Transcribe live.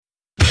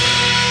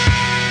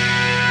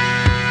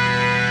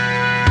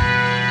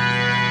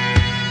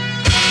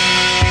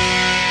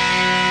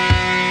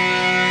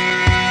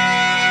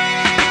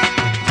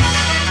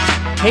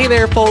Hey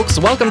there, folks.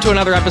 Welcome to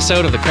another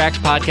episode of the Cracked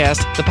Podcast,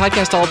 the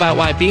podcast all about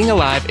why being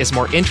alive is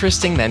more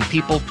interesting than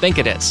people think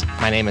it is.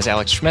 My name is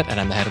Alex Schmidt, and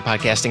I'm the head of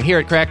podcasting here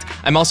at Cracked.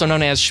 I'm also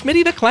known as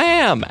Schmitty the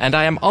Clam, and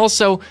I am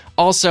also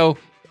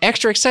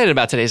extra excited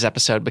about today's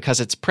episode because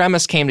its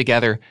premise came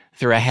together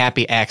through a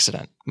happy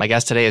accident. My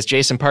guest today is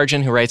Jason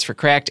Pargin, who writes for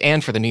Cracked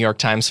and for the New York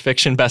Times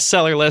fiction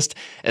bestseller list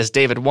as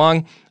David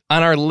Wong.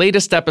 On our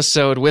latest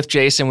episode with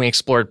Jason, we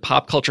explored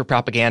pop culture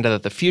propaganda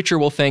that the future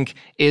will think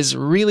is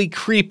really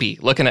creepy,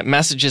 looking at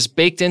messages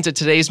baked into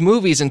today's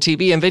movies and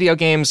TV and video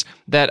games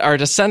that our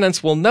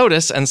descendants will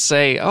notice and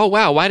say, oh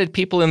wow, why did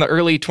people in the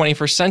early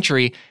 21st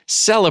century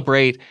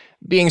celebrate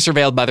being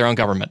surveilled by their own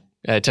government?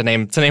 To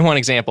name one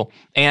example.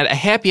 And a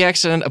happy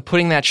accident of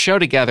putting that show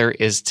together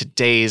is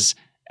today's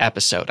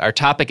episode. Our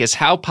topic is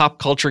how pop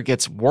culture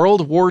gets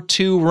World War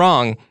II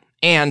wrong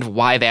and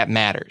why that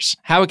matters.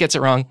 How it gets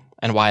it wrong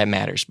and why it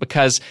matters.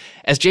 Because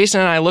as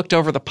Jason and I looked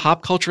over the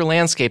pop culture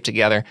landscape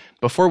together,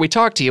 before we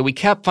talked to you, we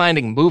kept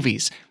finding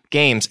movies,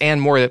 games,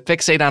 and more that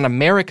fixate on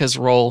America's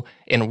role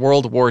in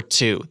World War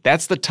II.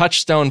 That's the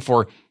touchstone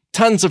for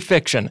tons of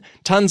fiction,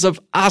 tons of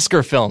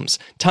Oscar films,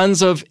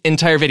 tons of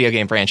entire video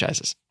game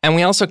franchises. And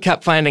we also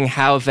kept finding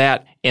how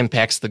that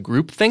impacts the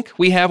groupthink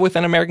we have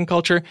within American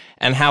culture,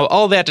 and how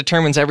all that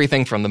determines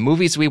everything from the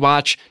movies we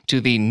watch, to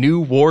the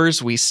new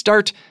wars we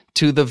start,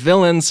 to the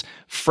villains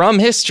from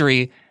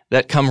history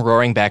that come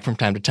roaring back from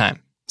time to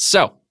time.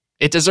 So,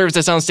 it deserves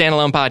its own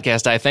standalone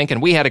podcast, I think, and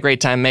we had a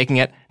great time making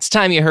it. It's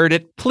time you heard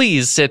it.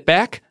 Please sit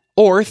back,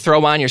 or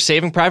throw on your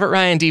Saving Private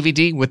Ryan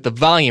DVD with the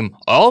volume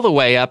all the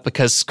way up,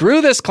 because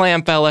screw this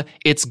clam fella,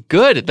 it's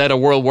good that a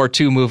World War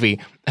II movie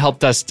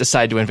helped us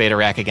decide to invade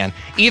Iraq again.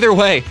 Either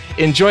way,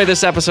 enjoy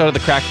this episode of the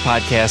Cracked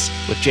Podcast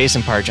with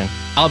Jason Pargin.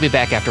 I'll be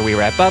back after we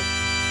wrap up.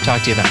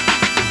 Talk to you then.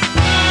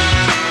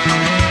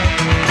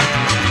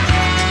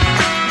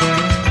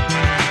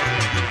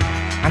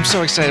 I'm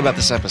so excited about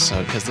this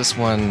episode because this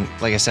one,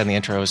 like I said in the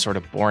intro, is sort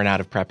of born out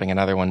of prepping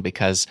another one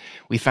because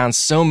we found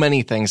so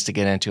many things to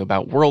get into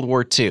about World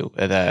War II,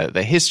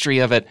 the history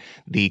of it,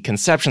 the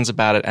conceptions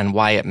about it, and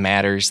why it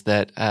matters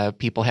that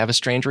people have a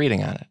strange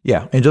reading on it.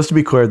 Yeah, and just to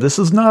be clear, this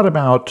is not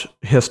about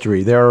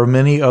history. There are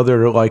many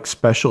other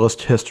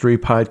specialist history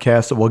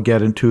podcasts that will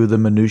get into the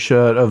minutia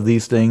of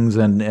these things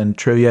and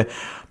trivia.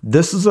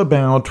 This is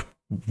about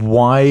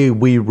why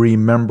we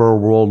remember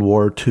World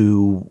War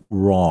II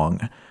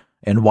wrong.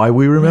 And why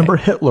we remember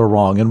Hitler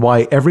wrong, and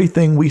why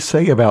everything we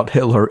say about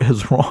Hitler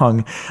is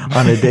wrong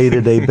on a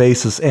day-to-day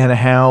basis, and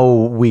how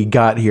we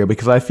got here.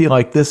 Because I feel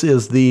like this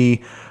is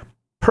the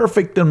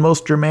perfect and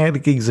most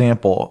dramatic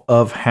example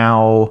of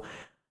how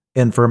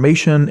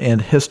information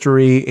and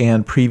history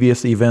and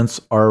previous events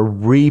are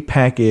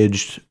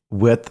repackaged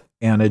with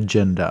an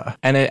agenda.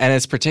 And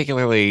it's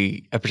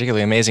particularly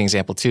amazing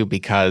example too,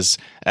 because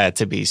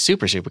to be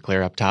super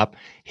clear up top,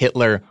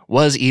 Hitler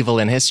was evil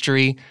in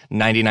history.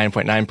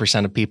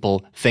 99.9% of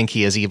people think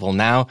he is evil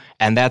now,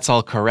 and that's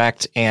all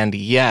correct. And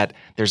yet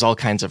there's all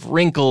kinds of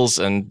wrinkles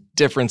and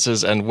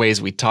differences and ways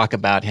we talk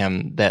about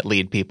him that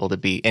lead people to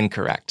be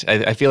incorrect.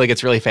 I feel like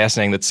it's really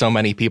fascinating that so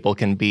many people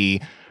can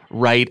be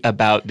right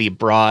about the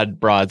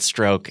broad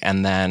stroke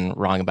and then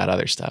wrong about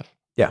other stuff.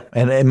 Yeah,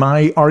 and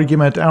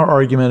our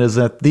argument is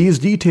that these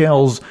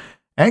details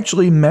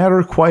actually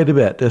matter quite a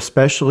bit,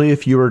 especially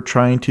if you are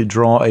trying to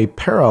draw a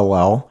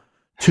parallel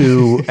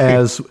to,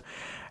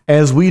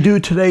 as we do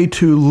today,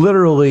 to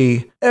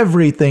literally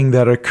everything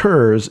that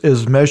occurs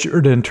is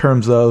measured in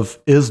terms of,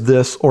 is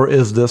this or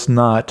is this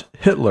not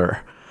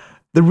Hitler?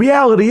 The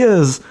reality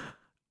is,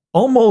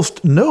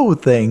 almost no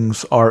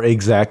things are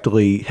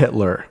exactly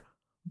Hitler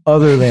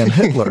other than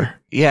Hitler.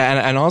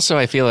 Yeah, and also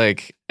I feel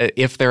like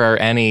if there are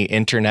any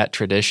internet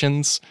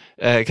traditions,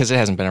 because it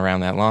hasn't been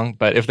around that long,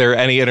 but if there are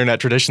any internet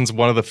traditions,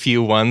 one of the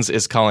few ones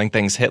is calling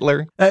things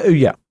Hitler.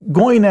 Yeah,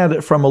 going at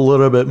it from a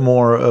little bit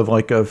more of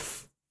like a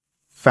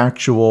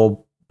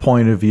factual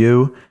point of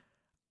view,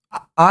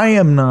 I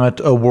am not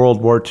a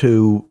World War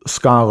II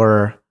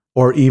scholar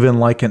or even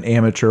like an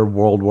amateur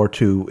World War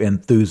II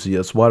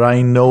enthusiast. What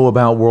I know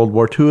about World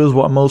War II is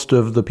what most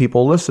of the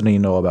people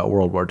listening know about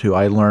World War II.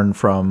 I learned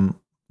from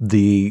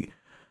the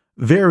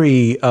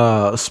very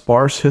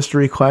sparse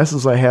history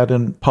classes I had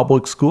in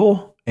public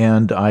school,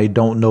 and I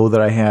don't know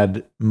that I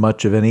had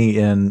much of any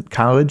in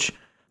college.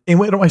 And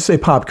when I say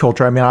pop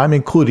culture, I mean, I'm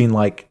including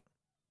like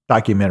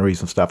documentaries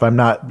and stuff. I'm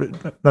not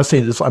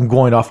saying this, I'm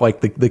going off like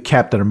the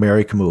Captain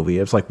America movie.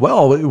 It's like,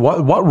 well,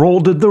 what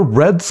role did the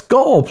Red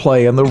Skull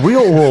play in the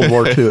real World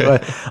War II?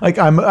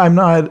 I'm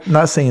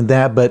not saying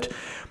that, but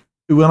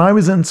when I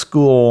was in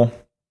school,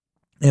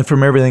 and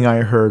from everything I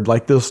heard,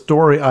 like the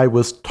story I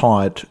was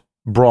taught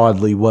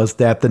broadly was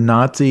that the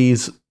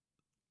Nazis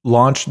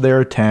launched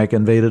their attack,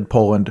 invaded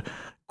Poland,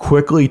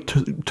 quickly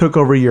took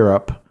over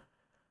Europe,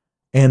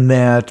 and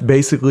that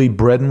basically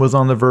Britain was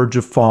on the verge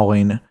of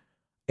falling,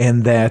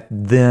 and that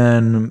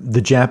then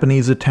the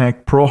Japanese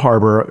attacked Pearl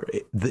Harbor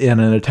in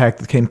an attack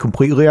that came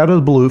completely out of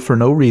the blue for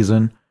no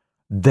reason,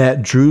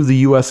 that drew the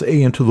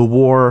USA into the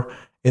war,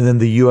 and then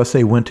the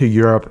USA went to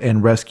Europe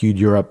and rescued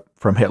Europe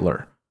from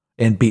Hitler.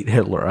 and beat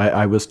Hitler.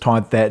 I was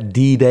taught that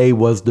D-Day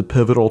was the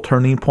pivotal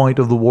turning point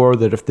of the war,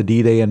 that if the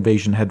D-Day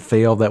invasion had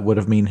failed, that would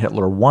have meant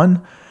Hitler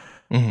won.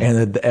 Mm-hmm.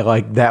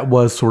 And that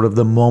was sort of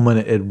the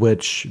moment at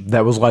which,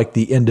 that was like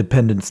the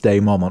Independence Day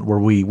moment where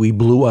we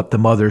blew up the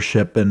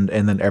mothership and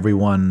then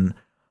everyone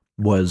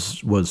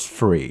was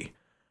free.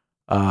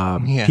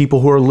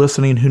 People who are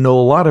listening who know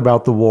a lot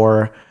about the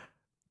war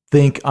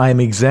think I'm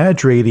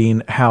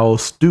exaggerating how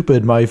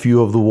stupid my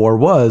view of the war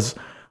was.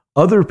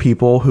 Other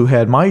people who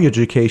had my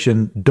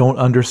education don't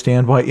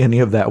understand why any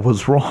of that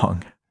was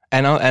wrong.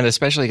 And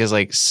especially because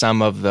like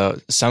some of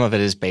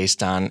it is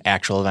based on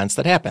actual events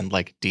that happened,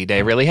 like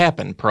D-Day really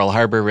happened, Pearl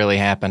Harbor really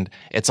happened.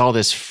 It's all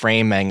this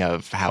framing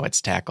of how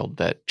it's tackled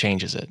that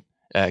changes it.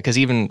 Because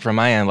even from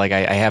my end, like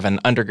I have an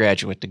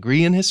undergraduate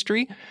degree in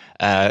history,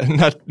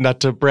 not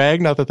to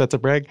brag, not that that's a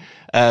brag,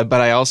 but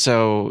I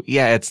also,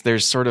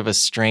 there's sort of a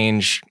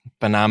strange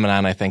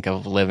phenomenon, I think,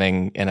 of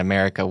living in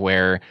America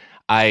where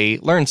I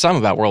learned some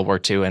about World War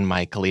II in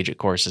my collegiate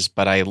courses,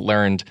 but I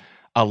learned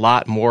a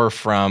lot more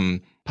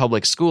from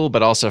public school,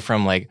 but also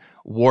from like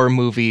war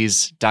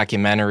movies,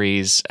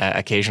 documentaries,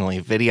 occasionally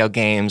video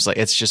games. Like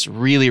it's just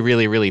really,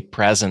 really, really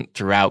present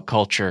throughout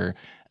culture,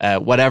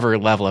 whatever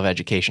level of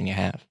education you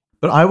have.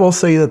 But I will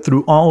say that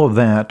through all of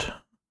that,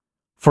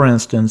 for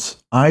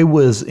instance, I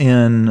was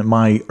in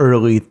my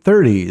early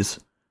 30s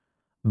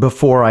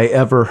before I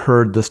ever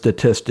heard the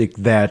statistic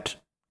that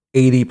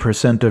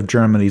 80% of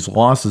Germany's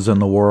losses in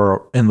the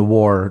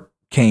war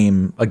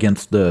came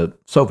against the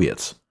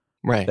Soviets.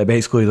 Right. That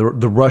basically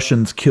the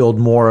Russians destroyed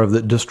more of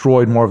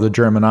the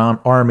German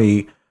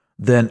army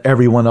than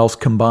everyone else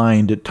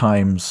combined at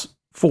times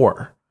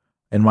 4.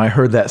 And when I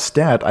heard that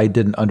stat, I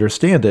didn't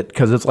understand it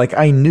because it's like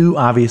I knew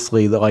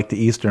obviously that like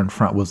the Eastern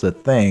Front was a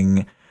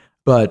thing,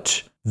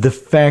 but the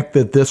fact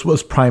that this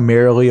was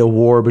primarily a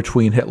war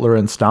between Hitler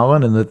and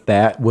Stalin and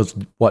that was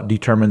what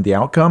determined the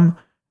outcome,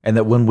 and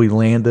that when we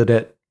landed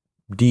at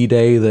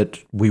D-Day that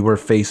we were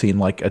facing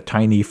like a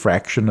tiny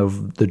fraction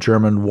of the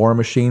German war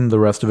machine, the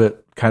rest of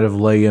it kind of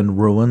lay in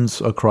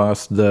ruins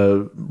across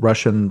the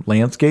Russian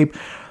landscape.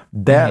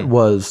 That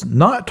was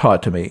not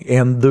taught to me.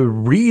 And the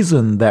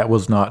reason that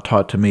was not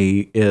taught to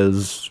me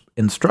is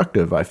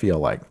instructive, I feel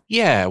like.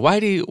 Yeah. Why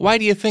do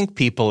you think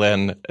people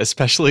in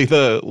especially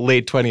the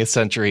late 20th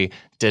century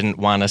didn't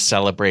want to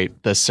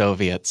celebrate the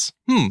Soviets?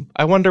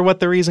 I wonder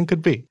what the reason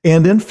could be.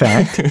 And in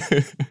fact,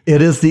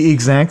 it is the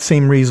exact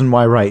same reason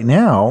why right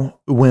now,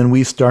 when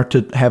we start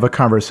to have a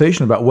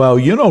conversation about, well,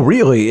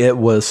 really it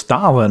was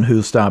Stalin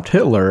who stopped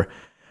Hitler,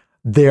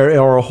 there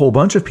are a whole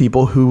bunch of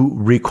people who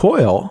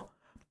recoil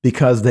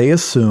because they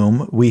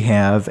assume we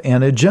have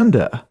an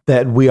agenda,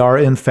 that we are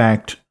in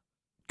fact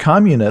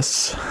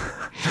communists,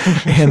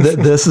 and that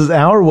this is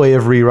our way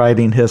of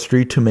rewriting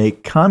history to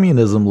make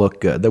communism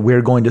look good, that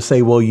we're going to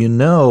say, well,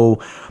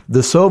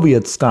 the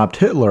Soviets stopped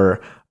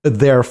Hitler,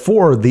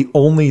 therefore the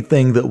only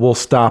thing that will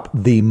stop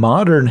the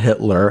modern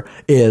Hitler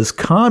is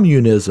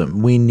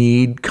communism. We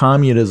need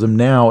communism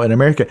now in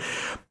America.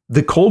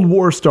 The Cold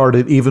War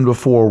started even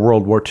before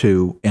World War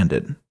II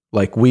ended.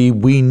 Like we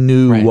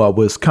knew what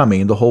was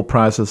coming. The whole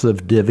process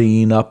of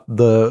divvying up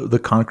the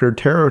conquered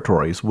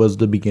territories was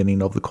the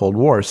beginning of the Cold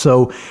War.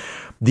 So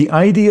the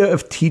idea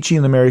of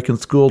teaching American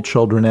school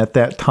children at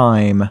that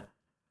time,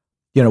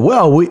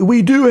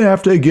 we do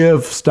have to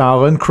give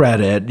Stalin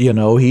credit.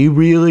 He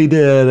really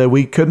did.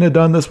 We couldn't have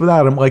done this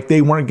without him. Like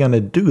they weren't going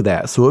to do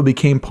that. So it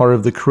became part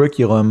of the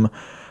curriculum.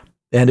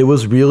 And it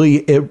was really,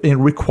 it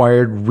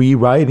required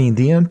rewriting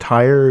the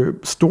entire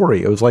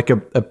story. It was like a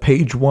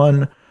page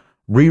one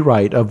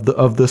rewrite of the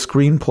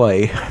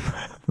screenplay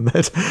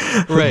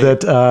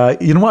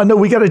No,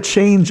 we got to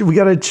change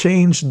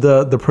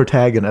the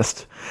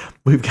protagonist.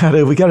 We got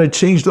to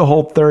change the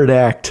whole third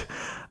act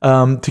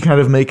to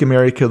kind of make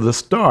America the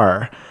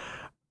star.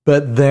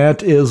 But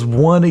that is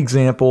one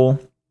example.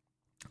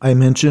 I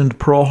mentioned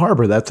Pearl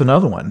Harbor. That's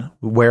another one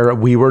where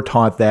we were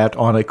taught that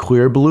on a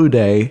clear blue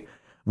day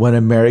when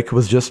America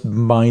was just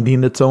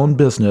minding its own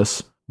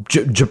business,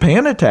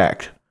 Japan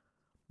attacked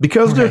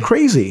because they're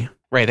crazy.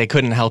 Right, they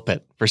couldn't help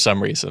it for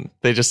some reason.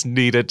 They just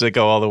needed to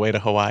go all the way to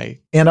Hawaii.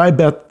 And I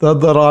bet that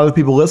a lot of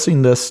people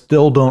listening to this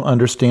still don't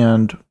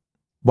understand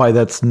why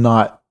that's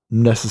not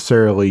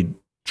necessarily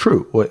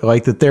true.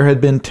 Like that there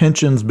had been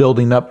tensions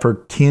building up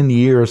for 10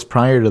 years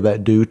prior to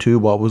that due to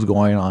what was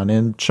going on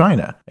in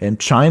China. And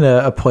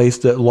China, a place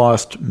that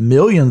lost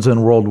millions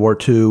in World War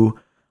II,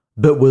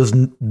 but was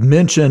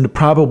mentioned,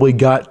 probably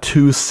got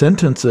 2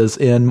 sentences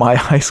in my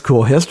high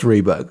school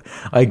history book.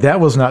 Like that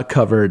was not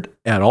covered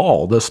at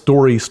all. The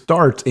story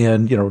starts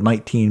in,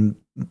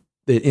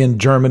 in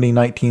Germany,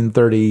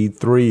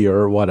 1933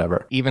 or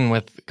whatever. Even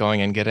with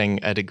going and getting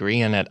a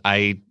degree in it,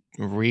 I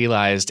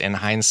realized in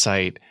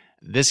hindsight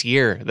this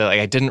year that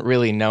I didn't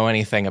really know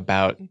anything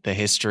about the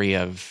history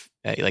of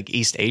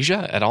East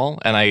Asia at all.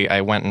 And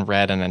I went and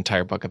read an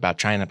entire book about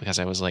China because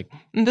I was like,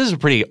 this is a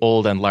pretty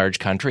old and large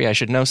country. I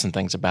should know some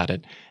things about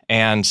it.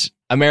 And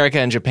America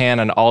and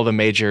Japan and all the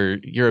major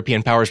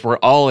European powers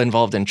were all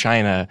involved in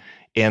China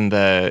in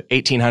the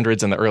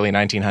 1800s and the early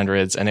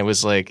 1900s. And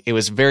it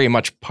was very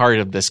much part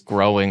of this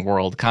growing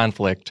world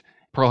conflict.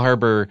 Pearl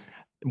Harbor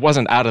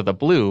wasn't out of the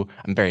blue.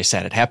 I'm very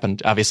sad it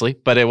happened, obviously,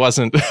 but it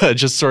wasn't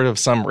just sort of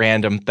some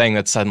random thing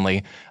that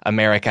suddenly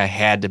America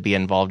had to be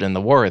involved in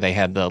the war. They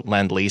had the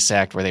Lend-Lease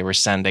Act where they were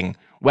sending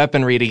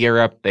weaponry to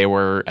Europe. They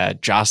were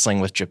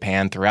jostling with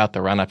Japan throughout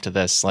the run-up to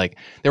this.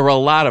 There were a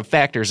lot of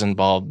factors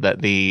involved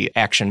that the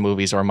action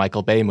movies or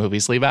Michael Bay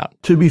movies leave out.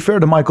 To be fair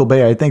to Michael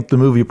Bay, I think the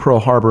movie Pearl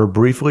Harbor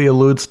briefly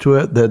alludes to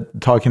it,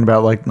 that talking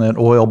about an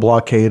oil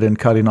blockade and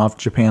cutting off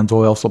Japan's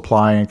oil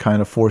supply and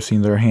kind of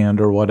forcing their hand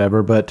or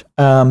whatever. But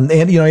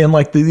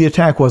the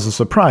attack was a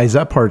surprise.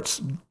 That part's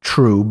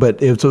true,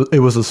 but it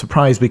was a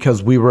surprise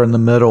because we were in the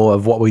middle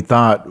of what we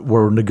thought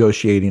were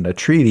negotiating a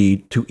treaty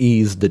to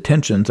ease the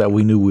tensions that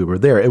we knew we were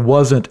there. It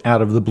wasn't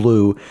out of the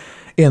blue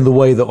in the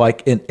way that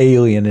an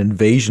alien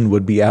invasion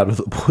would be out of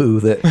the blue,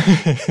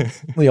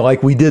 that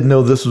we didn't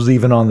know this was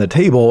even on the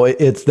table.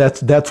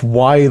 That's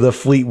why the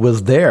fleet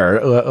was there.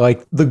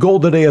 The goal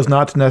today is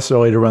not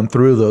necessarily to run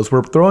through those.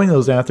 We're throwing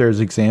those out there as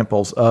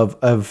examples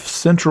of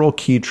central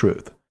key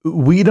truth.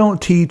 We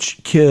don't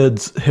teach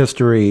kids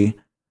history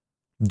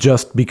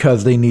just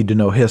because they need to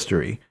know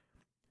history.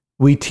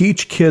 We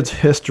teach kids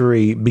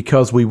history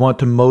because we want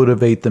to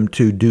motivate them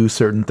to do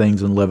certain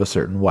things and live a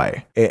certain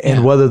way.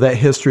 And whether that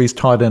history is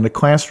taught in a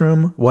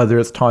classroom, whether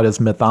it's taught as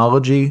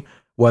mythology,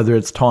 whether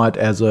it's taught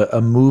as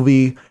a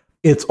movie,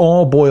 it's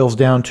all boils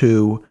down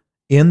to,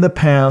 in the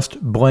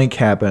past, blank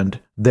happened.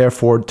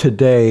 Therefore,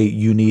 today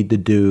you need to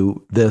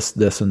do this,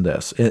 this, and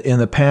this. In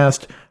the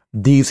past,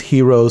 these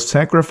heroes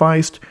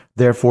sacrificed.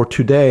 Therefore,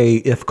 today,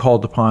 if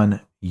called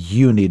upon,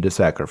 you need to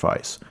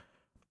sacrifice.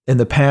 In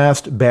the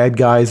past, bad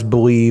guys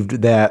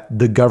believed that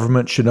the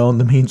government should own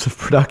the means of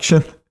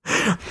production.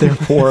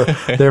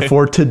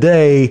 Therefore,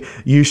 today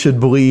you should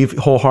believe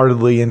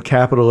wholeheartedly in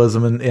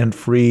capitalism and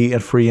free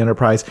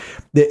enterprise.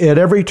 At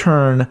every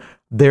turn,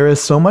 there is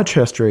so much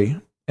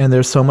history, and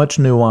there's so much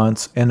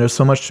nuance, and there's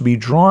so much to be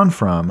drawn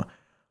from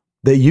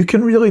that you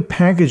can really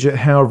package it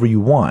however you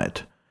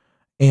want.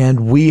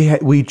 And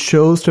we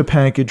chose to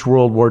package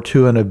World War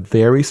II in a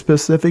very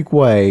specific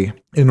way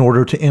in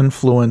order to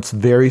influence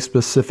very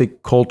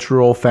specific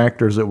cultural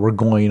factors that were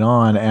going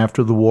on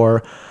after the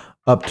war,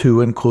 up to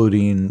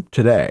including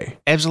today.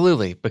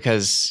 Absolutely,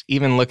 because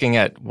even looking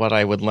at what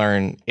I would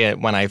learn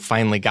when I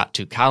finally got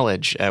to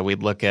college,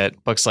 we'd look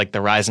at books like The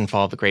Rise and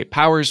Fall of the Great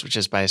Powers, which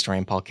is by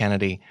historian Paul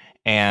Kennedy.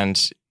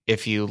 And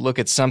if you look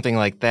at something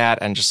like that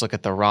and just look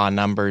at the raw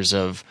numbers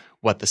of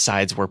what the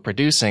sides were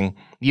producing,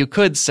 you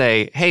could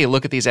say, hey,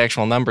 look at these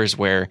actual numbers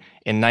where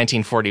in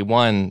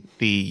 1941,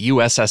 the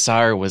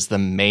USSR was the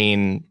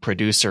main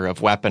producer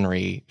of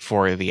weaponry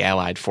for the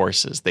Allied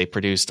forces. They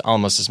produced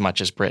almost as much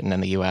as Britain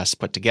and the US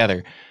put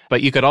together.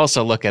 But you could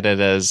also look at it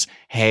as,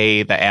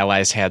 hey, the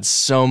Allies had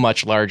so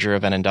much larger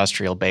of an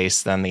industrial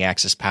base than the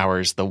Axis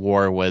powers. The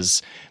war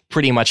was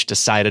pretty much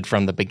decided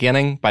from the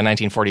beginning. By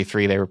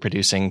 1943, they were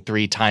producing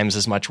 3 times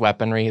as much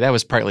weaponry. That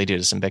was partly due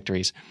to some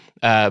victories.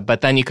 But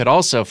then you could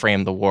also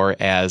frame the war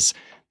as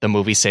the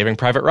movie Saving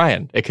Private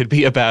Ryan. It could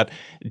be about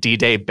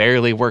D-Day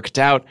barely worked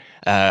out.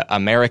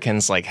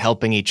 Americans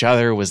helping each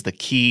other was the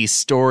key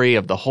story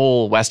of the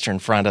whole Western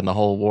Front and the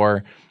whole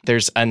war.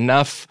 There's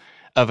enough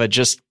of a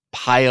just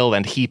pile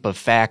and heap of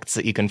facts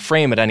that you can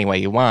frame it any way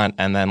you want.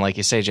 And then, like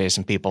you say,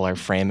 Jason, people are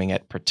framing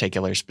it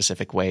particular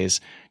specific ways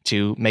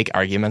to make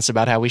arguments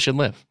about how we should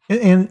live.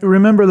 And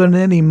remember that in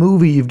any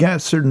movie, you've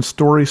got certain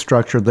story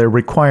structure they're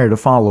required to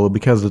follow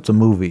because it's a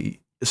movie.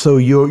 So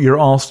you're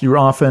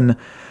often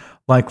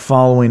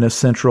following a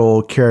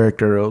central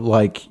character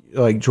like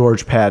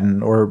George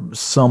Patton or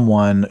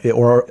someone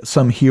or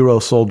some hero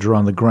soldier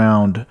on the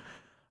ground,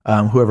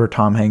 whoever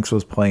Tom Hanks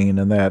was playing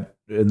in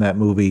that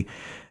movie.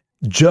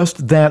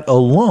 Just that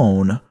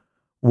alone,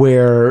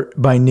 where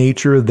by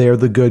nature they're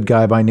the good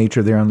guy, by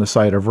nature they're on the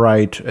side of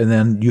right, and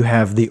then you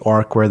have the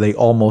arc where they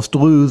almost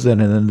lose, and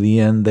in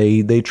the end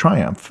they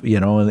triumph,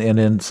 and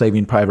in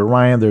Saving Private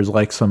Ryan, there's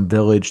some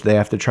village they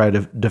have to try to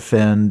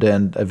defend,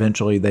 and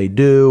eventually they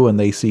do, and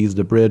they seize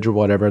the bridge or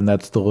whatever, and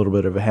that's the little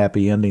bit of a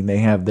happy ending they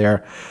have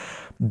there.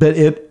 But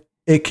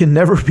it can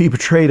never be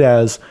portrayed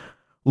as,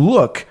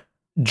 look,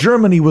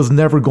 Germany was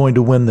never going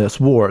to win this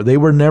war. They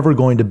were never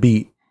going to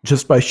beat.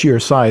 Just by sheer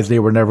size, they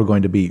were never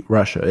going to beat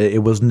Russia.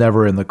 It was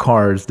never in the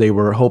cards. They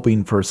were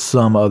hoping for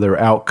some other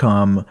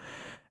outcome,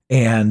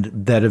 and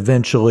that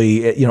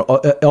eventually,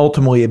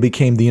 ultimately it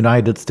became the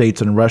United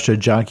States and Russia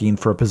jockeying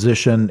for a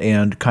position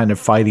and kind of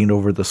fighting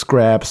over the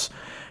scraps.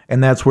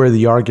 And that's where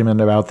the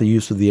argument about the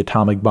use of the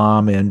atomic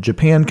bomb in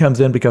Japan comes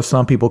in, because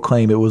some people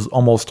claim it was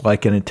almost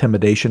like an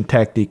intimidation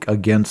tactic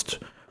against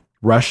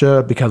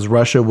Russia, because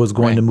Russia was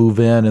going to move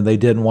in, and they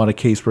didn't want a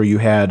case where you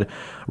had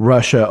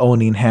Russia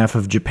owning half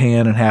of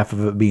Japan and half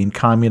of it being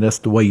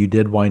communist, the way you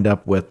did wind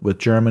up with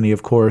Germany,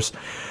 of course.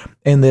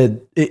 And that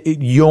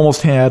you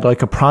almost had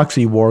a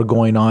proxy war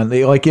going on,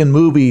 in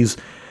movies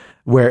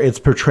where it's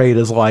portrayed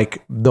as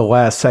the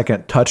last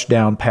second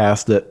touchdown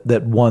pass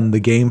that won the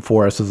game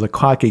for us as the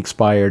clock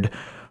expired.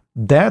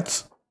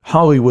 That's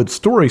Hollywood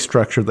story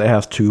structure that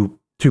has to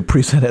to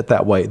present it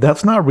that way.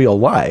 That's not real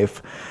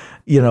life.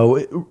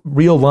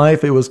 Real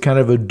life, it was kind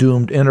of a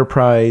doomed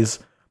enterprise.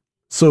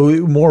 So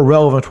more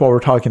relevant to what we're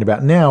talking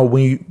about now,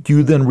 when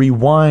you then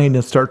rewind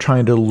and start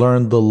trying to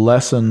learn the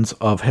lessons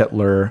of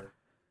Hitler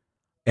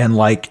and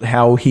like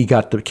how he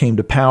came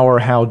to power,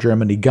 how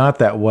Germany got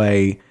that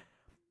way,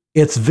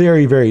 it's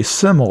very, very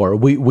similar.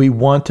 We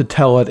want to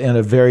tell it in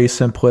a very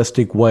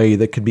simplistic way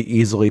that could be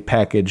easily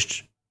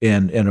packaged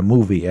in a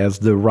movie as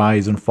the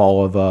rise and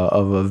fall of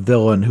a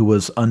villain who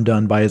was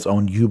undone by his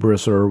own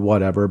hubris or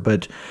whatever.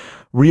 But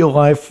real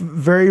life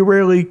very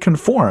rarely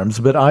conforms.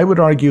 But I would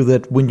argue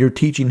that when you're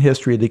teaching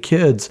history to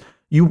kids,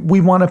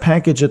 we want to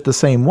package it the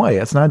same way.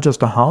 It's not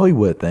just a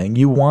Hollywood thing.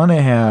 You want to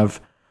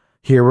have,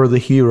 here were the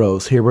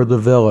heroes, here were the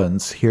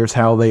villains, here's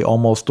how they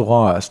almost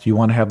lost. You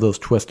want to have those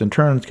twists and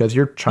turns because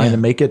you're trying to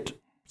make it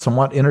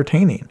somewhat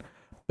entertaining.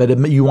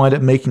 But you wind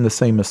up making the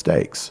same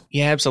mistakes.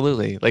 Yeah,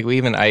 absolutely. Like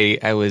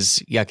I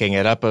was yucking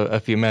it up a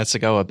few minutes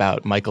ago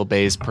about Michael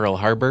Bay's Pearl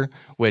Harbor,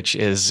 which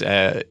is,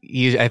 I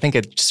think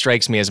it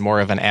strikes me as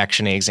more of an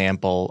action-y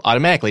example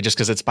automatically just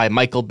because it's by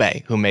Michael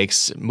Bay, who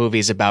makes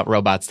movies about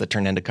robots that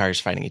turn into cars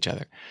fighting each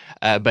other.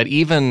 But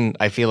even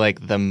I feel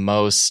like the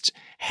most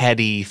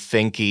heady,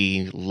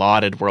 thinky,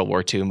 lauded World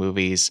War II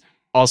movies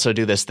also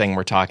do this thing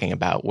we're talking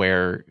about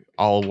where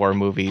all war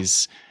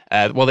movies...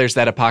 there's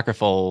that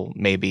apocryphal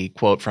maybe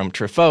quote from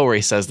Truffaut where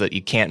he says that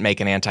you can't make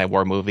an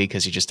anti-war movie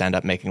because you just end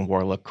up making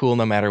war look cool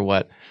no matter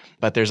what.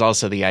 But there's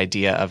also the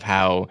idea of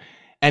how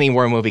any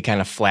war movie kind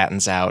of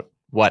flattens out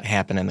what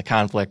happened in the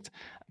conflict.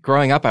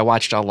 Growing up, I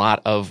watched a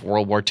lot of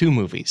World War II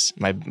movies.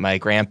 My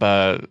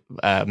grandpa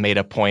made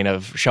a point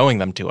of showing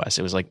them to us.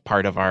 It was like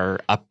part of our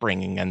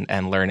upbringing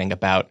and learning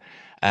about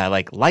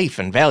like life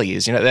and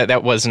values.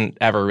 That wasn't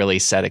ever really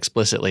said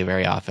explicitly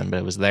very often, but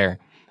it was there.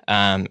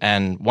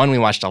 And one we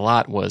watched a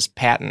lot was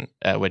Patton,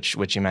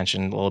 which you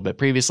mentioned a little bit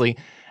previously.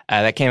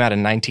 That came out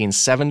in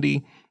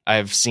 1970.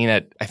 I've seen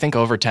it, I think,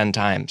 over 10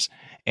 times.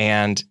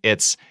 And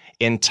it's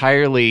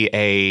entirely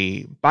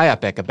a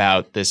biopic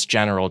about this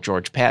General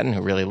George Patton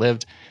who really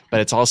lived, but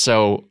it's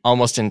also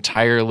almost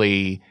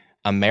entirely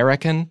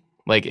American.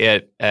 Like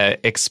it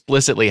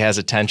explicitly has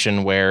a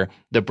tension where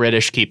the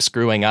British keep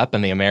screwing up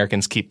and the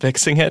Americans keep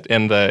fixing it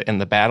in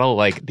the battle.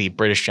 Like the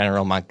British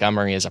General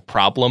Montgomery is a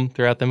problem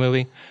throughout the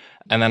movie.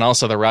 And then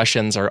also the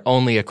Russians are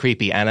only a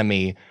creepy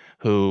enemy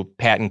who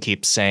Patton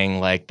keeps saying,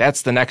 like,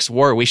 that's the next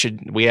war.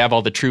 We have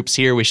all the troops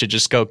here. We should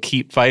just go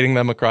keep fighting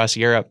them across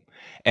Europe.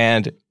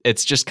 And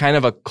it's just kind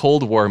of a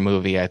Cold War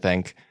movie, I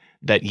think,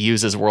 that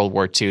uses World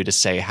War II to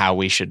say how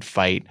we should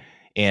fight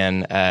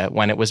in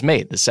when it was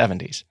made, the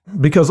 70s.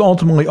 Because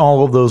ultimately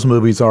all of those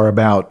movies are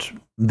about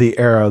the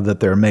era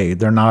that they're made.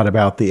 They're not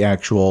about the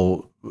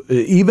actual...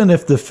 Even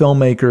if the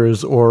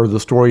filmmakers or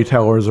the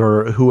storytellers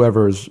or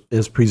whoever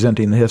is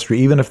presenting the history,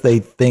 even if they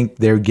think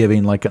they're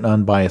giving like an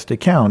unbiased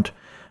account,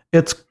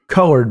 it's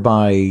colored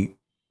by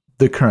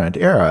the current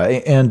era.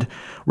 And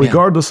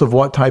regardless of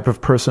what type of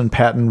person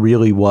Patton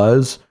really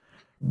was,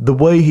 the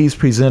way he's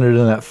presented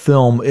in that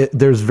film,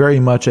 there's very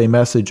much a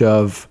message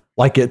of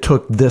like it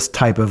took this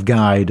type of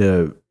guy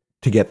to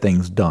get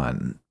things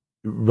done,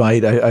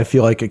 right? I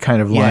feel like it kind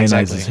of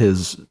lionizes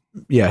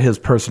his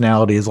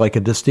personality is like a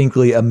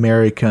distinctly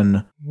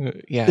American.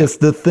 It's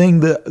the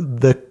thing that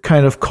the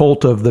kind of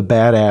cult of the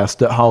badass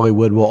that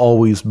Hollywood will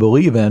always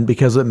believe in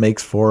because it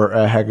makes for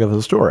a heck of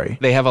a story.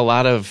 They have a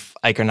lot of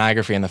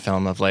iconography in the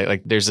film of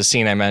like there's a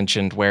scene I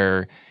mentioned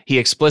where he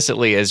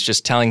explicitly is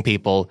just telling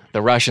people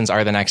the Russians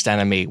are the next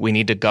enemy. We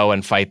need to go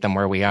and fight them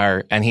where we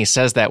are. And he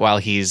says that while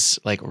he's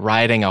like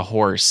riding a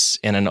horse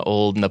in an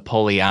old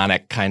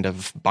Napoleonic kind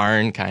of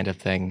barn kind of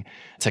thing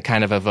to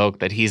kind of evoke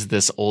that he's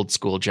this old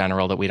school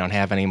general that we don't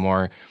have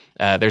anymore.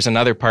 There's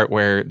another part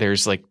where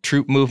there's like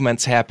troop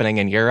movements happening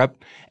in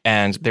Europe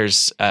and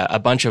there's a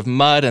bunch of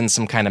mud and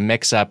some kind of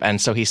mix up.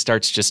 And so he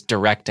starts just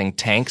directing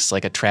tanks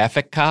like a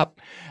traffic cop.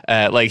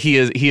 Like he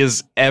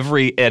is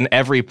in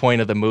every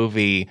point of the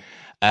movie,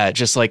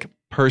 just like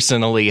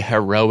personally,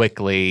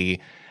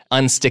 heroically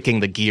unsticking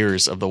the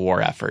gears of the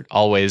war effort,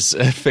 always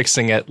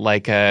fixing it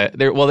like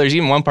there's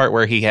even one part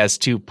where he has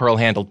two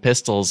pearl-handled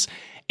pistols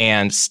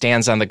and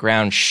stands on the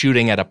ground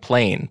shooting at a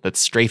plane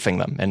that's strafing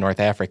them in North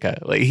Africa.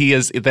 Like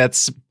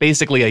that's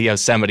basically a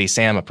Yosemite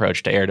Sam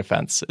approach to air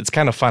defense. It's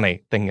kind of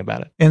funny thinking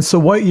about it. And so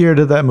what year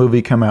did that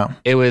movie come out?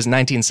 It was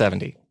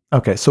 1970.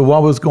 Okay, so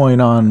what was going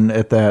on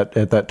at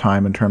that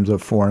time in terms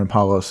of foreign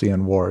policy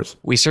and wars?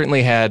 We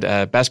certainly had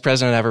best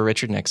president ever,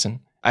 Richard Nixon.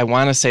 I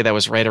want to say that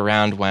was right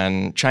around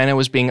when China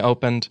was being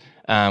opened.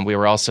 We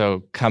were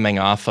also coming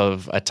off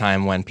of a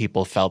time when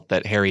people felt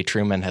that Harry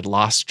Truman had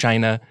lost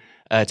China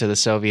to the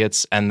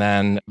Soviets, and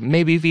then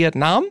maybe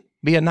Vietnam?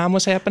 Vietnam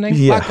was happening?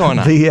 Yeah, what's going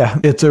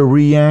on? It's a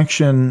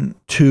reaction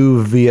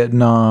to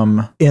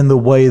Vietnam in the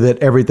way that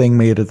everything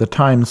made at the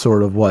time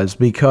sort of was,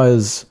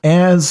 because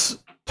as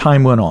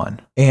time went on,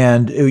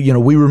 and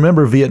we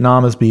remember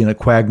Vietnam as being a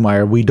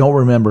quagmire. We don't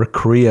remember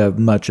Korea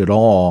much at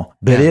all.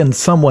 But in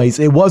some ways,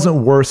 it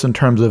wasn't worse in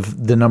terms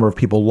of the number of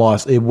people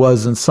lost. It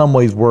was in some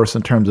ways worse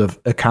in terms of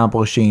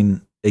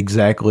accomplishing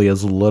exactly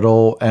as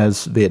little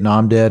as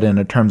Vietnam did, and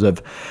in terms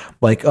of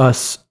like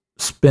us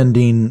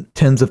spending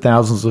tens of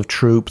thousands of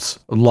troops'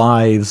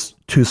 lives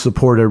to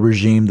support a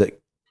regime that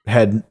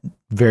had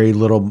very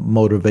little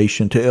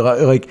motivation to,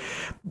 like,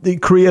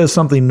 Korea is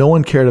something no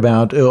one cared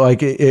about.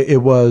 Like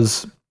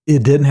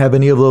it didn't have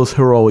any of those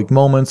heroic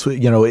moments.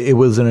 It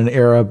was in an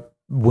era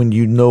when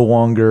you no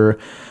longer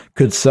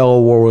could sell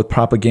a war with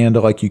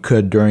propaganda like you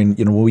could during,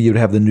 when you'd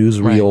have the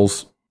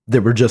newsreels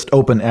that were just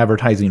open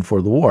advertising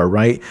for the war,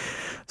 right?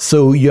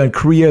 So you had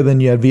Korea, then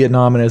you had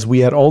Vietnam, and as we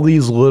had all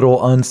these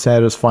little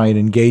unsatisfying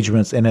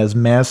engagements, and as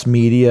mass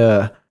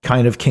media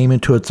kind of came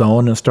into its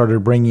own and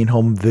started bringing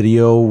home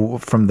video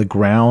from the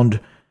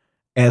ground,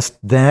 as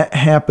that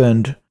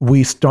happened,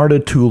 we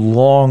started to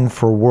long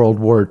for World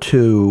War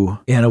II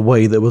in a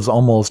way that was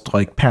almost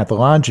like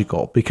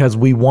pathological, because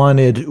we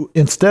wanted,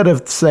 instead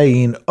of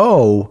saying,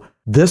 oh,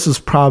 this is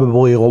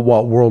probably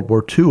what World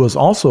War II was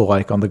also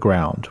like on the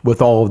ground,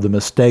 with all of the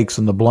mistakes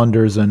and the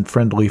blunders and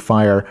friendly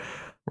fire.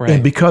 Right.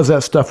 And because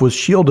that stuff was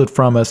shielded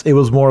from us, it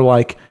was more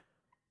like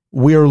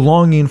we're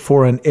longing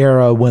for an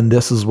era when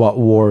this is what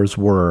wars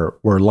were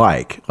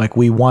like. Like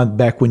we want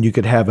back when you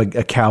could have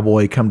a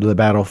cowboy come to the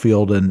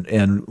battlefield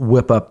and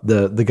whip up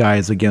the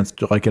guys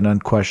against like an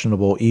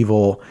unquestionable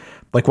evil.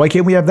 Like, why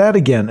can't we have that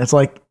again? It's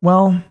like,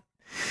 well,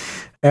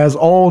 as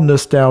all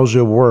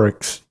nostalgia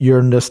works,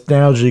 you're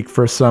nostalgic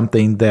for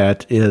something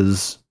that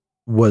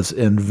was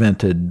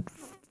invented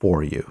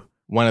for you.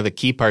 One of the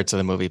key parts of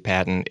the movie,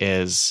 Patton,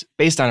 is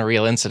based on a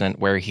real incident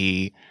where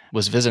he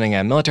was visiting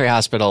a military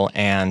hospital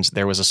and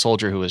there was a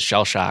soldier who was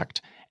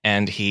shell-shocked,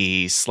 and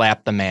he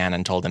slapped the man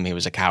and told him he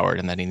was a coward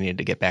and that he needed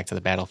to get back to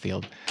the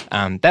battlefield.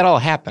 That all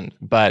happened,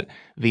 but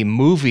the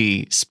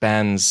movie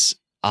spends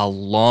a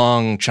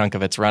long chunk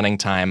of its running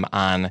time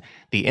on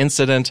the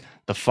incident,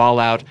 the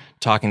fallout,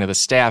 talking to the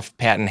staff,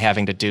 Patton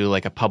having to do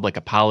like a public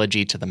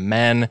apology to the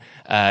men,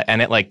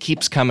 and it like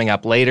keeps coming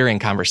up later in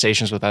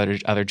conversations with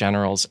other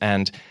generals,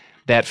 and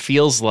that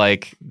feels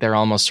like they're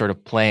almost sort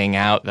of playing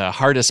out the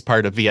hardest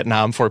part of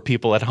Vietnam for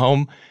people at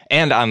home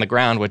and on the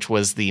ground, which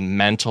was the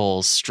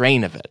mental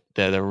strain of it,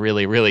 the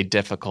really, really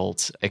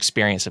difficult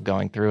experience of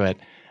going through it.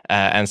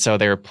 And so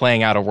they're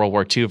playing out a World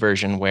War II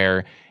version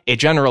where a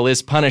general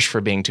is punished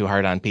for being too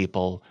hard on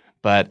people,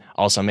 but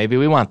also maybe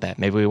we want that.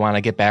 Maybe we want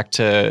to get back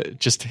to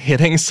just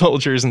hitting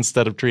soldiers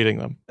instead of treating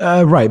them.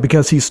 Right,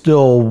 because he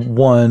still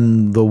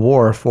won the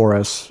war for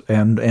us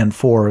and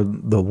for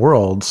the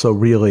world. So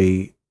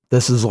really,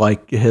 this is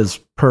like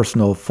his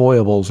personal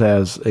foibles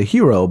as a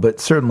hero, but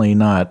certainly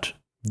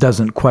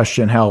doesn't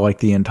question how like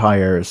the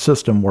entire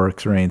system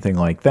works or anything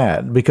like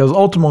that. Because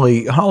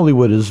ultimately,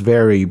 Hollywood is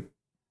very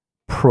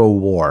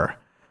pro-war.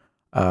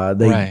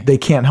 They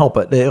can't help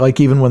it.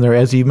 Like even when they're,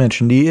 as you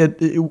mentioned,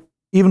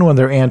 even when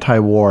they're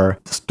anti-war,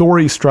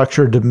 story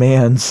structure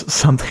demands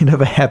something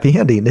of a happy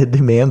ending. It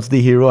demands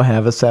the hero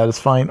have a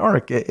satisfying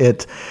arc.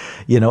 If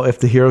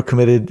the hero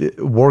committed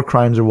war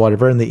crimes or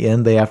whatever, in the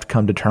end, they have to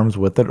come to terms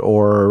with it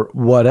or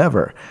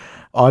whatever.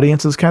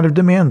 Audiences kind of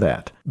demand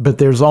that. But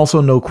there's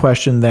also no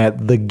question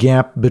that the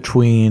gap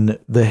between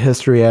the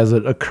history as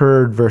it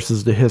occurred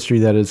versus the history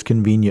that is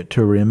convenient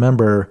to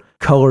remember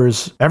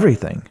colors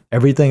everything.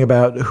 Everything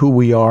about who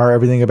we are,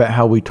 everything about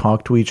how we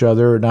talk to each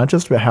other, not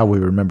just about how we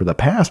remember the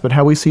past, but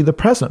how we see the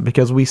present,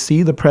 because we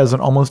see the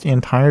present almost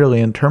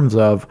entirely in terms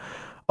of,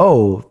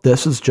 oh,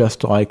 this is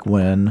just like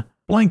when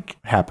blank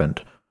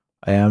happened.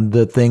 And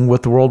the thing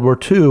with World War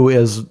II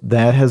is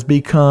that has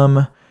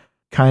become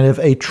kind of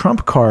a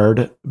trump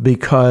card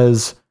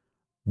because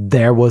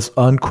there was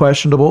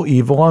unquestionable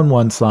evil on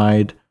one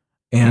side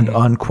and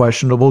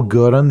unquestionable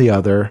good on the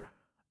other.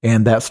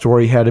 And that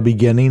story had a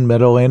beginning,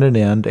 middle, and an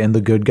end, and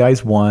the good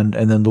guys won,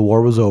 and then the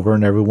war was over,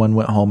 and everyone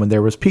went home, and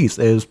there was peace.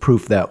 It is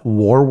proof that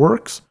war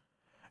works.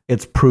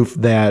 It's proof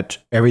that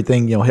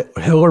everything,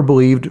 Hitler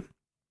believed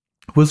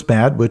was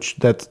bad, which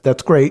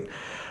that's great.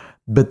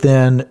 But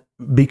then,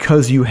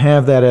 because you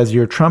have that as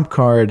your trump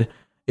card,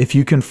 if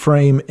you can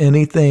frame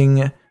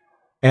anything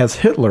as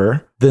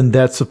Hitler, then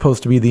that's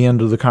supposed to be the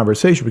end of the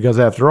conversation, because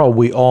after all,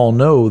 we all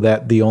know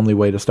that the only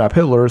way to stop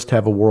Hitler is to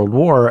have a world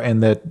war,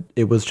 and that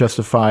it was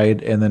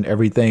justified, and then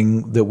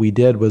everything that we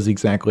did was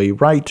exactly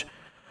right.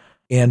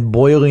 And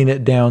boiling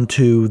it down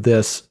to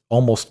this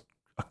almost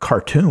a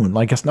cartoon,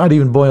 like it's not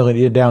even boiling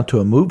it down to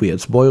a movie,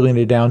 it's boiling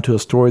it down to a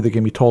story that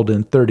can be told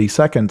in 30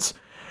 seconds.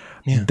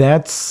 Yeah.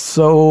 That's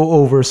so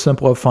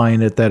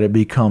oversimplifying it that it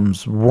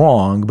becomes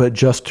wrong. But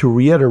just to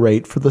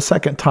reiterate for the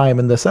second time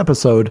in this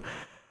episode,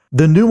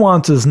 the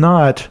nuance is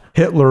not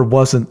Hitler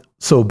wasn't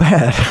so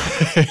bad.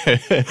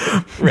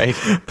 Right.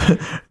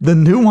 The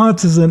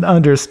nuance is in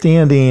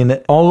understanding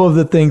all of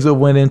the things that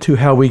went into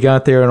how we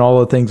got there and all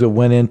the things that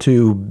went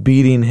into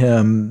beating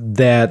him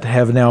that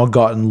have now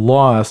gotten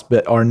lost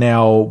but are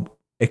now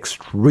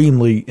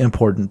extremely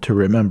important to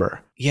remember.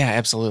 Yeah,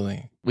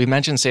 absolutely. We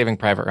mentioned Saving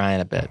Private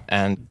Ryan a bit,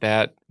 and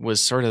that was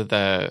sort of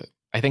the,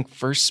 I think,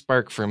 first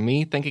spark for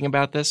me thinking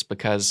about this,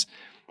 because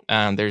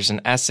There's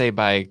an essay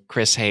by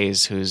Chris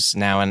Hayes, who's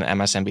now an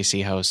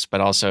MSNBC host, but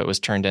also it was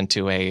turned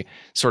into a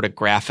sort of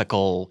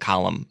graphical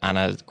column on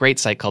a great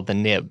site called The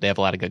Nib. They have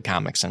a lot of good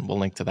comics, and we'll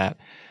link to that.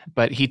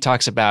 But he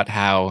talks about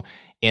how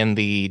in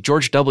the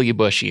George W.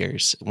 Bush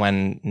years,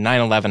 when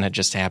 9/11 had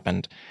just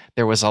happened,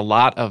 there was a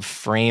lot of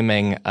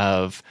framing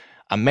of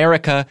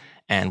America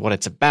and what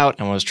it's about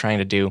and what it's trying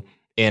to do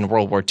in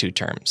World War II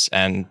terms.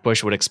 And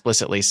Bush would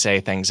explicitly say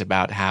things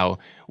about how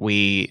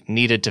we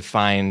needed to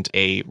find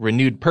a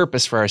renewed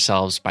purpose for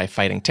ourselves by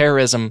fighting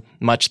terrorism,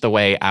 much the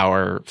way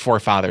our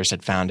forefathers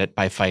had found it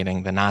by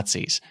fighting the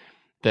Nazis.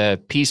 The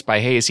piece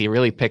by Hayes, he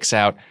really picks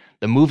out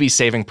the movie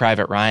Saving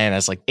Private Ryan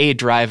as like a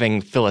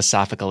driving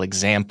philosophical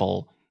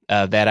example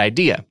of that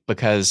idea,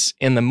 because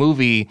in the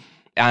movie,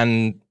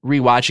 on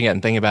rewatching it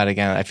and thinking about it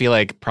again, I feel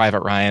like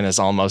Private Ryan is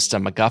almost a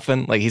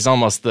MacGuffin. Like he's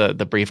almost the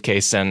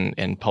briefcase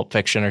in Pulp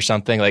Fiction or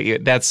something.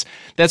 Like that's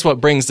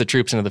what brings the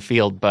troops into the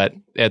field. But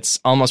it's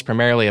almost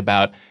primarily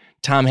about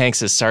Tom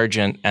Hanks as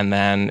sergeant, and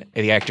then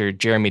the actor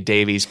Jeremy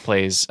Davies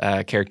plays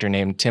a character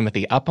named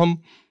Timothy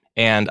Upham.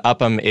 And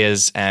Upham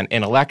is an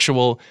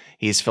intellectual.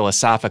 He's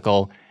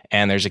philosophical.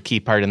 And there's a key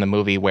part in the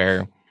movie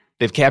where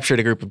they've captured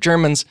a group of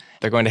Germans.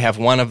 They're going to have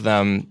one of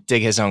them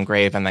dig his own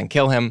grave and then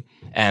kill him.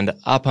 And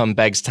Upham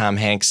begs Tom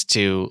Hanks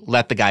to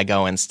let the guy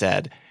go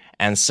instead.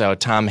 And so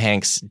Tom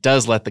Hanks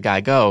does let the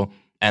guy go.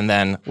 And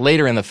then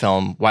later in the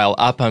film, while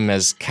Upham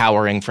is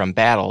cowering from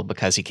battle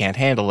because he can't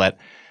handle it,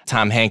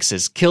 Tom Hanks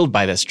is killed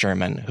by this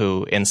German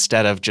who,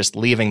 instead of just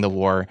leaving the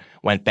war,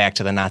 went back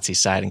to the Nazi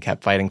side and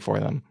kept fighting for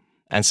them.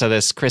 And so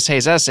this Chris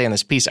Hayes essay in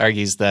this piece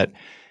argues that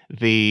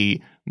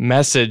the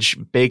message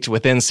baked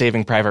within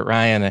Saving Private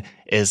Ryan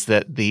is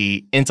that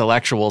the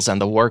intellectuals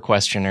and the war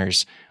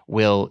questioners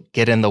will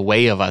get in the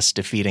way of us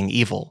defeating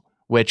evil,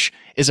 which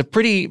is a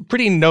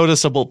pretty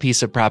noticeable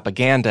piece of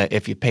propaganda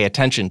if you pay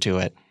attention to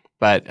it.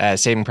 But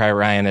Saving Private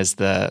Ryan is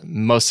the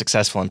most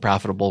successful and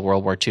profitable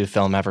World War II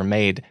film ever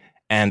made.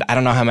 And I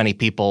don't know how many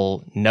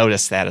people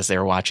noticed that as they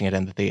were watching it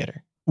in the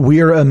theater.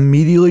 We are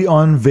immediately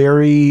on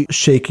very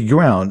shaky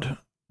ground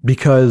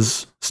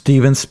because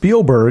Steven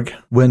Spielberg,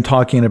 when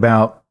talking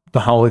about the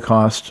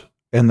Holocaust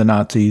and the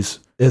Nazis,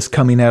 is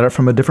coming at it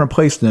from a different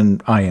place than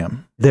I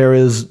am. There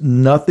is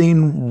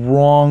nothing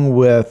wrong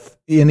with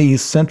any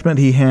sentiment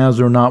he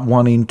has or not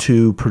wanting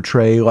to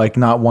portray, like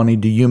not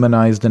wanting to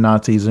humanize the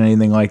Nazis or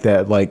anything like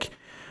that. Like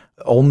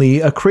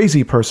only a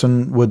crazy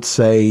person would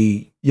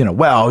say,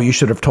 well, you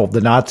should have told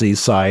the Nazis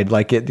side.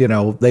 Like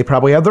they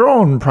probably had their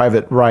own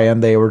Private Ryan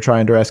they were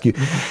trying to rescue.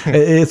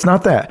 It's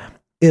not that.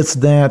 It's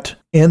that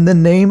in the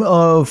name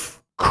of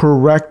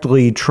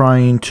correctly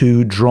trying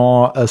to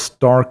draw a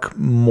stark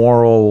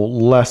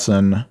moral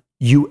lesson,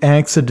 you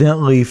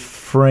accidentally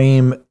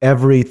frame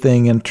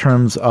everything in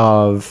terms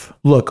of,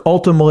 look,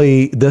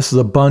 ultimately, this is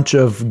a bunch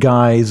of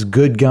guys,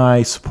 good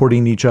guys,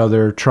 supporting each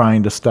other,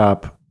 trying to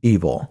stop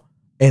evil.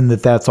 And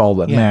that's all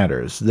that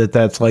matters,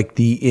 that's like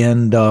the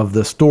end of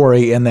the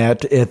story. And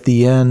that at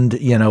the end,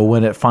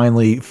 when it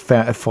finally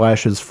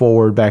flashes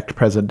forward back to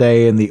present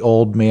day and the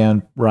old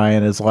man,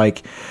 Ryan, is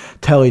like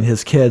telling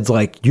his kids,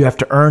 like, you have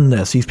to earn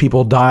this. These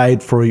people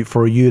died for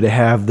you to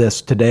have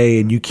this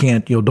today, and you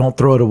can't, don't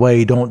throw it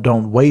away.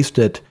 Don't waste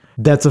it.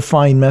 That's a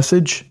fine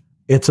message.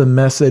 It's a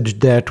message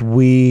that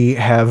we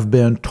have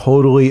been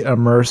totally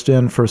immersed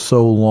in for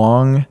so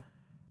long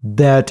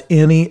that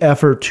any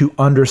effort to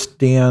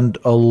understand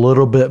a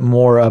little bit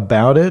more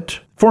about it,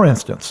 for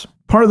instance,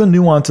 part of the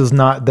nuance is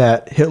not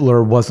that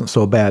Hitler wasn't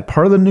so bad.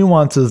 Part of the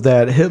nuance is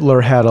that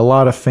Hitler had a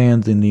lot of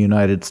fans in the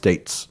United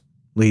States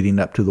leading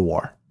up to the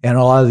war. And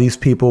a lot of these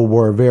people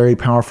were very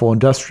powerful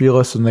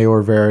industrialists, and they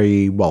were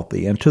very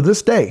wealthy. And to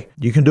this day,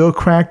 you can do a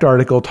Cracked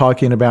article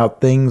talking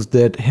about things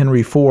that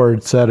Henry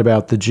Ford said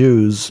about the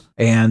Jews,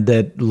 and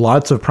that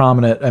lots of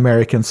prominent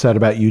Americans said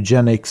about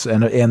eugenics,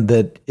 and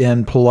that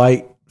in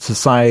polite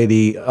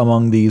society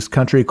among these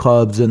country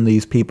clubs and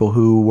these people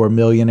who were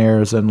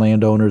millionaires and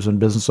landowners and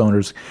business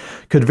owners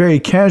could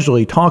very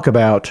casually talk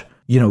about,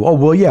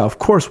 of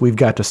course we've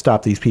got to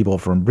stop these people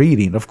from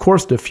breeding. Of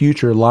course the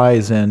future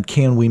lies in,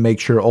 can we make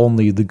sure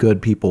only the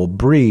good people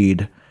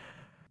breed?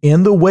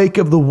 In the wake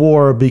of the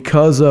war,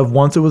 because of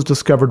once it was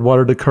discovered what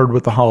had occurred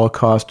with the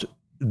Holocaust,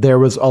 there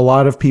was a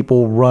lot of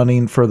people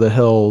running for the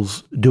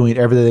hills, doing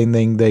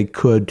everything they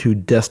could to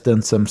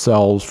distance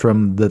themselves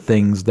from the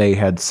things they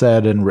had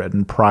said and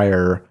written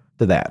prior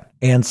to that.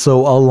 And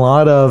so a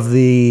lot of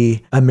the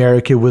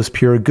America was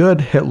pure good,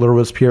 Hitler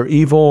was pure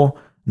evil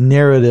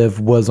narrative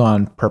was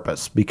on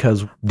purpose,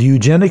 because the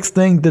eugenics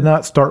thing did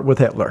not start with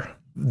Hitler.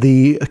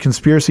 The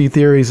conspiracy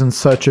theories and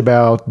such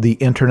about the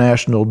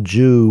international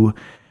Jew,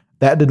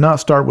 that did not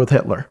start with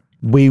Hitler.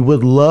 We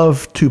would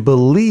love to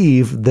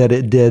believe that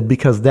it did,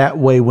 because that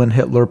way when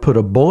Hitler put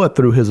a bullet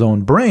through his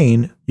own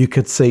brain, you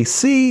could say,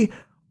 see,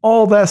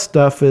 all that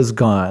stuff is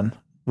gone.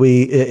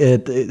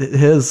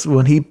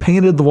 When he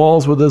painted the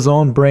walls with his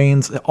own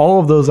brains, all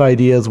of those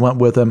ideas went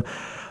with him.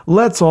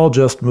 Let's all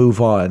just move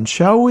on,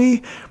 shall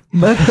we?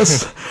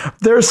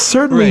 There's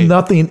certainly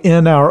nothing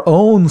in our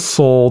own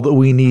soul that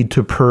we need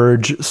to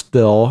purge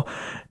still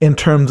in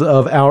terms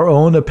of our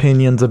own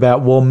opinions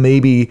about, well,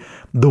 maybe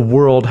the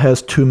world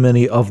has too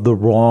many of the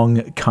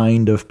wrong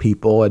kind of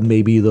people and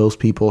maybe those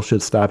people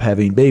should stop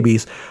having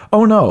babies.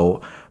 Oh,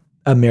 no.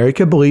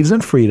 America believes in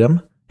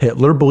freedom.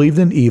 Hitler believed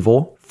in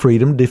evil.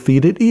 Freedom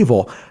defeated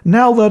evil.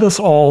 Now let us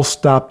all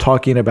stop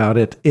talking about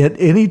it in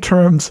any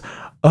terms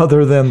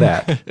other than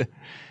that.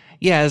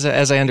 Yeah,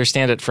 as I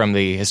understand it from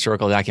the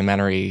historical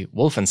documentary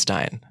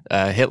Wolfenstein,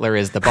 Hitler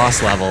is the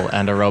boss level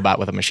and a robot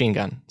with a machine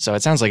gun. So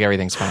it sounds like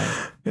everything's fine.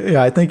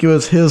 Yeah, I think it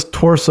was his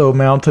torso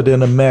mounted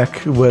in a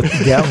mech with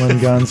Gatling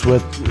guns for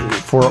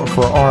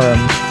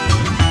arms.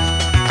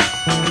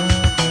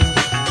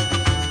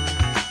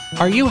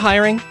 Are you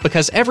hiring?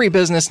 Because every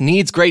business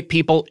needs great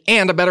people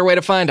and a better way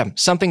to find them.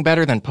 Something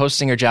better than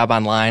posting your job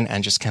online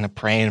and just kind of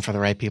praying for the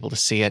right people to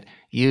see it.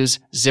 Use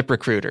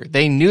ZipRecruiter.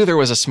 They knew there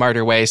was a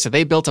smarter way, so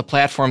they built a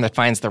platform that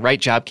finds the right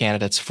job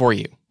candidates for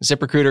you.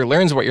 ZipRecruiter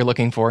learns what you're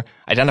looking for,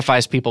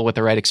 identifies people with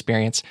the right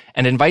experience,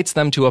 and invites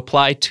them to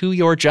apply to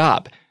your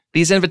job.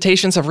 These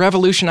invitations have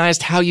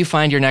revolutionized how you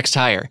find your next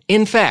hire.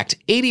 In fact,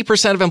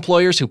 80% of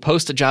employers who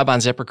post a job on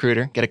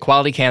ZipRecruiter get a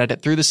quality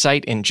candidate through the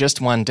site in just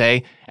one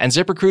day, and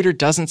ZipRecruiter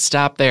doesn't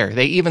stop there.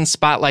 They even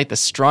spotlight the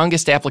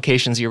strongest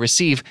applications you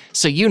receive,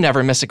 so you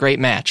never miss a great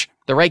match.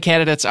 The right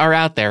candidates are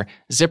out there.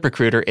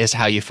 ZipRecruiter is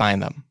how you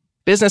find them.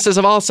 Businesses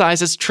of all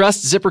sizes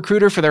trust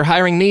ZipRecruiter for their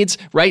hiring needs.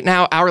 Right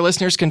now, our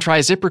listeners can try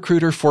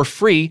ZipRecruiter for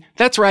free.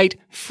 That's right,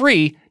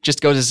 free.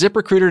 Just go to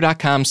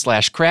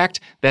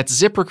ZipRecruiter.com/cracked.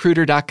 That's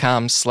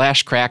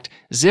ZipRecruiter.com/cracked.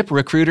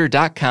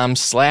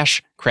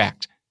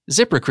 ZipRecruiter.com/cracked.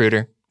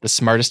 ZipRecruiter, the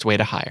smartest way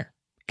to hire.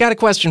 Got a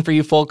question for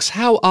you folks.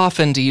 How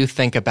often do you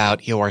think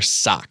about your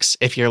socks?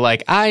 If you're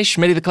like,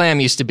 Schmitty the Clam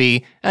used to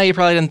be, you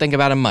probably didn't think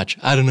about them much.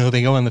 I don't know,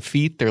 they go on the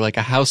feet. They're like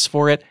a house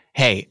for it.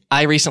 Hey,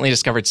 I recently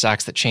discovered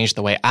socks that changed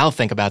the way I'll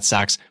think about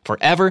socks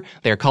forever.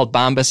 They're called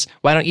Bombas.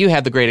 Why don't you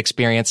have the great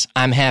experience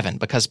I'm having?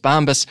 Because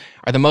Bombas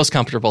are the most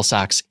comfortable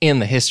socks in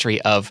the history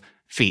of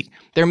feet.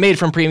 They're made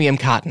from premium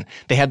cotton.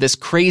 They have this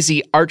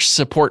crazy arch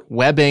support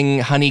webbing,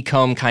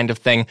 honeycomb kind of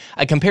thing.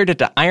 I compared it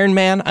to Iron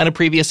Man on a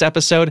previous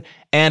episode,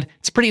 and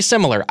it's pretty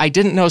similar. I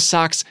didn't know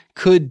socks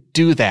could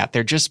do that.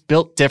 They're just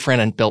built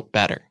different and built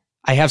better.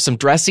 I have some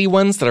dressy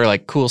ones that are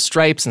like cool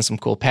stripes and some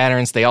cool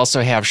patterns. They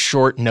also have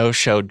short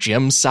no-show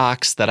gym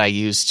socks that I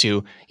use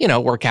to,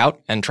 work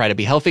out and try to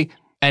be healthy.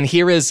 And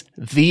here is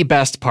the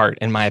best part,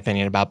 in my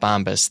opinion, about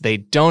Bombas. They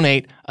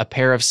donate a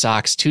pair of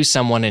socks to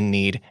someone in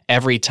need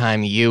every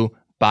time you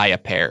buy a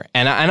pair.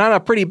 And on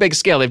a pretty big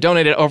scale, they've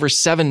donated over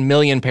 7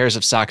 million pairs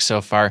of socks so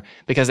far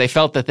because they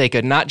felt that they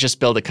could not just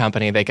build a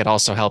company, they could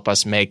also help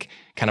us make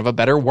kind of a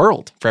better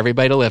world for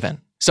everybody to live in.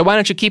 So why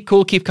don't you keep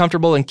cool, keep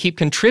comfortable, and keep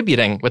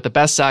contributing with the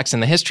best socks in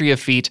the history of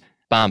feet,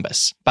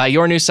 Bombas. Buy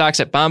your new socks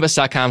at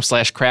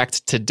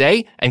bombas.com/cracked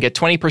today and get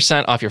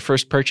 20% off your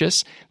first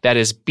purchase. That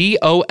is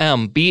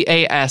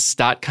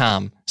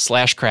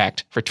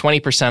BOMBAS.com/cracked for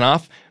 20%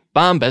 off.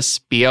 Bombas,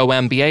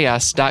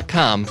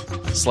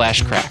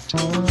 BOMBAS.com/cracked.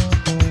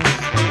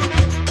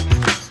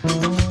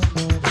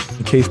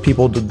 In case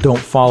people don't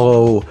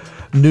follow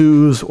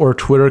news or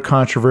Twitter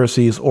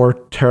controversies or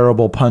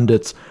terrible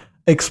pundits,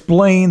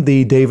 explain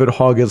the David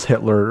Hogge's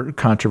Hitler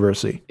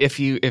controversy. If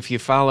you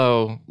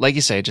follow, like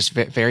you say, just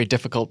very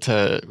difficult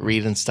to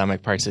read and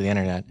stomach parts of the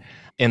internet.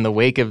 In the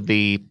wake of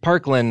the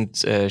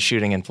Parkland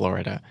shooting in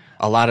Florida,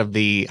 a lot of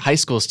the high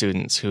school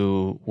students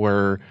who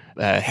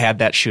had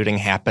that shooting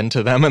happen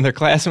to them and their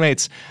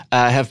classmates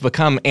have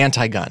become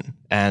anti-gun,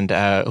 and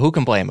who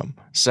can blame them?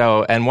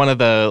 So, and one of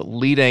the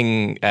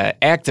leading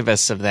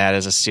activists of that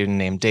is a student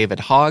named David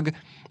Hogge,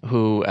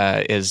 who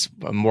is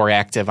more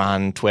active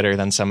on Twitter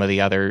than some of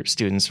the other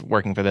students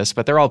working for this,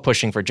 but they're all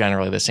pushing for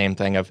generally the same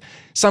thing of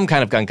some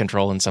kind of gun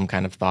control and some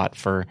kind of thought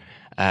for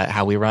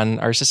how we run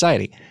our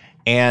society.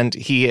 And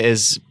he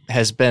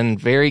has been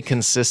very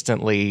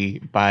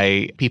consistently,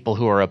 by people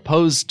who are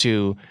opposed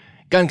to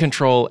gun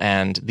control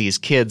and these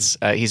kids,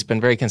 he's been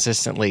very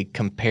consistently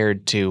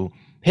compared to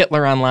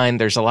Hitler online.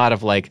 There's a lot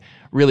of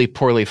really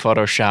poorly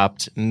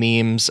photoshopped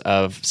memes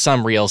of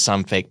some real,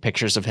 some fake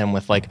pictures of him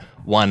with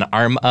one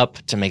arm up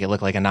to make it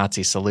look like a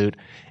Nazi salute.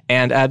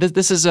 And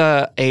this is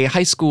a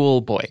high school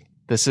boy.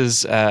 This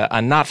is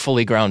a not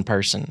fully grown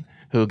person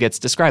who gets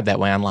described that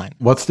way online.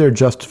 What's their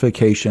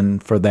justification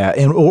for that?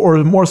 And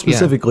or more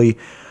specifically,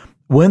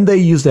 when they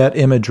use that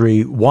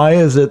imagery, why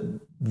is it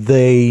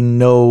they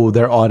know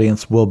their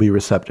audience will be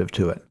receptive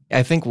to it?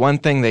 I think one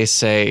thing they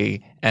say,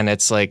 and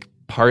it's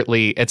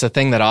partly, it's a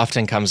thing that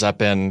often comes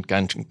up in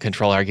gun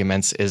control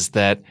arguments, is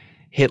that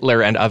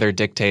Hitler and other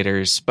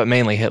dictators, but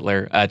mainly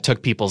Hitler,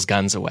 took people's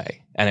guns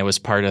away, and it was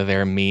part of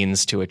their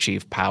means to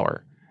achieve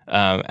power.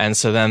 And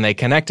so then they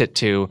connect it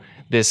to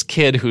this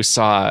kid who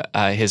saw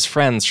his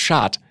friends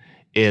shot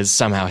is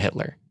somehow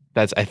Hitler.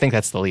 I think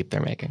that's the leap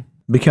they're making.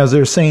 Because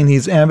they're saying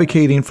he's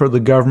advocating for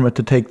the government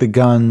to take the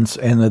guns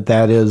and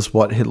that is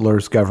what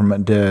Hitler's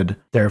government did.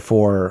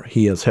 Therefore,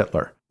 he is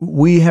Hitler.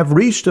 we have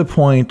reached a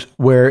point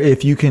where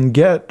if you can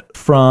get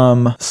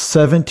from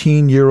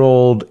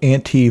 17-year-old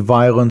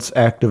anti-violence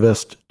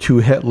activist to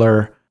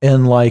Hitler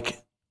in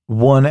like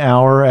 1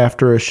 hour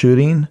after a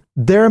shooting,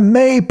 there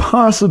may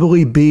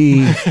possibly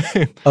be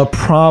a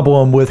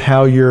problem with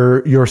how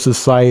your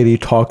society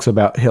talks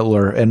about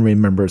Hitler and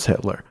remembers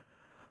Hitler.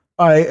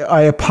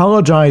 I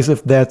apologize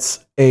if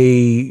that's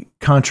a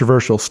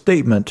controversial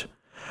statement,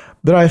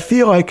 but I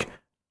feel like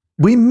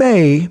we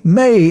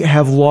may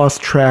have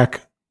lost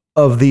track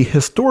of the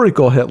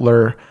historical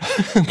Hitler,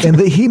 and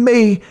that he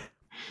may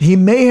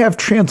have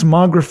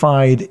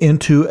transmogrified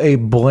into a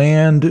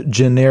bland,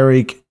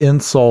 generic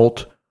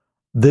insult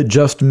that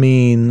just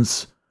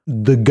means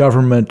the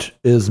government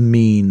is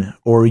mean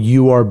or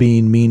you are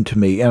being mean to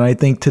me. And I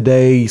think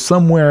today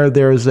somewhere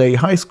there's a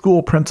high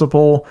school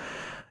principal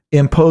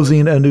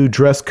imposing a new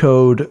dress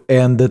code,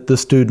 and that the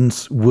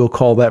students will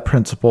call that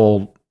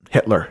principal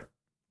Hitler.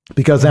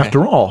 Because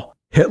after all,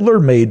 Hitler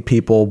made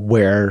people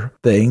wear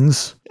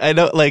things. I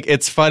know, like,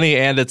 it's funny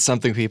and it's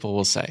something people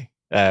will say,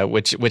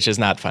 which is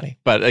not funny.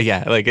 But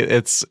like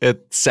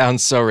it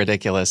sounds so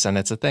ridiculous, and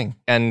it's a thing.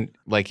 And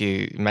like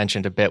you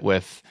mentioned a bit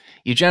with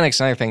eugenics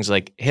and other things,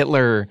 like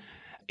Hitler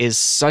is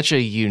such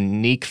a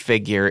unique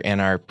figure in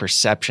our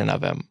perception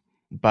of him.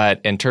 But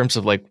in terms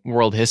of like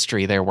world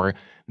history, there were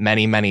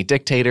many, many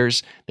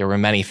dictators. There were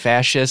many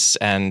fascists,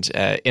 and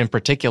in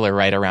particular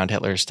right around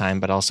Hitler's time,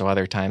 but also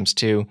other times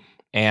too.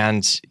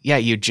 And yeah,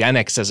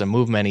 eugenics as a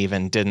movement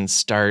even didn't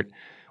start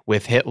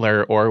with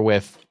Hitler or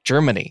with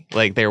Germany.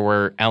 Like, there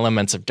were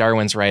elements of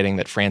Darwin's writing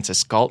that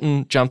Francis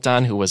Galton jumped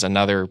on, who was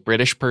another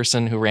British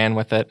person who ran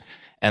with it.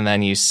 And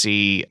then you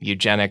see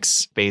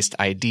eugenics-based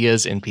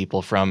ideas in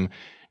people from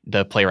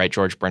the playwright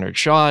George Bernard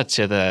Shaw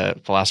to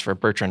the philosopher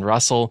Bertrand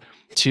Russell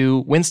to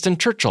Winston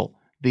Churchill,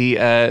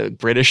 the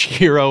British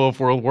hero of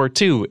World War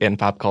II in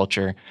pop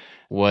culture,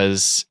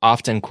 was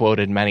often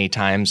quoted many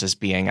times as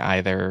being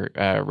either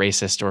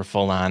racist or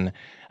full-on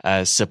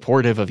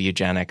supportive of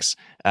eugenics.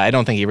 I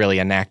don't think he really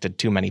enacted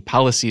too many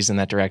policies in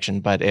that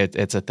direction, but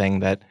it's a thing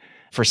that,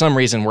 for some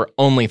reason, we're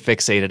only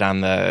fixated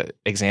on the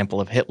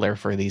example of Hitler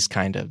for these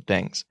kind of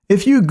things.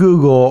 If you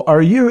Google,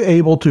 are you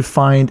able to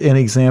find an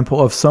example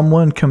of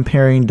someone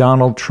comparing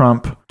Donald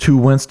Trump to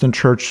Winston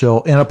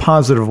Churchill in a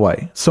positive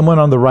way? Someone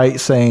on the right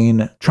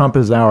saying Trump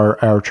is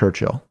our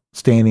Churchill,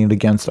 standing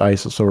against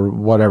ISIS or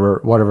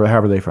whatever,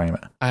 however they frame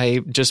it.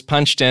 I just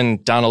punched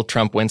in Donald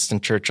Trump, Winston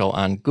Churchill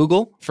on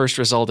Google. First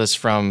result is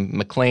from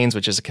Maclean's,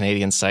 which is a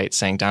Canadian site,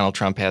 saying Donald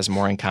Trump has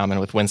more in common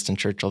with Winston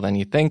Churchill than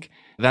you think.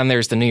 Then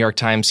there's the New York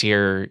Times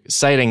here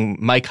citing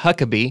Mike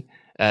Huckabee,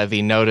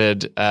 the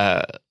noted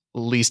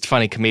least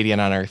funny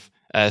comedian on earth,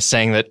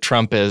 saying that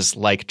Trump is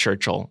like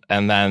Churchill.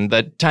 And then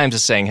the Times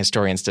is saying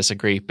historians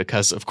disagree,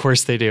 because of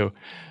course they do.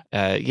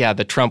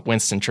 The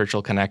Trump-Winston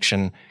Churchill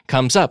connection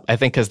comes up, I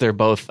think, because they're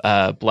both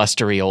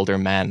blustery older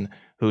men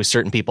who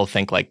certain people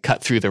think like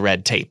cut through the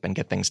red tape and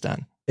get things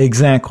done.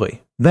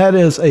 Exactly. That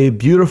is a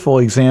beautiful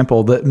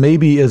example that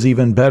maybe is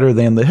even better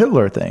than the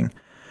Hitler thing,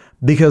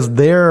 because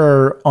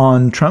they're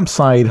on Trump's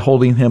side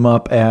holding him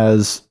up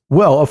as,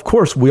 well, of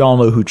course, we all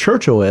know who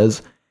Churchill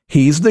is.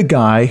 He's the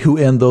guy who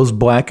in those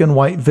black and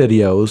white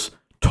videos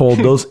told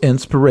those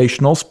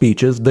inspirational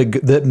speeches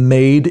that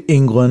made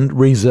England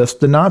resist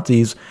the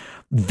Nazis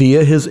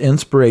via his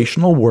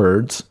inspirational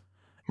words.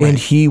 Right. And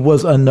he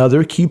was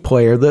another key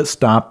player that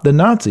stopped the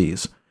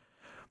Nazis.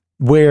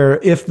 Where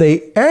if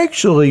they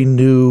actually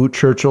knew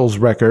Churchill's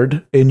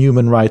record and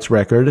human rights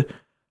record,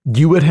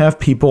 you would have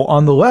people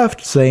on the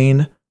left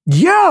saying,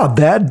 yeah,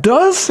 that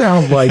does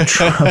sound like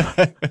Trump.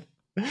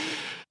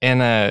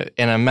 In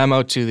a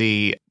memo to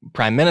the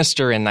prime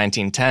minister in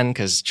 1910,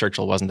 because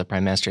Churchill wasn't the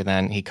prime minister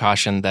then, he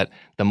cautioned that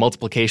the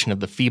multiplication of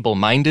the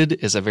feeble-minded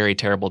is a very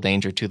terrible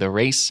danger to the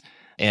race.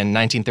 In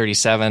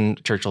 1937,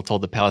 Churchill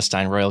told the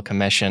Palestine Royal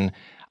Commission,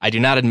 I do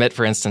not admit,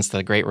 for instance, that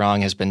a great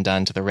wrong has been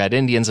done to the Red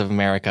Indians of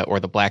America or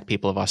the black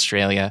people of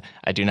Australia.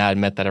 I do not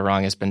admit that a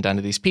wrong has been done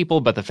to these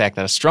people, but the fact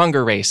that a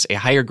stronger race, a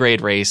higher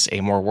grade race, a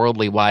more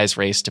worldly wise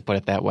race, to put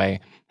it that way,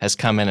 has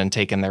come in and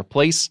taken their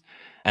place.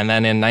 And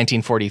then in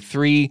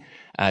 1943,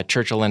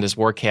 Churchill and his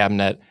war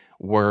cabinet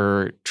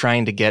were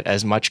trying to get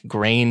as much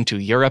grain to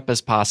Europe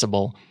as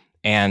possible.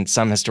 And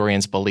some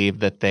historians believe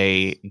that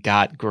they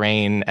got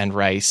grain and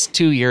rice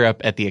to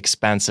Europe at the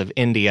expense of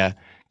India,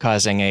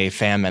 causing a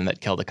famine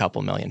that killed a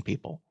couple million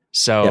people.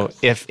 So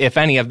yes. If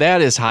any of that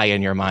is high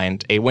in your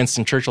mind, a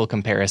Winston Churchill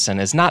comparison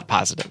is not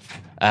positive.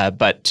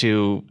 But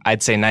to,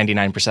 I'd say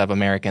 99% of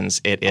Americans,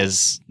 it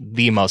is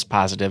the most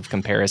positive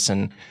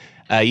comparison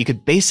you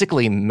could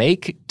basically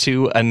make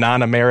to a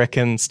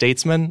non-American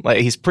statesman.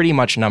 Like, he's pretty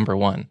much number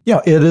one.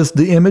 Yeah, it is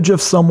the image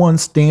of someone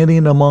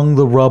standing among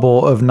the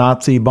rubble of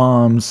Nazi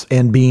bombs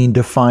and being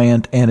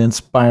defiant and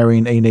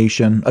inspiring a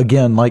nation.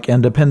 Again, like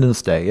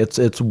Independence Day,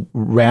 it's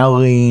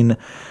rallying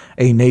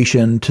a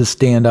nation to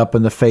stand up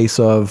in the face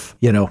of,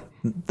 the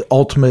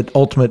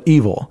ultimate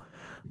evil.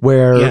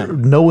 Where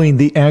knowing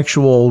the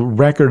actual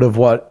record of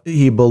what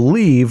he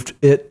believed,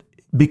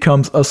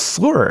 becomes a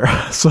slur.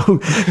 So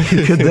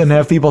you could then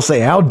have people say,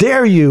 how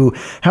dare you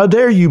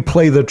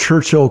play the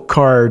Churchill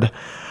card?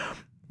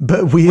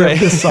 But we have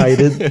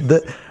decided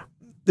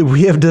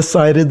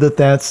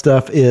that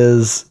stuff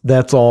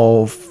that's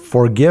all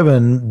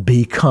forgiven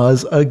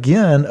because,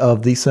 again,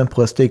 of the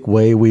simplistic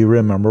way we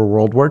remember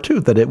World War II,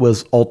 that it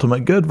was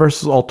ultimate good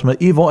versus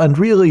ultimate evil. And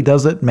really,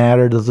 does it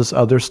matter? Does this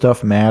other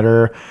stuff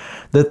matter?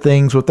 The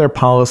things with their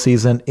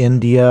policies in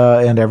India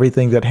and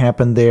everything that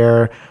happened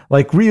there,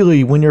 like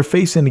really, when you're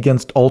facing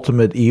against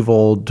ultimate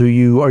evil,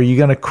 are you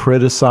going to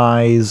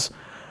criticize,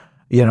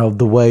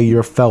 the way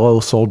your fellow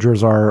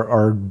soldiers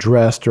are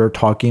dressed or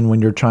talking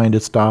when you're trying to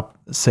stop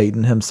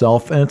Satan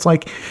himself? And it's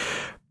like,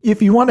 if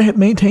you want to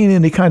maintain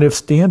any kind of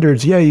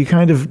standards, yeah, you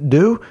kind of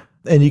do.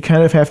 And you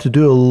kind of have to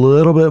do a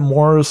little bit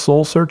more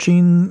soul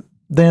searching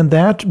than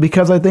that,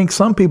 because I think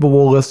some people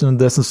will listen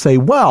to this and say,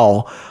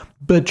 well,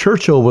 but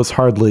Churchill was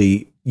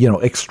hardly,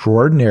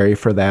 extraordinary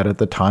for that at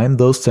the time.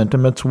 Those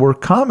sentiments were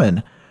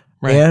common.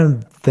 Right.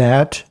 And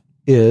that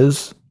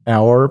is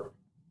our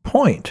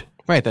point.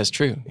 Right. That's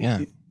true.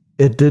 Yeah.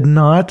 It did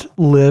not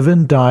live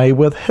and die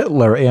with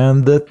Hitler.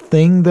 And the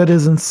thing that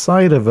is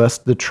inside of us,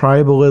 the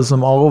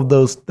tribalism, all of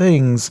those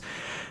things,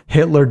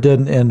 Hitler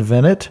didn't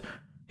invent it.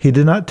 He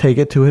did not take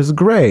it to his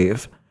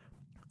grave.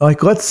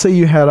 Like, let's say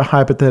you had a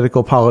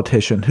hypothetical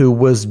politician who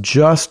was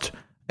just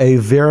a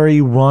very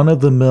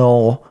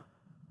run-of-the-mill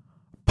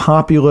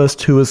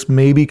populist who is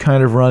maybe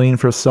kind of running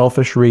for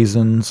selfish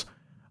reasons,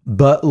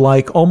 but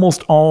like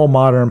almost all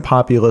modern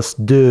populists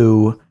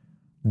do,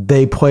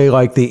 they play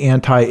like the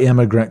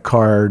anti-immigrant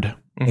card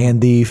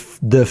and the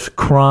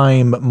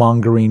crime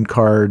mongering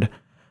card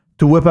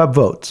to whip up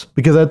votes,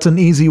 because that's an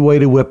easy way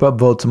to whip up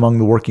votes among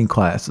the working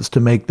class, is to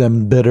make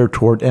them bitter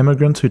toward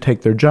immigrants who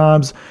take their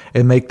jobs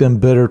and make them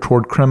bitter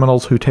toward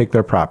criminals who take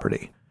their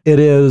property. It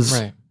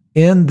is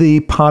in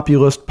the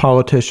populist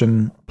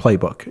politician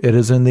playbook. It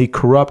is in the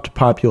corrupt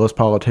populist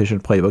politician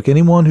playbook.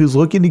 Anyone who's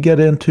looking to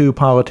get into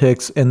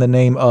politics in the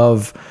name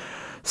of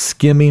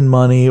skimming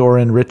money or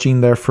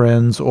enriching their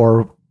friends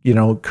or,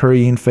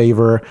 currying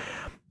favor,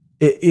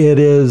 it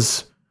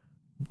is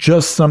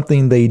just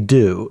something they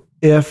do.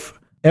 If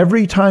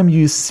every time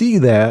you see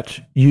that,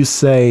 you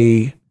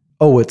say,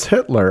 oh, it's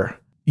Hitler,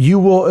 you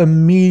will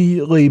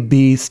immediately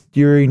be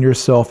steering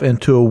yourself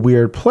into a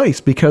weird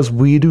place, because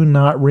we do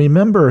not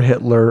remember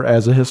Hitler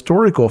as a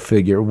historical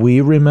figure.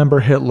 We remember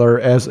Hitler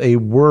as a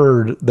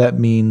word that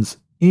means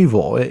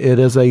evil. It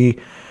is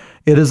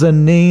a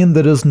name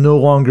that is no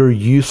longer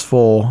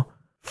useful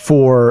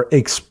for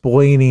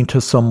explaining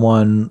to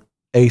someone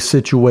a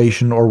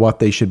situation or what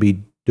they should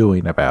be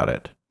doing about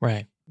it.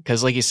 Right.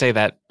 Because like you say,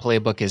 that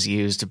playbook is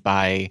used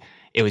by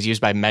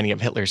many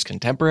of Hitler's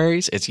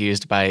contemporaries. It's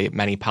used by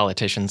many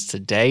politicians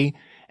today.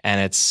 And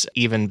it's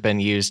even been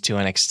used to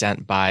an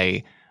extent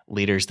by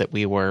leaders that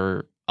we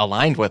were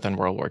aligned with in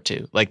World War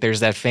II. Like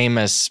there's that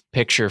famous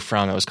picture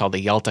it was called the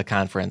Yalta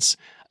Conference,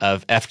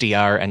 of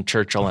FDR and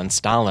Churchill and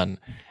Stalin.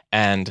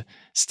 And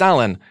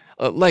Stalin,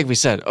 like we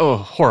said,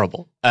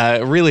 horrible.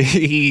 Really,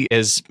 he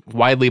is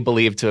widely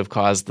believed to have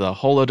caused the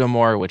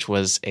Holodomor, which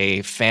was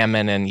a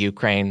famine in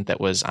Ukraine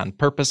that was on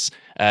purpose,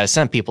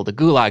 sent people to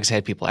gulags,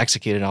 had people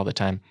executed all the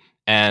time.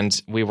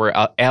 And we were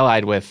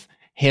allied with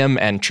him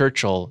and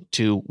Churchill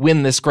to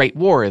win this great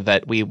war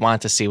that we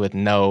want to see with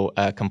no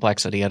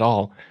complexity at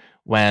all,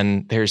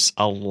 when there's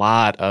a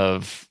lot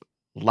of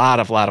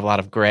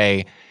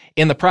gray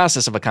in the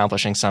process of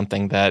accomplishing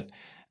something that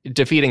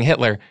defeating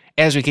Hitler,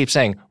 as we keep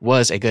saying,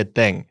 was a good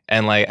thing.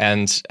 And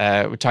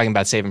we're talking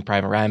about Saving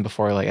Private Ryan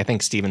before. Like, I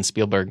think Steven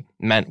Spielberg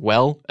meant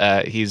well.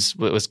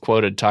 Was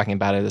quoted talking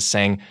about it as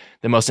saying,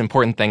 the most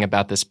important thing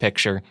about this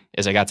picture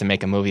is I got to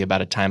make a movie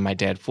about a time my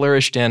dad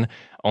flourished in.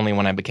 Only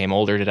when I became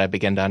older did I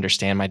begin to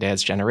understand my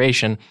dad's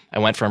generation. I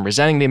went from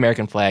resenting the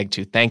American flag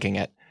to thanking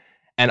it.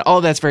 And all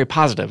of that's very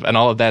positive, and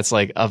all of that's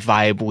like a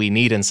vibe we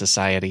need in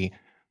society.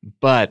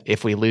 But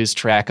if we lose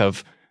track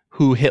of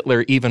who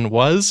Hitler even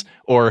was,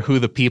 or who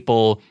the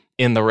people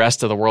in the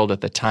rest of the world at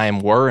the time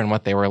were and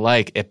what they were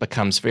like, it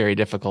becomes very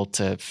difficult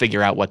to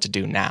figure out what to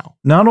do now.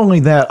 Not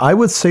only that, I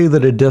would say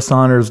that it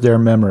dishonors their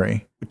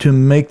memory to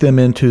make them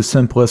into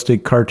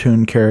simplistic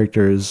cartoon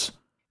characters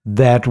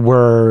that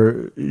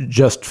were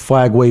just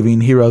flag-waving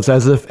heroes,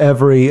 as if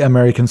every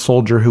American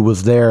soldier who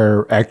was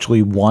there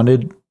actually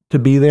wanted to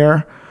be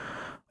there,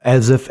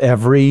 as if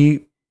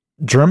every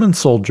German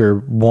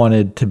soldier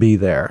wanted to be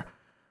there.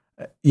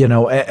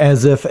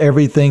 As if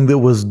everything that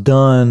was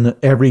done,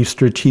 every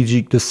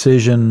strategic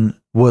decision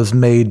was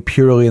made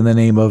purely in the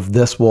name of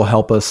this will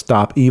help us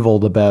stop evil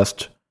the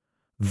best,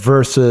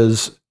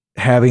 versus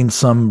having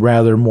some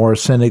rather more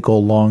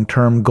cynical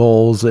long-term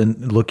goals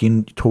and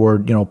looking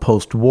toward,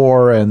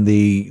 post-war and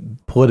the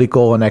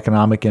political and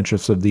economic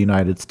interests of the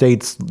United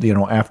States,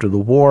 after the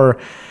war.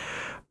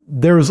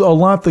 There's a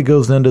lot that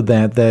goes into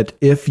that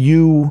if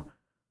you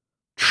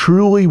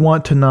truly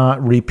want to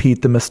not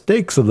repeat the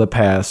mistakes of the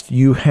past,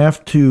 you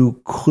have to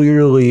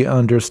clearly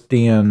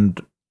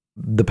understand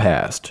the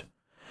past.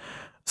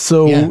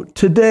 So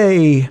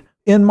today,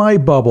 in my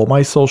bubble,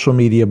 my social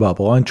media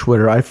bubble on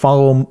Twitter, I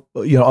follow,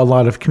 a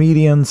lot of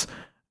comedians,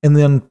 and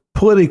then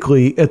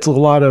politically, it's a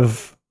lot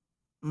of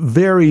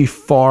very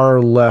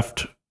far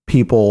left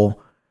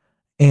people,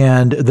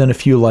 and then a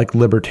few like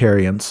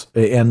libertarians.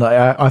 And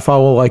I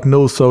follow like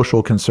no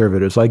social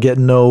conservatives. I get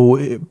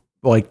no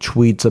like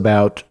tweets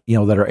about,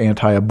 that are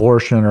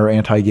anti-abortion or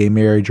anti-gay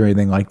marriage or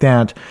anything like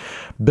that.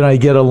 But I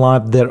get a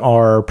lot that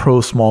are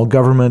pro-small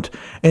government.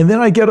 And then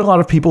I get a lot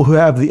of people who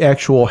have the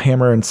actual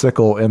hammer and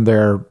sickle and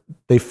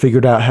they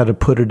figured out how to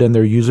put it in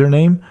their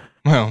username.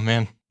 Oh,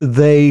 man.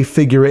 They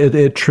figure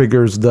it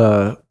triggers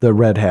the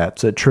red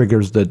hats. It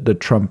triggers the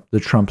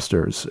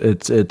Trumpsters.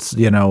 It's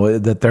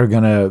that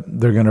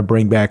they're gonna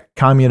bring back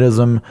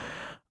communism.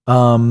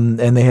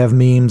 And they have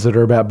memes that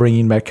are about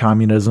bringing back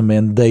communism,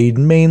 and they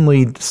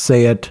mainly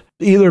say it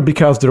either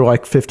because they're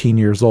like 15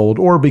 years old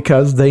or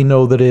because they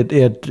know that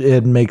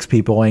it makes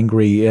people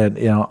angry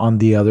on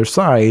the other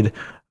side.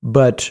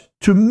 But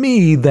to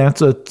me,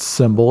 that's a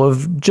symbol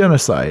of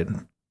genocide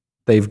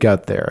they've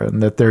got there,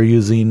 and that they're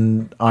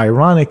using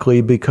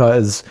ironically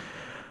because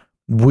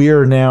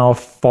we're now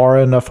far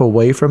enough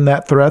away from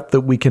that threat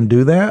that we can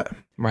do that.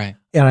 Right.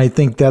 And I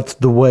think that's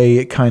the way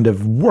it kind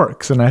of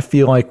works. And I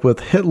feel like with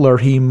Hitler,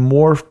 he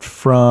morphed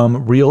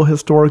from real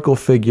historical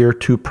figure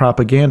to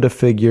propaganda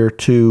figure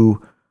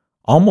to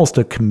almost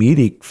a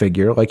comedic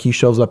figure. Like he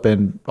shows up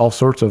in all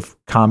sorts of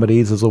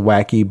comedies as a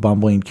wacky,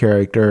 bumbling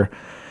character,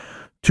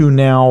 to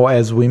now,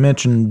 as we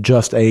mentioned,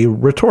 just a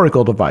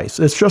rhetorical device.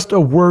 It's just a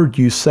word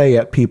you say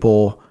at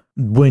people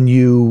when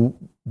you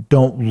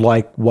don't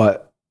like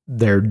what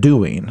they're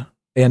doing.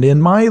 And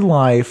in my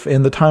life,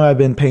 in the time I've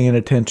been paying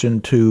attention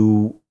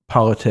to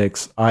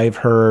politics, I've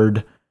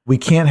heard we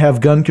can't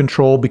have gun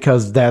control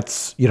because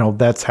that's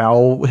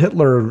how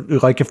Hitler,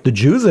 like if the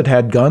Jews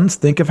had guns,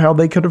 think of how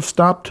they could have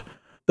stopped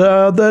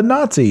the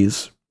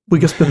Nazis. We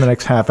could spend the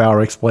next half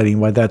hour explaining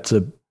why that's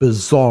a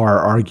bizarre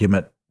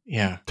argument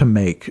to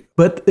make.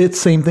 But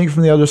it's same thing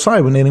from the other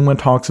side. When anyone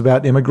talks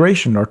about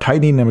immigration or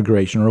tightening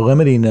immigration or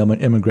limiting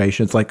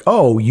immigration, it's like,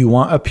 oh, you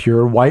want a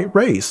pure white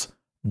race,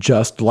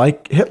 just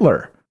like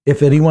Hitler.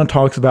 If anyone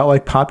talks about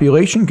like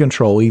population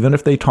control, even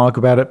if they talk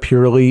about it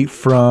purely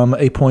from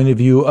a point of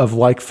view of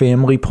like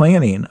family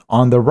planning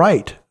on the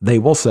right, they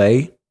will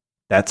say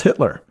that's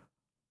Hitler.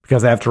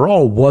 Because after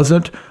all,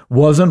 wasn't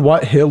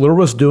what Hitler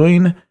was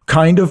doing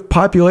kind of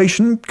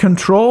population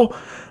control?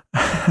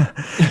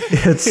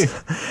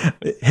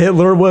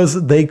 Hitler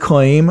they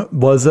claim,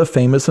 was a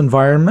famous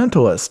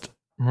environmentalist.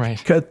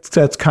 Right.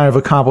 That's kind of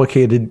a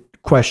complicated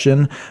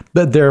question,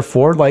 but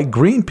therefore, like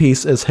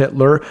Greenpeace is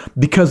Hitler,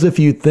 because if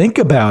you think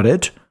about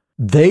it,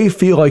 they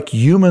feel like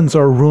humans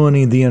are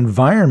ruining the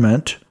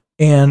environment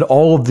and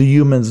all of the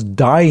humans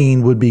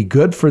dying would be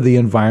good for the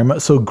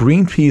environment. So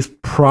Greenpeace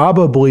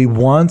probably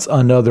wants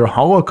another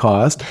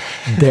Holocaust.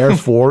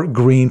 Therefore,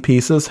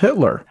 Greenpeace is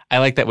Hitler. I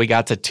like that we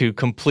got to two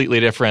completely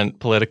different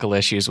political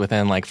issues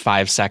within like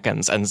 5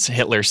 seconds, and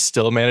Hitler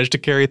still managed to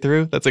carry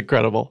through. That's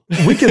incredible.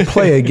 We could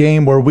play a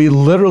game where we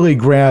literally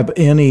grab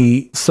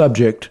any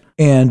subject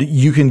and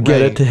you can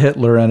get it to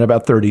Hitler in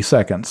about 30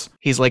 seconds.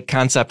 He's like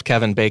concept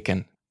Kevin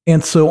Bacon.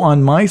 And so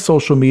on my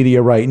social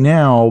media right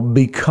now,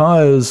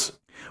 because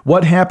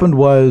what happened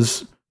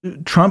was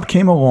Trump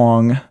came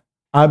along.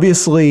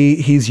 Obviously,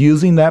 he's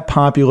using that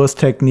populist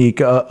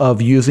technique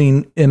of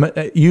using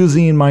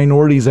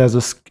minorities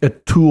as a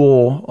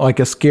tool,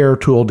 like a scare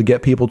tool to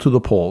get people to the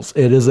polls.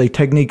 It is a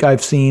technique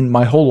I've seen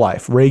my whole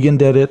life. Reagan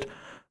did it.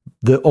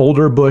 The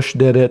older Bush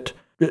did it.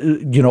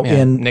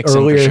 In Nixon,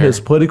 earlier his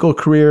political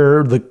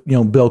career,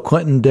 Bill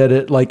Clinton did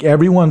it. Like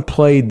everyone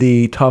played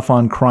the tough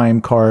on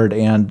crime card,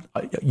 and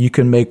you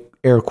can make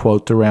air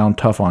quotes around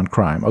tough on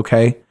crime.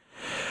 Okay.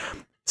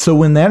 So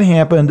when that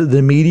happened,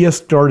 the media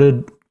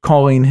started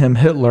calling him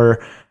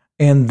Hitler.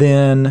 And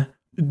then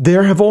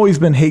there have always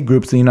been hate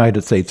groups in the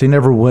United States. They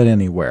never went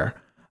anywhere.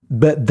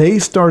 But they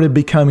started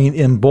becoming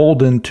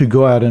emboldened to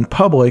go out in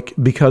public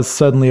because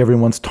suddenly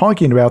everyone's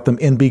talking about them.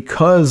 And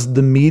because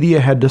the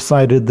media had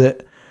decided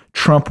that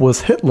Trump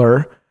was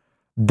Hitler,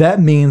 that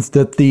means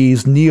that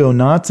these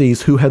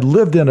neo-Nazis who had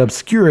lived in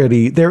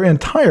obscurity their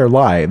entire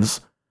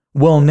lives,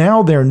 well,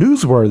 now they're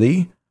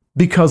newsworthy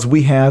because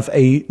we have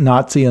a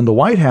Nazi in the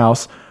White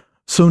House.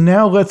 So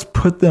now let's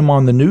put them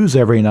on the news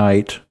every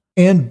night,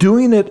 and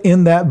doing it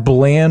in that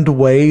bland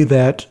way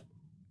that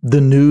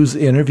the news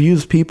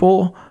interviews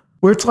people,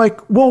 where it's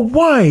like, well,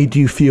 why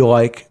do you feel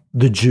like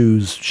the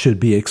Jews should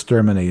be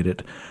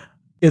exterminated?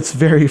 It's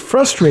very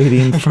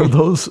frustrating for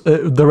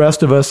the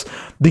rest of us,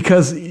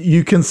 because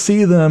you can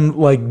see them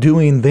like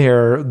doing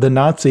the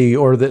Nazi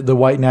or the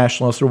white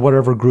nationalists or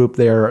whatever group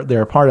they're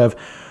a part of,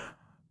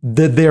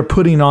 that they're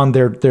putting on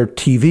their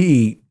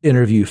TV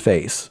interview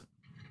face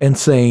and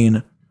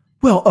saying,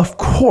 well, of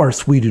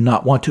course we do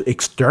not want to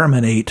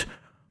exterminate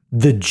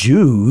the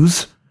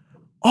Jews.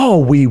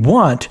 All we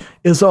want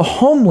is a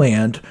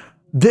homeland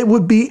that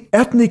would be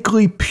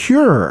ethnically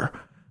pure,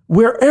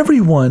 where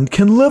everyone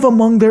can live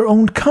among their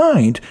own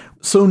kind.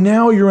 So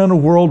now you're in a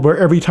world where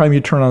every time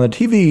you turn on the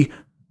TV,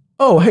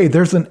 oh, hey,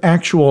 there's an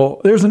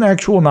actual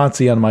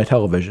Nazi on my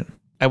television.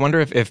 I wonder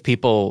if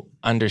people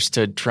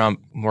understood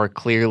Trump more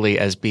clearly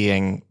as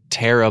being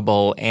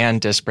terrible and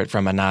disparate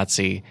from a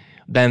Nazi,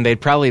 then they'd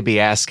probably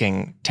be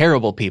asking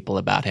terrible people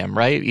about him,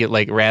 right?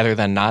 Like rather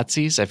than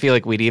Nazis. I feel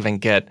like we'd even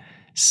get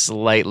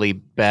slightly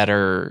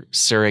better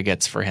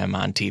surrogates for him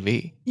on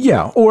TV.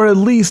 Yeah, or at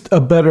least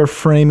a better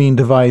framing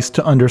device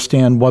to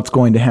understand what's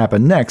going to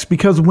happen next.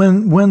 Because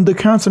when the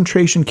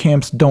concentration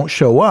camps don't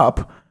show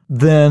up,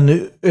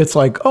 then it's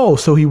like, oh,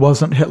 so he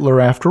wasn't Hitler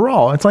after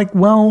all. It's like,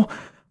 well,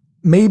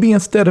 maybe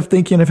instead of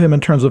thinking of him in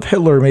terms of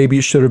Hitler, maybe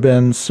it should have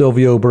been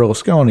Silvio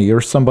Berlusconi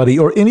or somebody,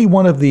 or any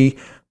one of the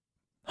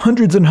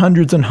hundreds and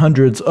hundreds and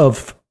hundreds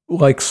of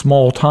like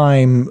small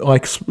time,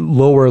 like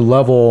lower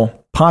level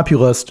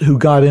populists who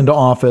got into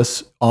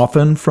office,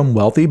 often from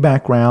wealthy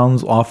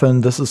backgrounds.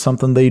 Often this is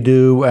something they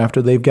do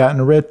after they've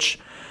gotten rich,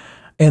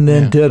 and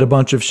then did a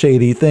bunch of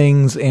shady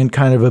things and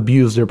kind of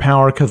abused their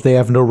power because they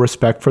have no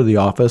respect for the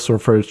office or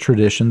for its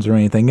traditions or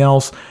anything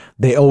else.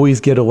 They always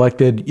get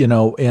elected, in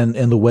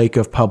the wake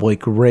of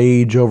public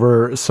rage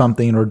over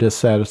something or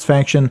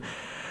dissatisfaction.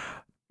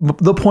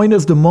 The point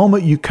is, the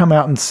moment you come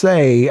out and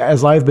say,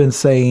 as I've been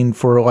saying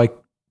for like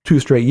 2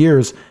 straight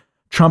years,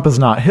 Trump is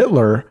not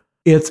Hitler,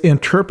 it's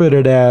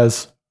interpreted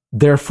as,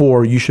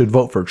 therefore, you should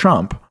vote for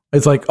Trump.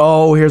 It's like,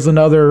 oh, here's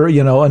another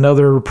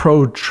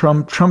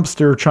pro-Trump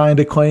Trumpster trying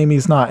to claim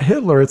he's not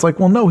Hitler. It's like,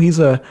 well, no,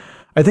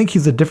 I think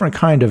he's a different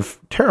kind of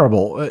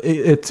terrible.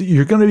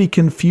 You're going to be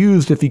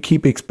confused if you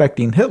keep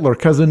expecting Hitler,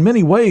 because in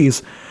many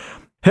ways,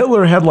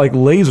 Hitler had like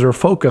laser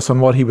focus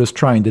on what he was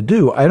trying to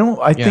do.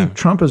 I think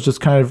Trump is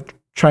just kind of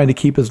trying to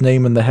keep his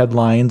name in the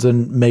headlines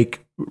and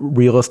make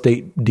real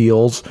estate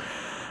deals.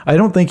 I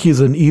don't think he's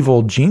an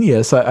evil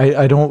genius.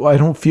 I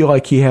don't feel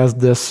like he has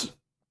this.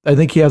 I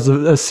think he has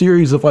a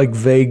series of like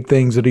vague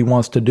things that he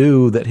wants to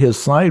do that his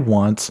side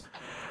wants,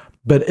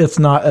 but it's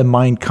not a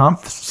Mein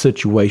Kampf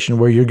situation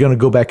where you're going to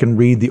go back and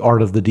read The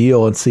Art of the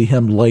Deal and see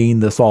him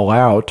laying this all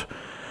out,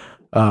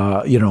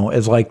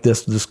 as like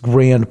this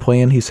grand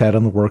plan he's had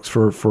in the works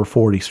for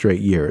 40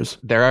 straight years.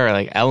 There are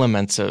like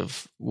elements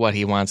of what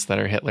he wants that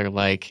are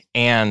Hitler-like,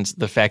 and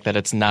the fact that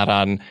it's not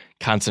on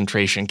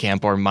concentration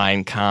camp or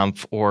Mein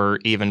Kampf or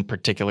even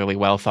particularly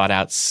well thought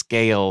out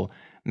scale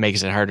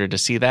makes it harder to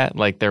see that.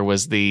 Like there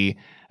was a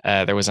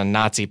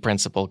Nazi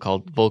principle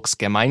called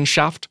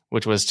Volksgemeinschaft,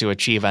 which was to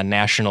achieve a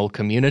national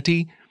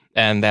community.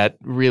 And that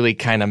really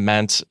kind of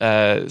meant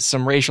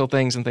some racial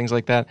things and things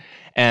like that.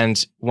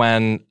 And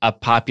when a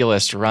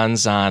populist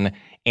runs on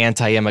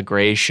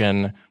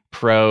anti-immigration,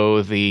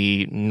 pro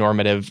the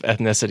normative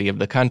ethnicity of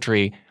the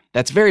country,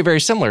 that's very, very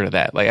similar to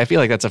that. Like I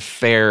feel like that's a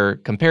fair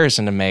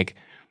comparison to make,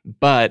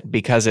 but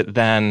because it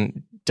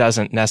then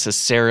doesn't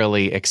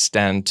necessarily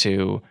extend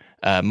to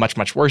much,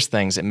 much worse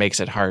things, it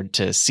makes it hard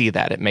to see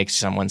that. It makes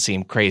someone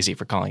seem crazy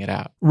for calling it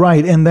out.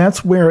 Right. And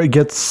that's where it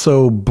gets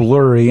so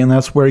blurry, and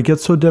that's where it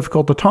gets so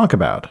difficult to talk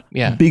about.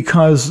 Yeah.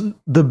 Because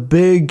the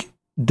big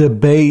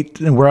debate,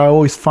 and where I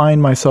always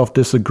find myself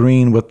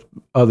disagreeing with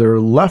other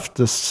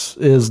leftists,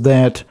 is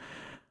that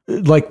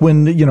like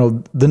when,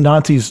 the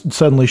Nazis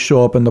suddenly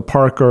show up in the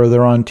park or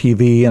they're on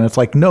TV, and it's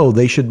like, no,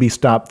 they should be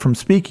stopped from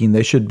speaking.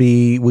 We should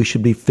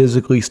be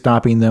physically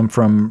stopping them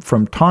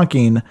from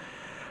talking.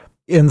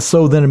 And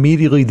so then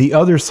immediately the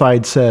other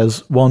side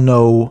says, well,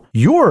 no,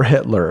 you're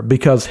Hitler,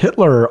 because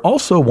Hitler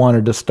also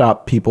wanted to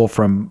stop people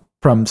from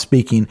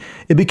speaking.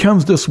 It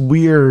becomes this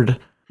weird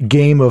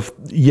game of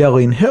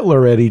yelling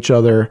Hitler at each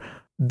other.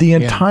 The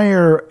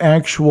entire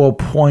actual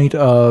point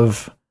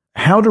of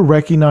how to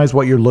recognize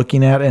what you're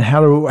looking at and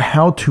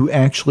how to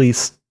actually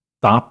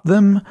stop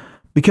them,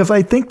 because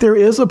I think there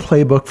is a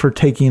playbook for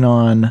taking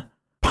on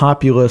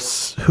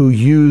populists who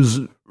use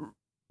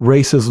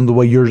racism the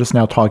way you're just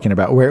now talking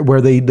about,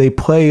 where they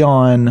play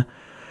on,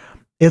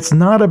 it's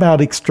not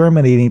about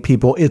exterminating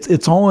people.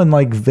 It's all in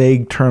like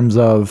vague terms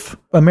of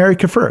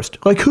America first.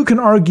 Like who can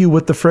argue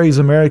with the phrase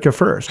America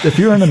first? If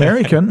you're an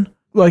American,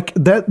 like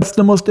that's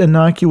the most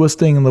innocuous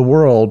thing in the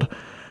world.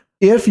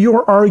 If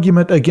your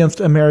argument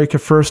against America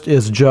first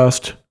is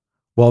just,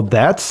 well,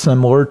 that's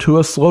similar to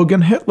a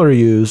slogan Hitler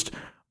used,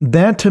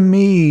 that to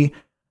me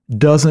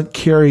doesn't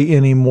carry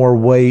any more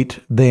weight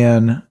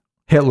than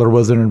Hitler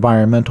was an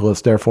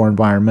environmentalist, therefore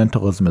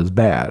environmentalism is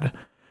bad.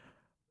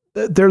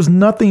 There's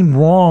nothing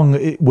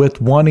wrong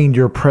with wanting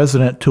your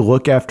president to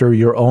look after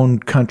your own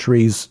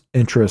country's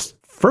interests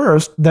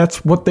first.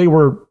 That's what they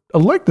were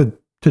elected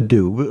to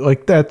do.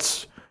 Like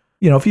that's,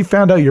 if you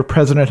found out your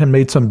president had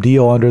made some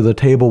deal under the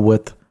table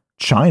with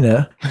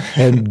China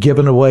and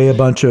given away a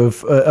bunch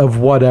of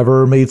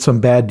whatever, made some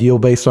bad deal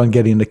based on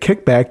getting a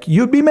kickback,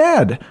 you'd be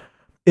mad.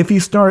 If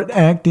you start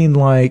acting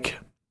like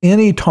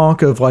any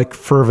talk of like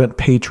fervent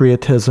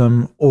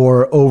patriotism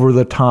or over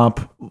the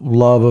top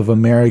love of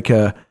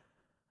America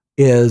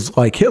is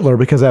like Hitler,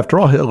 because after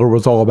all, Hitler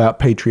was all about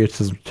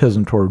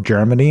patriotism toward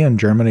Germany, and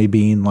Germany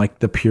being like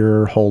the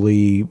pure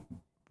holy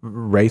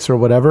race or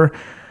whatever,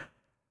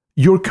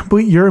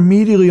 you're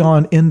immediately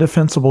on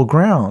indefensible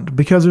ground,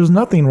 because there's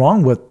nothing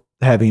wrong with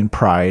having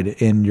pride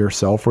in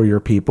yourself or your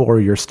people or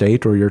your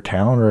state or your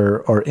town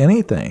or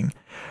anything.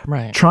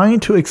 Right. Trying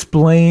to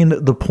explain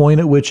the point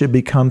at which it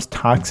becomes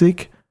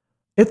toxic,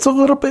 it's a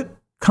little bit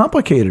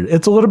complicated.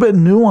 It's a little bit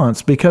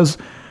nuanced because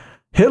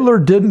Hitler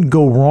didn't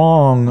go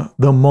wrong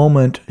the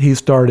moment he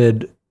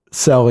started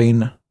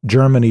selling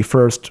Germany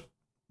first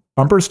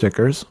bumper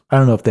stickers. I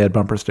don't know if they had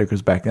bumper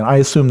stickers back then. I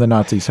assume the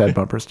Nazis had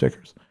bumper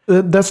stickers.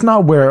 That's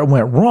not where it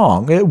went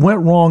wrong. It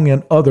went wrong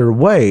in other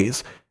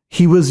ways.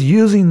 He was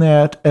using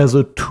that as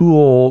a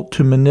tool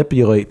to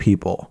manipulate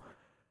people.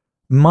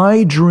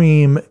 My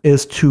dream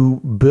is to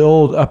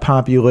build a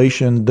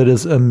population that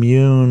is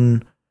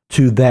immune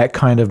to that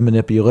kind of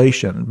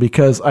manipulation,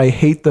 because I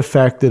hate the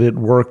fact that it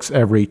works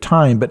every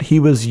time, but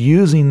he was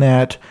using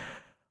that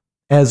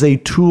as a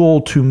tool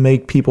to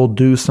make people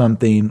do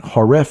something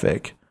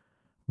horrific.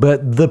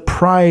 But the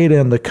pride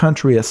in the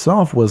country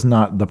itself was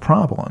not the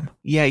problem.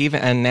 Yeah,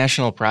 and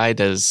national pride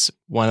is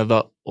one of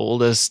the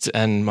oldest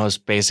and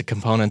most basic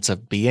components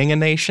of being a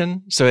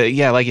nation. So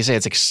yeah, like you say,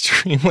 it's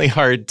extremely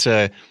hard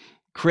to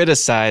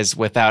criticize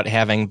without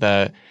having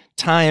the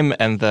time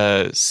and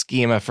the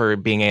schema for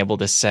being able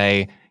to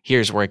say,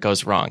 here's where it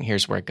goes wrong,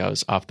 here's where it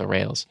goes off the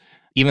rails.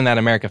 Even that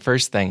America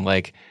First thing,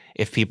 like,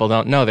 if people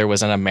don't know, there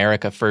was an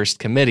America First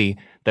committee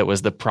that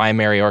was the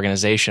primary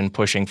organization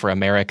pushing for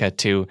America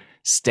to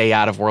stay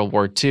out of World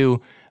War II,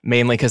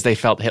 mainly because they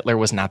felt Hitler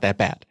was not that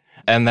bad.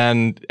 And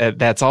then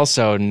that's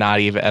also not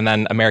even, and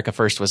then America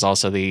First was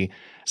also the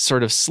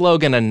sort of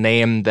slogan, a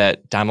name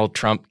that Donald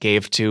Trump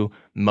gave to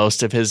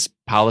most of his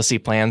policy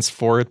plans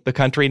for the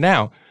country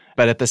now.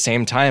 But at the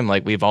same time,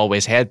 like, we've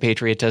always had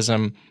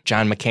patriotism.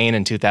 John McCain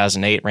in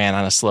 2008 ran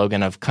on a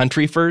slogan of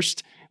country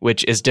first,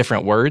 which is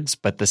different words,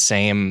 but the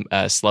same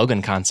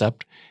slogan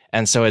concept.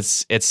 And so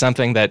it's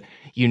something that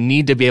you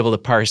need to be able to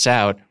parse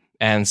out.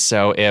 And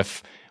so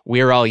if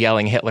we're all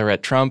yelling Hitler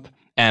at Trump,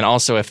 and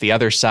also if the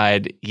other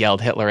side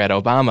yelled Hitler at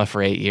Obama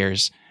for 8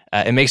 years,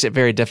 it makes it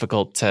very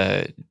difficult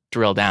to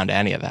drill down to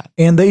any of that.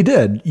 And they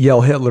did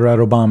yell Hitler at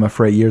Obama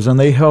for 8 years, and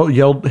they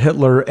yelled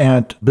Hitler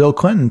at Bill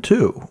Clinton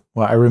too.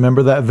 Well, I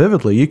remember that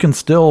vividly. You can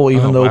still,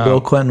 even though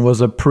Bill Clinton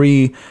was a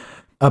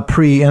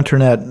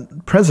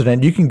pre-internet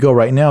president, you can go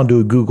right now and do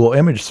a Google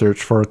image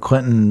search for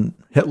Clinton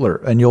Hitler,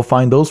 and you'll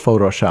find those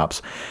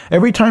Photoshops.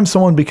 Every time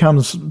someone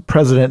becomes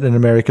president in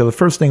America, the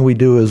first thing we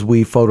do is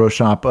we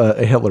Photoshop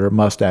a Hitler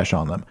mustache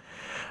on them.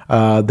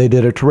 They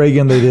did it to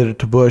Reagan, they did it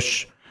to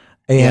Bush.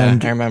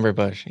 And yeah, I remember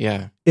Bush,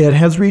 yeah. It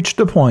has reached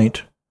a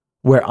point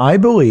where I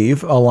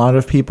believe a lot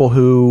of people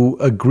who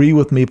agree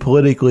with me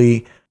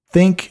politically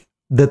think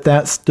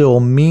that still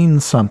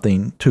means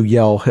something to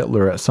yell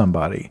Hitler at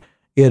somebody.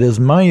 It is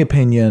my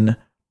opinion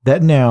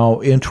that now,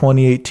 in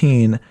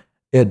 2018,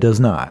 it does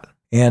not.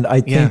 And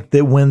I think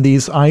that when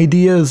these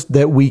ideas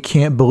that we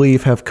can't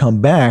believe have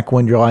come back,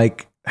 when you're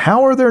like,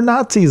 how are there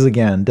Nazis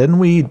again?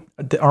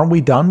 Aren't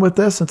we done with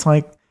this? It's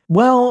like,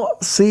 well,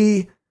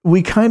 see,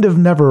 we kind of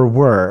never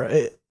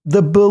were.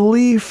 The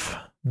belief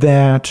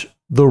that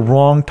the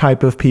wrong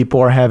type of people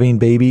are having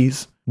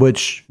babies,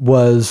 which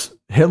was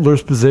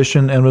Hitler's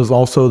position and was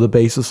also the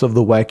basis of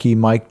the wacky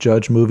Mike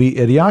Judge movie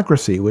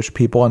Idiocracy, which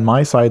people on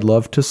my side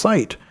love to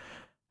cite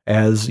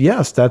as,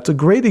 yes, that's a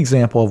great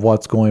example of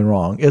what's going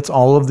wrong. It's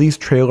all of these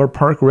trailer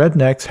park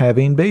rednecks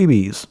having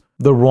babies.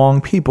 The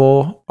wrong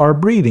people are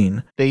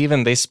breeding.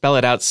 They spell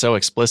it out so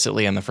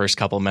explicitly in the first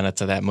couple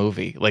minutes of that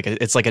movie. Like,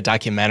 it's like a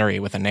documentary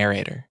with a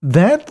narrator.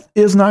 That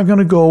is not going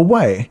to go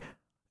away.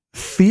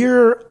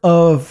 Fear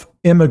of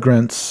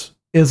immigrants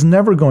is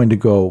never going to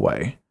go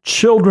away.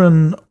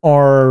 Children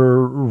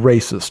are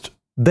racist.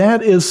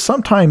 That is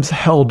sometimes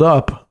held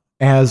up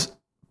as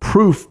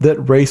proof that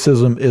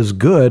racism is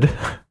good.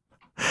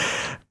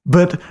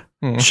 But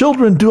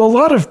children do a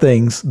lot of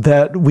things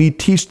that we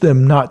teach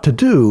them not to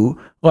do,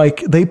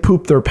 like they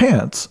poop their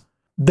pants.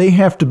 They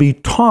have to be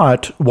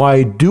taught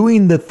why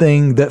doing the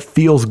thing that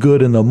feels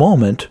good in the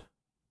moment,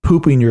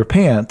 pooping your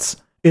pants,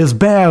 is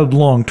bad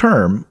long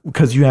term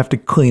because you have to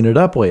clean it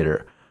up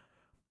later.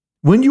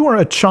 When you are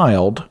a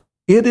child,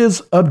 it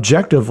is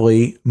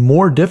objectively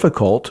more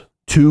difficult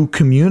to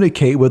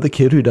communicate with a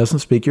kid who doesn't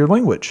speak your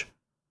language,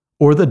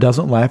 or that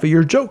doesn't laugh at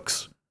your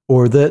jokes,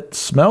 or that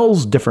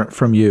smells different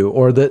from you,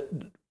 or that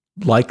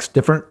likes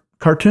different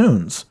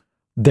cartoons.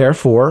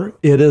 Therefore,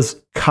 it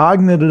is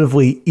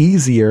cognitively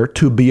easier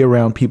to be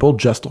around people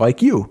just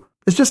like you.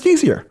 It's just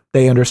easier.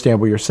 They understand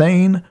what you're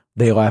saying.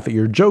 They laugh at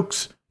your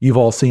jokes. You've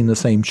all seen the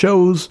same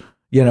shows.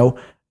 It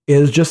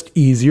is just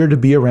easier to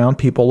be around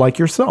people like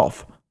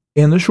yourself.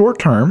 In the short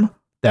term,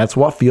 that's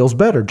what feels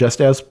better, just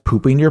as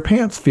pooping your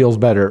pants feels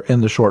better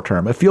in the short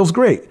term. It feels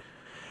great.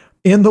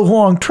 In the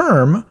long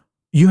term,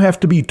 you have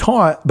to be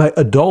taught by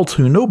adults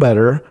who know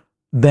better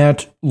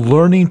that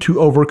learning to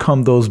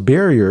overcome those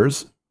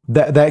barriers,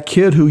 that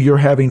kid who you're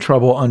having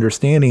trouble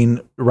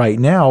understanding right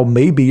now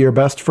may be your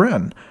best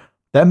friend.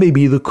 That may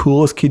be the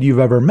coolest kid you've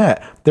ever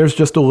met. There's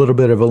just a little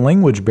bit of a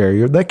language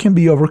barrier that can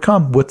be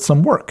overcome with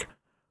some work.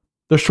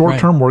 The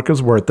short-term work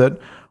is worth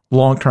it.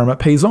 Long-term, it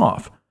pays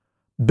off.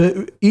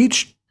 But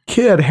each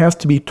kid has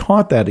to be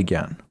taught that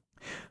again.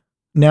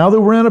 now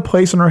that we're in a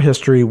place in our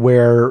history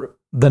where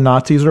the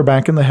Nazis are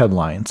back in the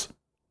headlines,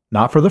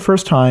 not for the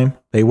first time.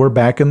 They were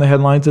back in the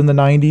headlines in the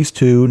 90s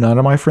too. None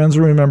of my friends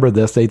remember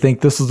this. They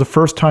think this is the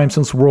first time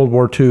since World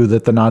War II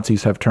that the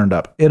Nazis have turned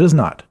up. It is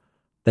not.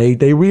 They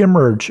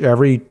reemerge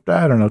every,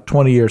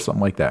 20 years,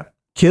 something like that.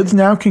 Kids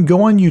now can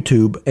go on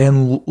YouTube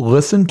and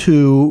listen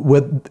to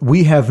what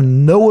we have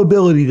no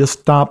ability to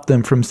stop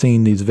them from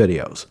seeing these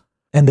videos.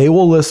 And they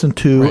will listen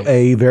to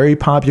a very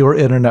popular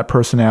internet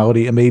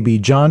personality. It may be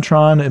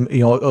JonTron, and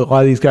a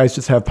lot of these guys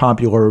just have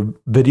popular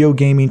video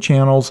gaming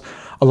channels.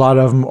 A lot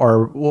of them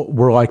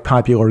were like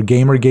popular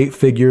Gamergate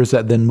figures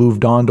that then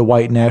moved on to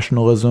white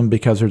nationalism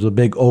because there's a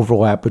big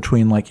overlap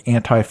between like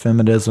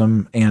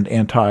anti-feminism and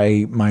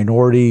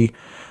anti-minority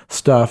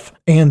stuff.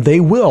 And they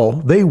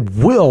will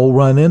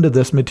run into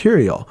this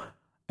material,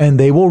 and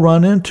they will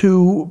run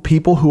into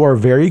people who are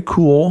very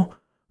cool,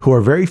 who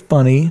are very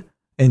funny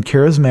and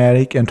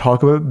charismatic and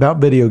talk about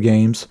video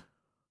games,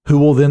 who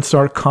will then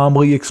start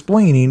calmly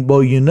explaining,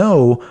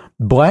 well,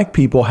 black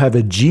people have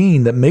a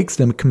gene that makes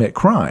them commit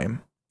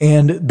crime.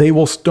 And they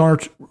will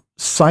start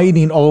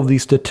citing all of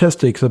these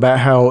statistics about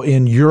how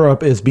in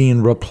Europe is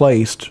being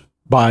replaced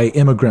by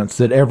immigrants,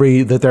 that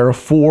there are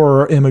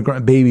 4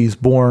 immigrant babies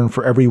born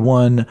for every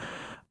 1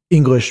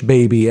 English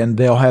baby, and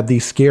they'll have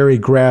these scary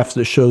graphs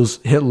that shows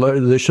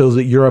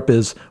that Europe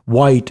is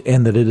white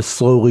and that it is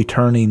slowly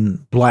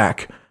turning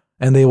black.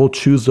 And they will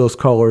choose those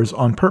colors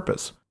on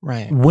purpose.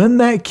 Right. When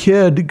that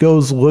kid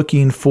goes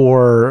looking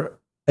for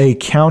a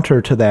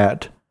counter to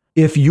that,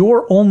 if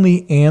your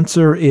only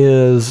answer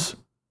is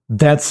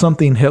that's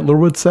something Hitler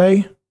would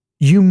say,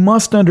 you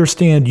must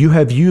understand you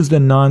have used a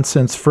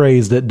nonsense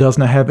phrase that does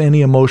not have any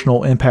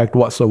emotional impact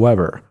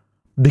whatsoever.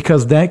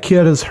 Because that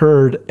kid has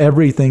heard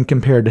everything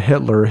compared to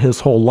Hitler his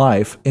whole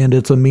life, and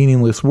it's a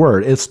meaningless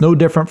word. It's no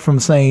different from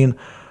saying,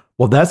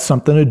 well, that's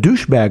something a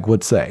douchebag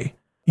would say.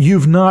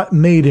 You've not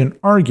made an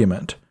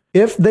argument.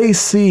 If they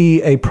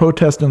see a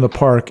protest in the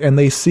park and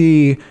they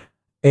see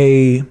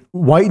a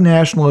white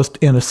nationalist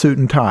in a suit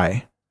and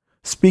tie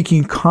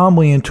speaking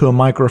calmly into a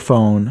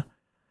microphone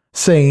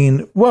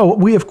saying, well,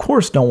 we of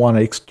course don't want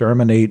to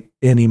exterminate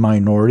any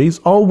minorities.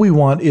 All we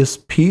want is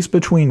peace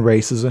between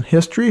races, and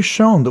history has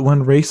shown that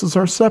when races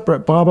are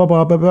separate, blah, blah,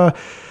 blah, blah, blah.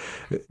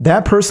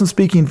 That person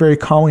speaking very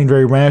calmly and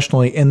very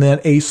rationally, and then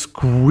a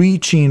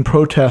screeching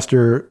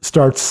protester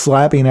starts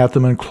slapping at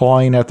them and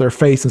clawing at their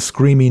face and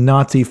screaming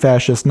Nazi,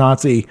 fascist,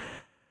 Nazi.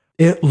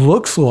 It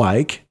looks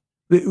like,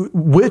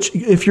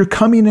 if you're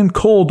coming in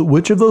cold,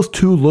 which of those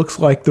two looks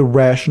like the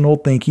rational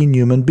thinking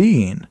human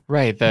being?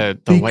 Right, the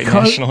white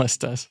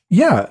nationalist does.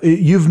 Yeah,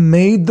 you've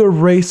made the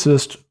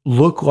racist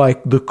look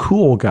like the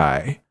cool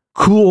guy.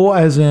 Cool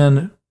as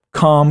in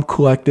calm,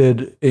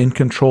 collected, in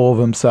control of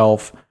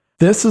himself.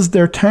 This is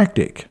their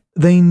tactic.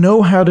 They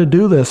know how to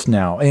do this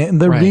now.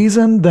 And the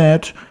reason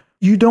that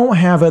you don't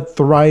have a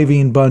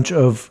thriving bunch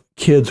of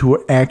kids who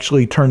are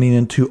actually turning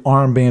into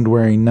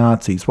armband-wearing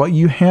Nazis, what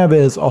you have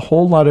is a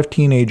whole lot of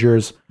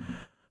teenagers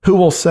who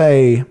will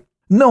say,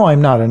 no,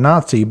 I'm not a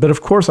Nazi, but of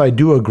course I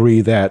do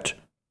agree that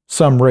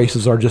some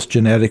races are just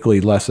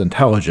genetically less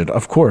intelligent.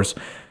 Of course,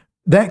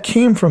 that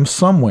came from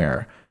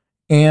somewhere.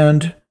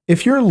 And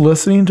if you're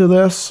listening to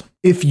this,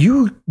 if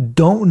you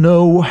don't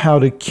know how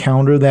to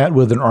counter that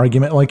with an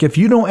argument, like if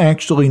you don't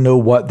actually know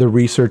what the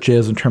research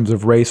is in terms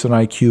of race and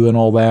IQ and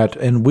all that,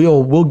 and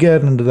we'll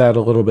get into that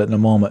a little bit in a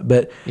moment,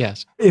 but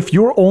yes, if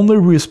your only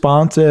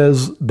response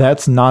is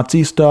that's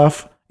Nazi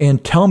stuff,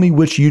 and tell me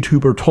which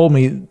YouTuber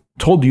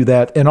told you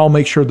that, and I'll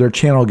make sure their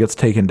channel gets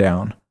taken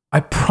down, I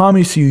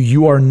promise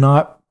you are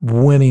not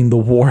winning the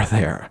war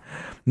there.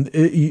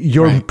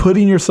 You're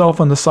putting yourself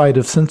on the side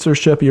of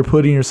censorship. You're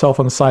putting yourself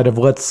on the side of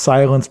let's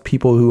silence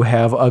people who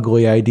have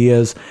ugly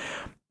ideas,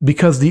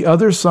 because the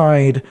other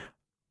side,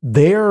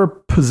 they're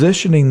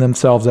positioning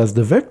themselves as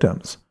the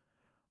victims.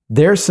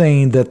 They're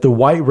saying that the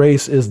white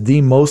race is the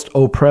most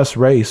oppressed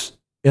race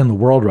in the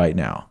world right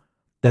now,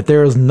 that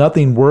there is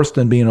nothing worse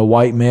than being a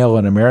white male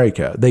in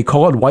America. They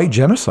call it white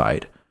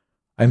genocide.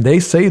 And they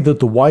say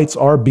that the whites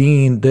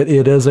that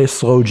it is a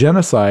slow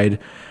genocide,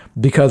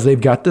 because they've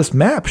got this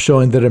map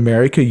showing that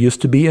America used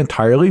to be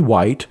entirely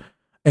white,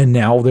 and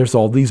now there's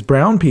all these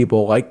brown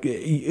people. Like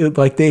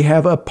they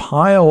have a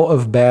pile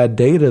of bad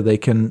data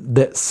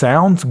that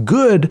sounds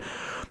good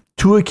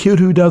to a kid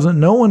who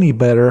doesn't know any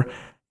better,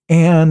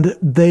 and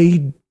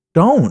they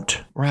don't.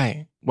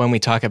 Right. When we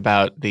talk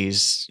about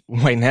these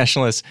white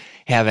nationalists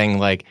having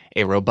like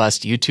a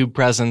robust YouTube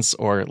presence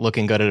or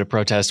looking good at a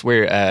protest,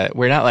 we're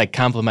not like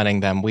complimenting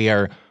them. We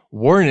are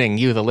warning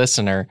you, the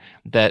listener,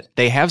 that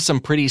they have some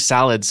pretty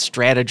solid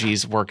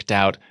strategies worked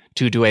out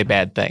to do a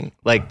bad thing.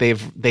 Like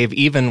they've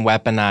even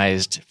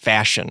weaponized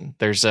fashion.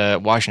 There's a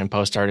Washington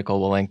Post article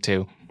we'll link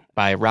to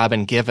by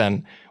Robin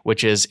Given,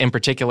 which is in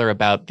particular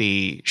about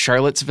the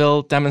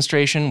Charlottesville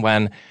demonstration,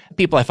 when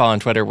people I follow on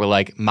Twitter were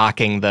like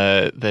mocking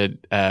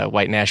the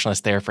white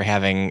nationalists there for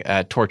having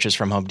torches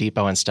from Home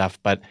Depot and stuff.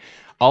 But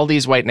all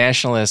these white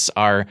nationalists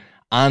are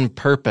on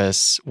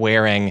purpose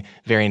wearing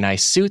very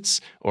nice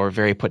suits or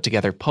very put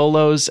together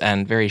polos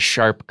and very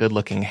sharp, good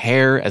looking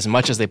hair as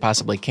much as they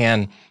possibly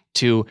can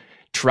to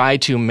try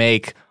to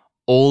make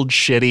old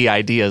shitty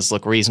ideas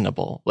look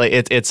reasonable. Like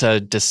it's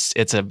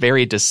a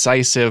very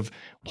decisive,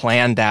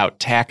 planned out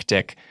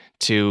tactic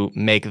to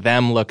make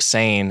them look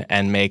sane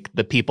and make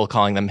the people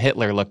calling them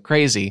Hitler look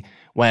crazy,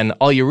 when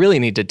all you really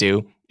need to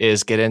do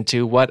is get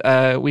into what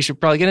we should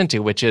probably get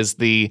into, which is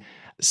the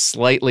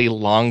slightly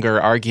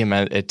longer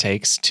argument it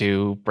takes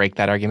to break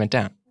that argument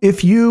down.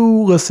 If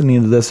you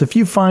listening to this, if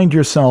you find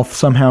yourself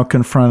somehow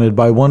confronted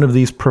by one of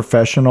these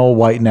professional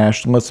white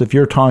nationalists, if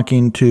you're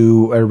talking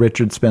to a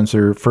Richard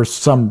Spencer for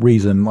some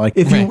reason, like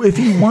if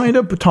you wind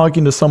up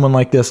talking to someone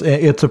like this,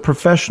 it's a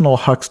professional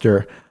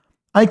huckster,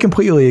 I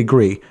completely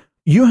agree.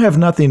 You have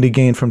nothing to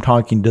gain from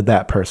talking to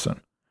that person.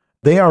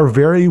 They are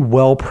very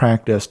well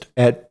practiced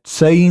at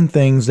saying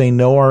things they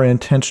know are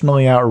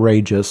intentionally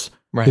outrageous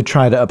to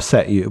try to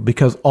upset you,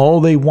 because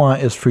all they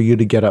want is for you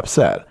to get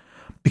upset.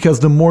 Because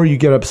the more you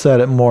get upset,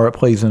 the more it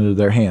plays into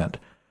their hand.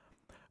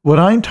 What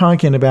I'm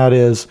talking about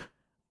is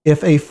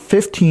if a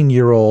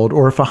 15-year-old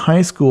or if a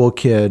high school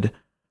kid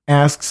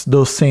asks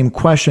those same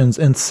questions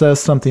and says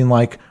something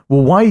like,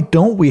 well, why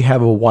don't we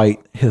have a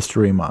White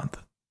History Month?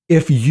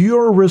 If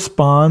your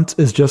response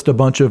is just a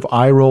bunch of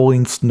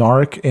eye-rolling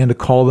snark and to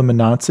call them a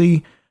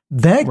Nazi,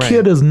 that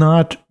kid is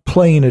not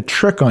playing a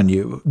trick on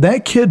you.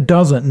 That kid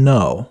doesn't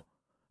know.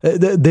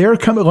 They're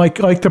coming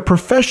like the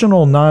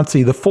professional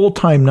Nazi, the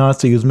full-time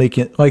Nazi who's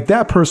making, like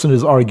that person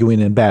is arguing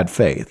in bad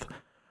faith.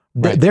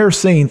 They're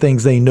saying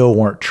things they know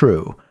aren't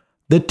true.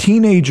 The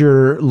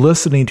teenager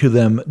listening to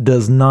them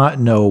does not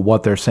know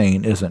what they're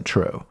saying isn't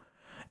true.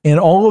 And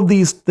all of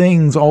these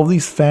things, all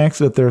these facts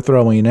that they're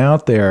throwing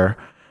out there,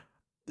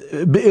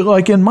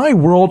 like in my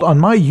world, on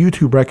my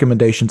YouTube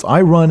recommendations,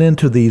 I run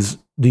into these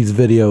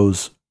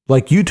videos,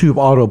 like YouTube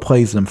auto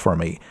plays them for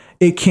me.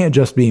 It can't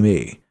just be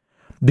me.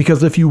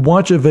 Because if you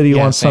watch a video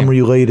on some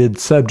related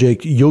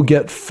subject, you'll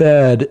get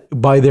fed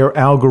by their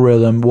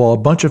algorithm. Well, a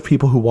bunch of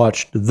people who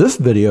watched this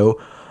video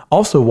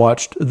also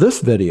watched this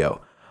video.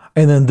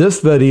 And then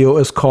this video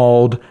is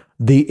called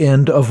The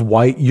End of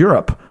White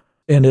Europe.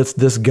 And it's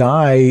this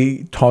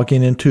guy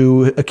talking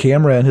into a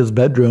camera in his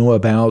bedroom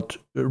about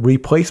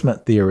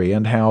replacement theory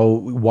and how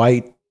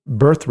white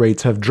birth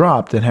rates have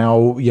dropped and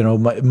how,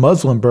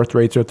 Muslim birth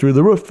rates are through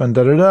the roof and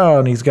da-da-da.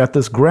 And he's got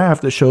this graph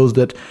that shows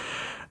that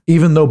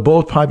even though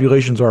both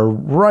populations are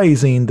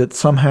rising, that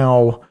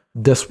somehow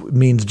this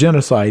means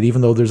genocide,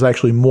 even though there's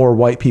actually more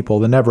white people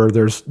than ever,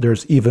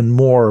 there's even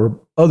more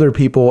other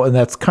people, and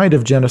that's kind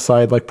of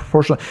genocide, like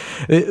proportional.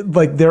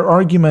 Like their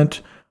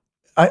argument,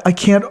 I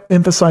can't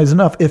emphasize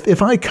enough.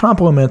 If I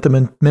compliment them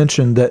and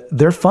mention that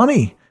they're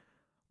funny,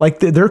 like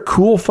they're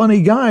cool,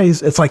 funny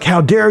guys, it's like,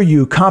 how dare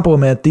you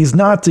compliment these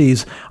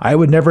Nazis? I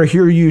would never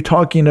hear you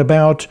talking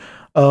about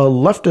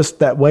leftist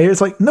that way.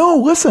 It's like, no,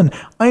 listen,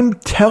 I'm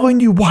telling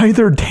you why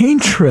they're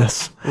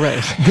dangerous.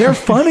 Right. They're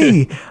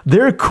funny.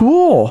 They're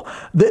cool.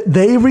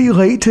 They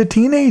relate to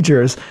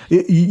teenagers.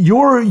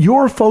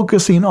 You're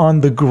focusing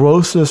on the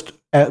grossest,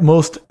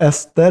 most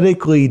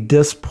aesthetically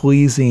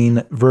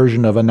displeasing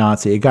version of a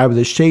Nazi. A guy with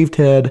a shaved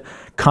head,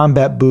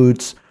 combat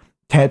boots,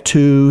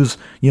 tattoos,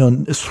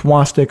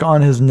 swastika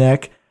on his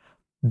neck.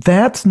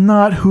 That's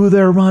not who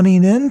they're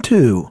running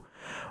into.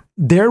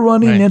 They're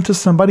running into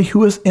somebody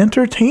who is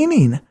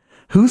entertaining,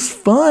 who's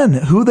fun,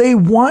 who they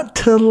want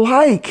to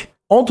like.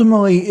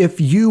 Ultimately, if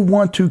you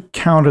want to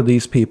counter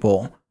these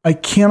people, I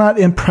cannot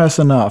impress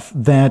enough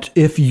that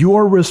if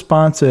your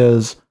response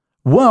is,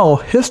 well,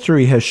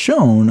 history has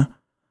shown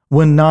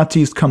when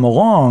Nazis come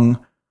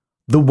along,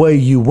 the way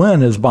you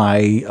win is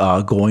by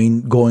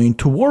going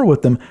to war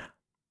with them,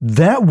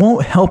 that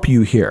won't help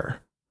you here.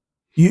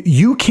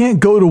 You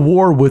can't go to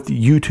war with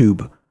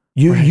YouTube.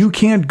 You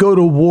can't go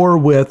to war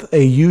with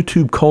a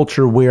YouTube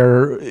culture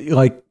where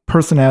like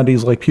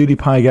personalities like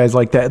PewDiePie, guys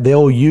like that,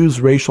 they'll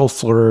use racial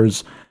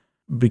slurs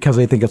because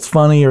they think it's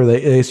funny or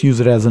they use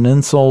it as an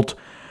insult.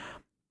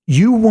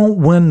 You won't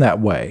win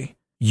that way.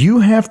 You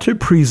have to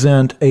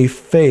present a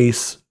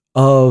face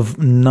of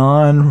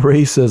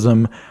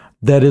non-racism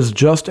that is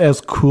just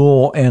as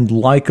cool and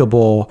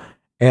likable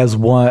as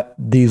what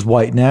these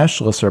white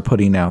nationalists are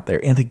putting out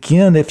there. And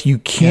again, if you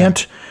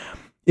can't...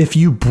 If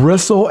you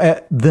bristle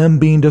at them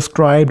being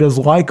described as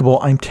likable,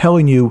 I'm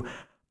telling you,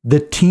 the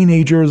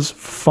teenagers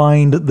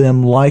find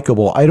them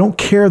likable. I don't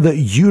care that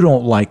you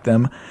don't like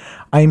them.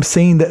 I'm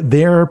saying that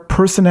their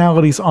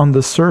personalities on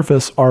the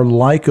surface are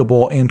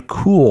likable and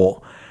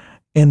cool,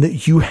 and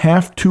that you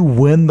have to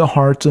win the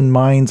hearts and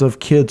minds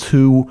of kids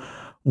who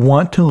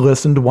want to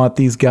listen to what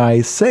these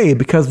guys say,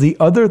 because the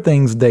other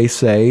things they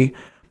say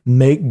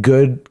make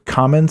good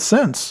common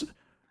sense.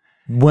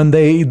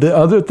 The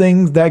other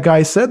thing that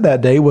guy said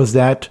that day was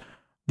that,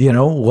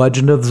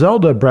 Legend of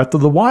Zelda Breath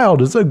of the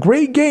Wild is a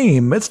great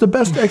game. It's the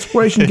best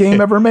exploration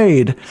game ever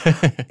made.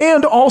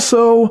 And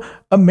also,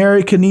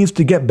 America needs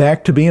to get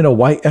back to being a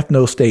white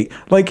ethno state.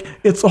 Like,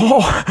 it's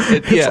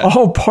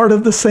all part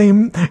of the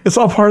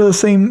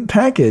same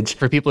package.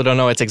 For people who don't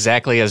know, it's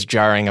exactly as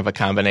jarring of a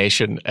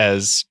combination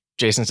as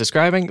Jason's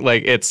describing.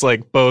 Like, it's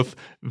like both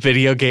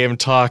video game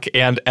talk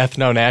and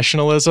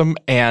ethno-nationalism,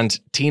 and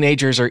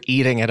teenagers are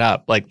eating it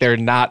up. Like, they're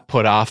not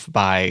put off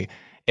by...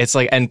 It's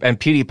like, and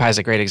PewDiePie is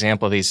a great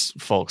example of these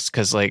folks,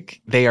 because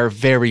like they are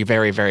very,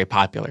 very, very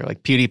popular.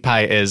 Like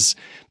PewDiePie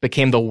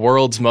became the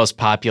world's most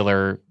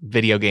popular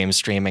video game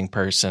streaming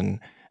person,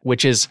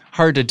 which is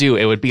hard to do.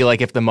 It would be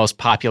like if the most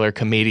popular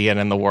comedian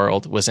in the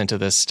world was into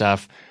this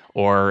stuff,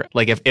 or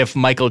like if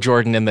Michael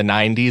Jordan in the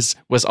 90s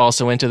was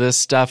also into this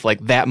stuff, like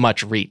that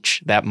much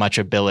reach, that much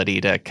ability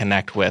to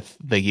connect with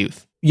the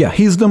youth. Yeah,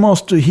 he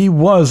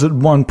was at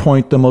one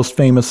point the most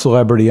famous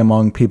celebrity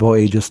among people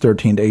ages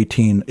 13 to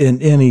 18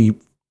 in any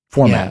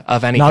format. Yeah,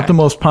 of any Not kind. the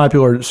most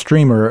popular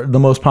streamer, the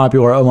most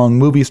popular among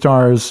movie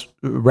stars,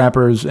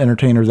 rappers,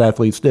 entertainers,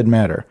 athletes, didn't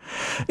matter.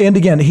 And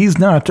again, he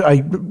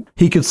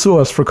could sue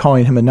us for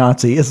calling him a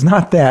Nazi. It's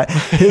not that.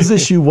 His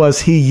issue was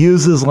he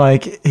uses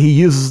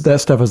that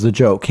stuff as a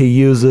joke. He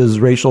uses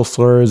racial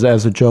slurs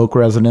as a joke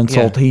or as an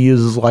insult. Yeah. He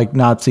uses like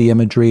Nazi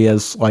imagery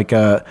as like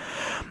a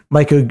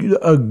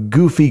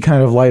goofy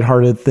kind of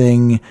lighthearted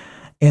thing,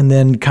 and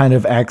then kind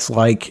of acts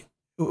like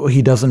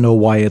he doesn't know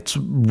why it's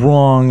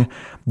wrong.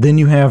 Then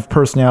you have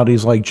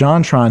personalities like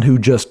JonTron, who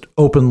just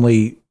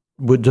openly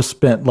would just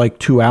spent like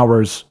 2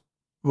 hours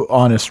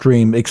on a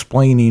stream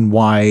explaining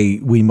why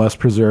we must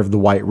preserve the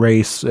white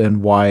race,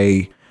 and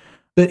why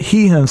that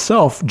he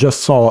himself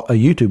just saw a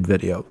YouTube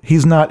video.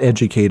 He's not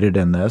educated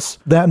in this.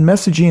 That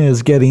messaging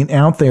is getting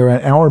out there,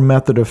 and our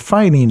method of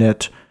fighting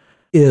it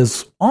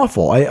is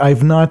awful.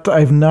 I've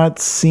not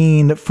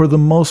seen, for the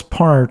most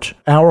part,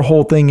 our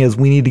whole thing is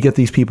we need to get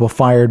these people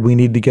fired. We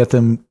need to get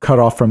them cut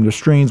off from their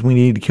streams. We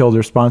need to kill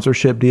their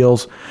sponsorship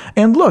deals.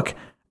 And look,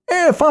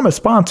 if I'm a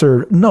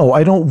sponsor, no,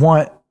 I don't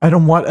want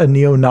a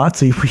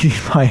neo-Nazi reading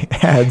my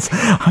ads.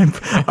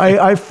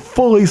 I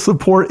fully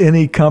support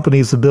any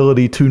company's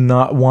ability to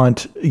not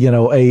want,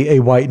 a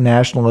white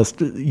nationalist,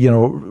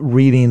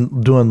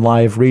 doing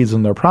live reads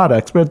on their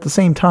products. But at the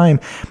same time,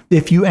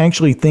 if you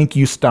actually think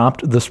you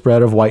stopped the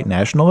spread of white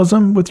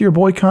nationalism with your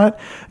boycott,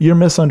 you're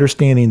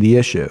misunderstanding the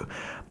issue.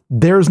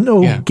 There's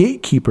no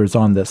gatekeepers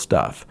on this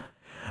stuff.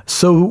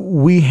 So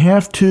we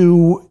have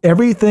to,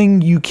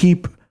 everything you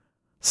keep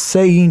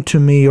saying to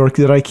me, or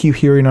that I keep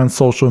hearing on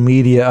social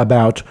media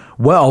about,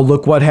 well,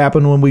 look what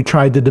happened when we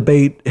tried to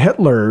debate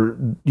Hitler.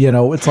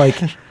 It's like,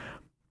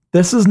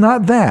 this is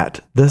not that.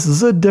 This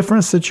is a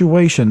different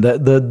situation.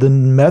 The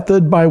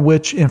method by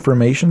which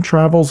information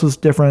travels is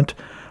different,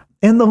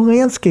 and the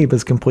landscape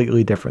is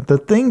completely different. The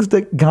things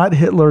that got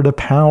Hitler to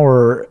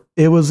power,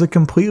 it was a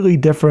completely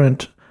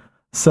different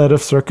set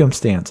of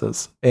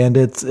circumstances. And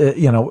it's,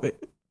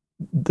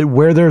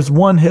 where there's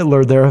one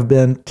Hitler, there have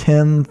been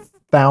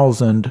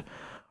 10,000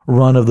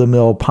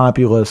 run-of-the-mill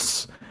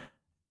populists,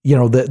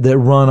 that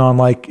run on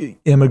like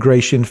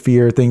immigration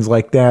fear, things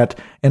like that.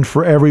 And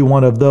for every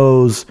one of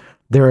those,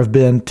 there have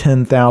been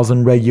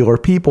 10,000 regular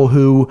people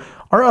who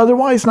are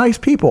otherwise nice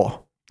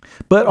people,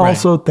 but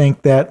also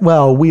think that,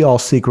 well, we all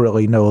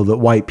secretly know that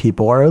white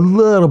people are a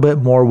little bit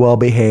more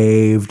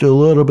well-behaved, a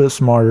little bit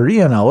smarter.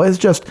 It's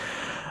just,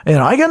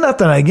 I got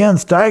nothing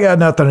against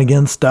anybody.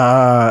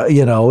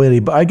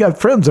 I got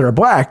friends that are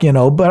black,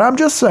 but I'm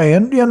just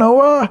saying,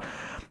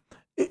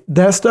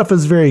 that stuff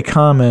is very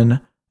common,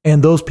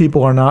 and those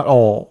people are not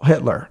all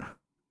Hitler.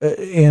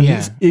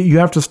 And you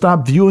have to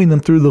stop viewing them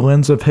through the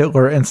lens of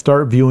Hitler and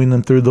start viewing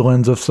them through the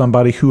lens of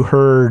somebody who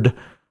heard,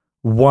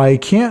 why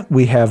can't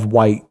we have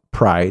white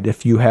pride?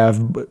 If you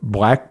have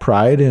black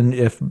pride, and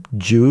if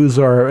Jews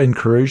are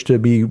encouraged to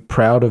be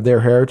proud of their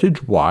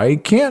heritage, why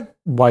can't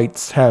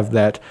whites have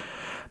that?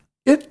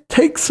 It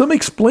takes some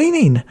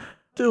explaining.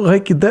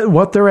 Like that,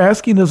 what they're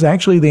asking is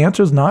actually, the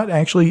answer is not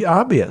actually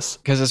obvious.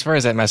 Because as far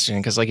as that messaging,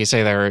 because like you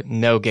say, there are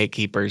no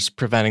gatekeepers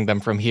preventing them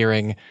from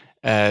hearing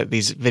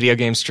these video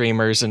game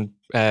streamers and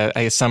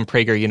some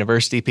Prager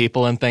University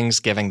people and things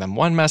giving them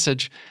one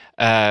message.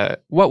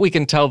 What we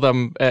can tell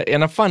them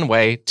in a fun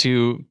way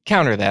to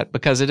counter that,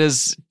 because it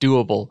is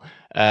doable.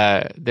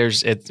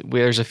 There's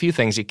a few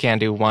things you can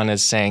do. One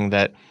is saying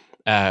that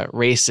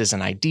race is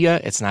an idea.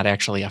 It's not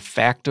actually a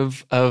fact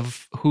of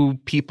who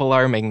people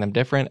are, making them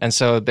different. And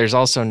so there's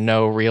also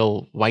no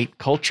real white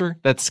culture.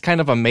 That's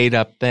kind of a made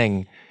up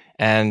thing.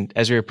 And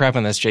as we were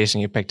prepping this,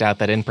 Jason, you picked out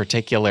that in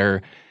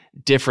particular,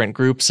 different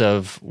groups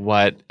of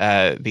what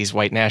these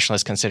white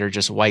nationalists consider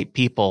just white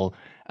people,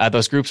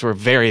 those groups were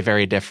very,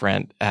 very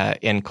different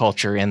in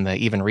culture in the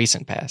even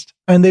recent past.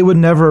 And they would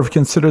never have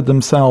considered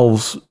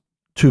themselves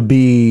to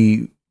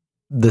be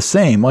the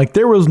same. Like,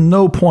 there was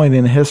no point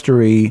in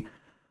history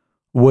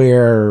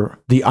where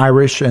the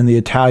Irish and the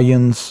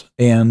Italians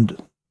and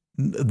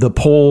the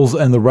Poles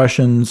and the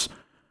Russians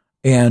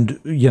and,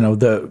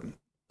 the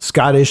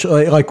Scottish,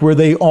 like where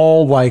they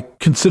all like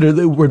consider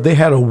that, where they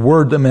had a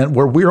word that meant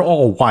where we're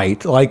all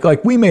white.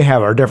 Like we may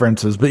have our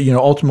differences, but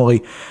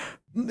ultimately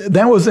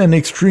that was an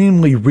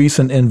extremely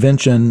recent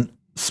invention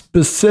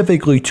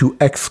specifically to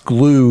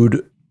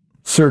exclude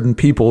certain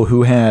people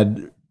who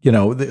had,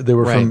 they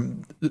were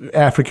from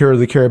Africa or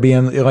the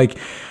Caribbean. Like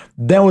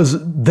that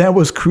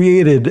was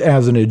created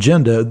as an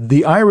agenda.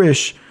 The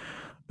Irish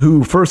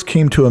who first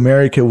came to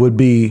America would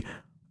be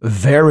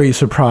very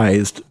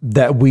surprised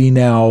that we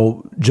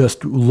now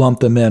just lump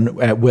them in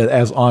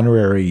as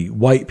honorary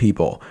white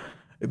people.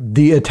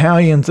 The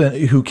Italians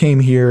who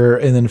came here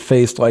and then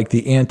faced like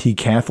the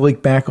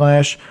anti-Catholic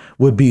backlash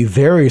would be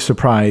very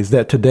surprised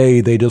that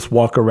today they just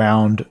walk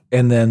around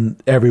and then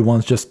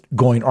everyone's just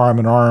going arm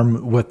in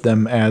arm with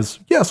them as,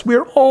 yes,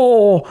 we're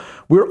all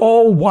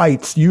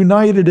whites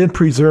united in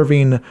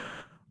preserving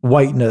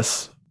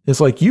whiteness. It's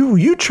like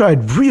you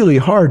tried really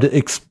hard to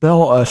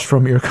expel us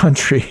from your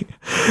country.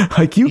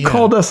 Like you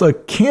called us a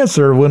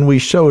cancer when we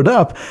showed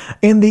up.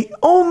 And the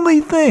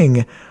only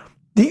thing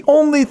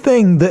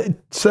that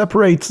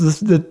separates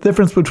the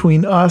difference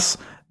between us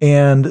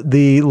and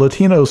the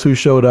Latinos who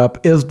showed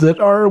up is that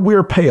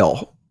we're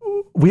pale.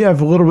 We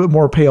have a little bit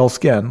more pale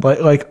skin.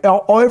 Like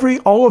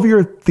all of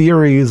your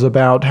theories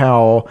about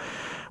how,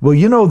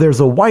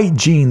 there's a white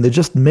gene that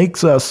just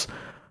makes us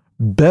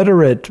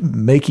better at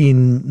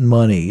making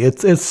money.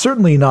 It's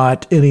certainly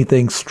not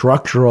anything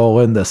structural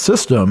in the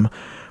system.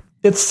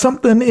 It's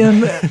something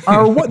in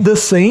the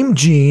same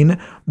gene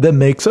that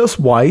makes us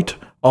white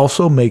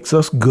also makes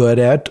us good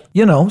at,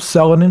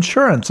 selling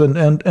insurance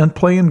and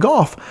playing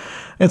golf.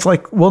 It's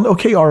like, well,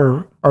 okay,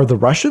 are the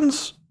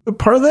Russians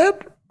part of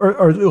that?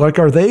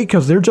 Are they?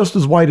 Because they're just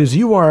as white as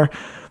you are.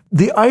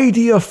 The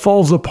idea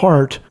falls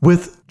apart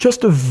with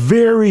just a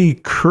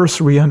very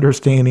cursory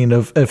understanding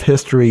of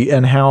history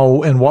and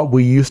how and what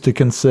we used to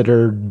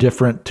consider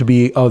different to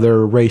be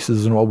other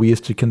races and what we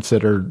used to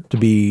consider to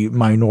be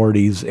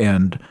minorities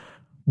and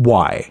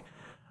why.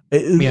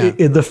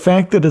 The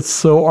fact that it's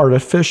so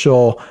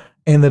artificial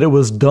and that it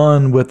was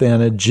done with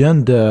an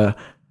agenda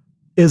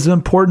is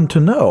important to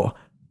know.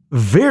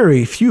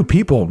 Very few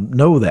people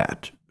know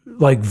that.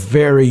 Like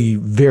very,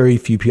 very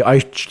few people. I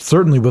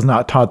certainly was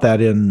not taught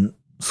that in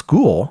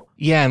school.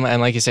 Yeah,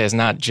 and like you say, it's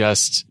not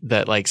just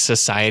that like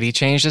society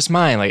changed its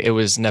mind. Like it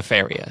was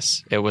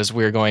nefarious. It was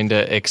we're going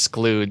to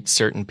exclude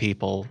certain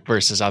people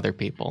versus other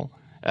people,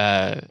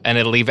 and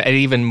it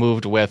even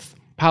moved with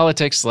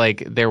politics.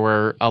 Like there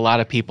were a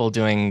lot of people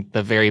doing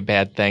the very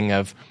bad thing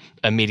of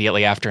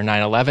immediately after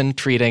 9/11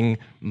 treating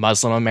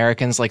Muslim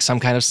Americans like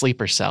some kind of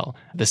sleeper cell.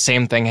 The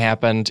same thing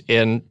happened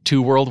in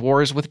 2 world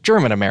wars with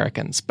German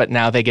Americans, but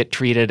now they get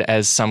treated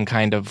as some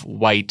kind of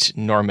white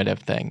normative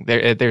thing.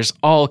 There's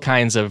all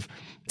kinds of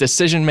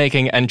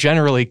decision-making and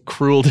generally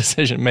cruel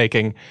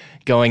decision-making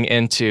going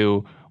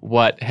into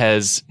what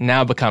has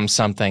now become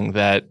something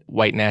that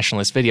white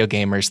nationalist video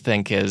gamers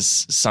think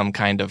is some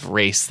kind of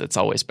race that's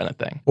always been a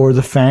thing. Or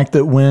the fact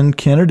that when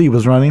Kennedy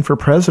was running for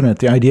president,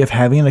 the idea of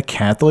having a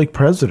Catholic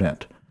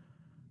president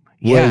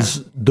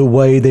was the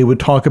way they would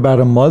talk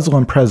about a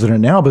Muslim president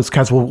now. But it's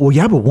kind of, well,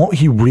 yeah, but won't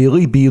he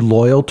really be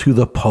loyal to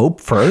the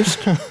Pope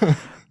first?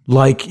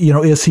 Like,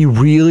 is he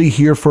really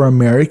here for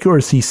America or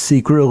is he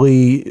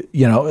secretly,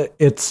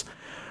 it's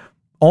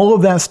all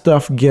of that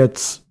stuff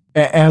gets,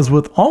 as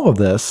with all of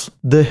this,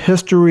 the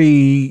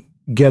history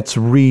gets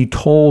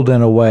retold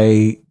in a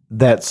way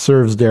that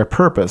serves their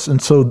purpose.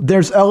 And so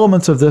there's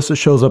elements of this that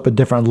shows up at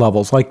different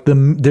levels. Like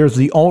there's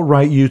the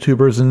alt-right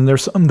YouTubers and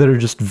there's some that are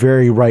just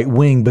very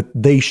right-wing, but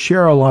they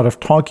share a lot of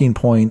talking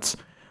points.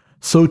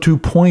 So to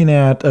point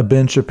at a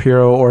Ben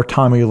Shapiro or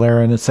Tommy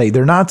Lahren and say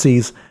they're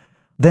Nazis,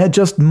 that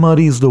just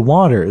muddies the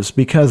waters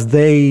because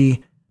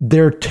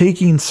they're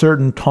taking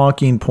certain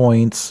talking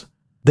points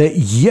that,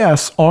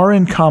 yes, are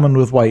in common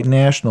with white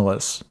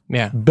nationalists.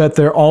 Yeah. But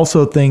they're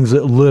also things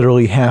that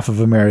literally half of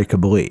America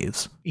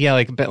believes. Yeah,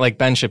 like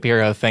Ben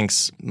Shapiro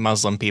thinks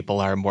Muslim people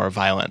are more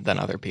violent than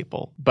other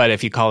people. But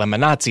if you call him a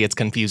Nazi, it's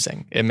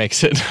confusing. It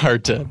makes it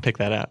hard to pick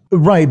that out.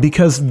 Right,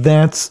 because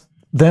that's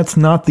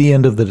not the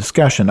end of the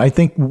discussion. I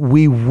think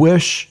we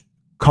wish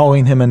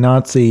calling him a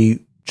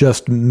Nazi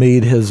just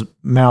made his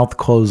mouth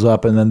close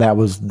up and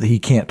then he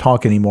can't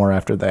talk anymore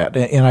after that.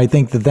 And I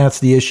think that's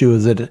the issue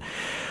is that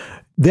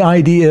the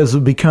idea is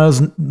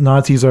because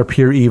Nazis are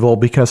pure evil,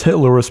 because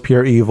Hitler was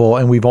pure evil,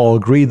 and we've all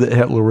agreed that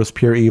Hitler was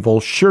pure evil,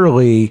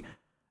 surely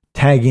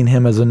tagging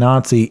him as a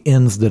Nazi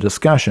ends the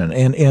discussion.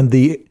 And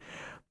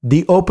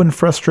the open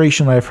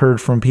frustration I've heard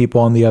from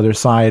people on the other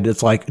side,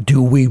 it's like,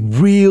 do we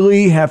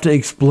really have to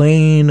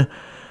explain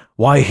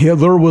why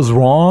Hitler was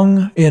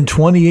wrong in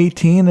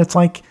 2018? It's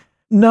like,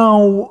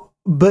 no,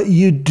 but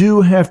you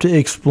do have to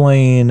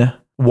explain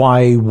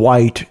why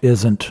white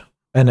isn't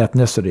an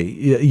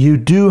ethnicity. You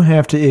do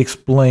have to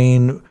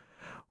explain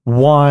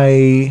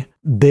why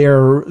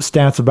their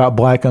stats about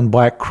black on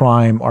black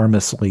crime are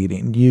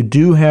misleading. You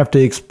do have to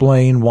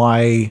explain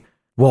why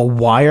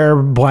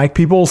are black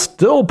people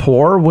still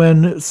poor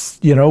when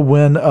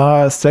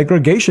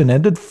segregation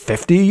ended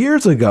 50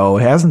 years ago?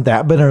 Hasn't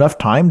that been enough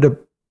time to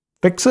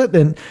fix it?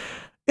 And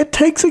It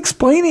takes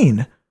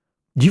explaining.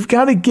 You've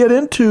got to get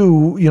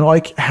into,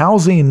 like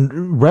housing,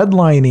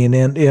 redlining,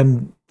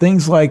 and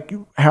things like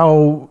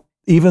how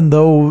even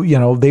though,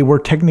 they were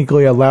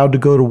technically allowed to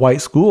go to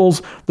white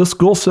schools, the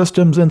school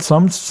systems in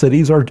some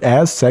cities are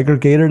as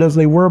segregated as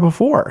they were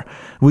before.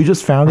 We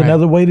just found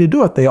another way to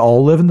do it. They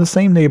all live in the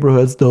same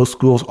neighborhoods. Those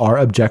schools are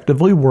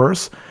objectively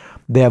worse.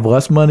 They have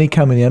less money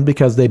coming in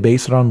because they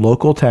base it on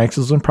local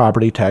taxes and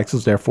property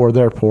taxes. Therefore,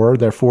 they're poorer.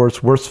 Therefore,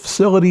 it's worse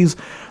facilities.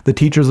 The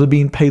teachers are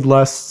being paid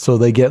less, so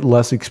they get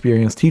less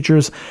experienced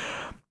teachers.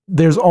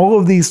 There's all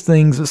of these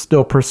things that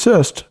still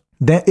persist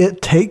that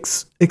it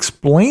takes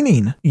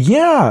explaining.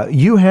 Yeah,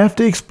 you have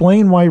to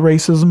explain why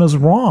racism is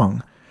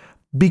wrong.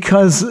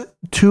 Because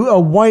to a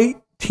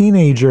white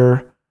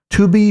teenager,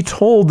 to be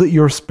told that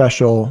you're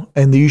special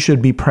and that you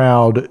should be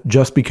proud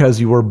just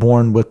because you were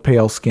born with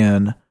pale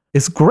skin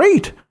is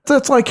great.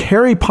 That's like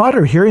Harry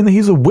Potter hearing that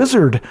he's a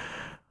wizard.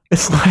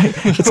 It's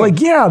like,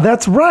 yeah,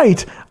 that's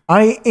right.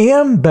 I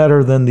am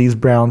better than these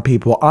brown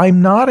people.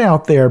 I'm not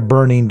out there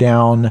burning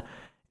down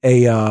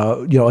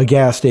a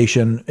gas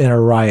station in a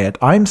riot.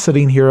 I'm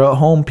sitting here at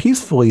home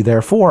peacefully.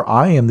 Therefore,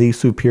 I am the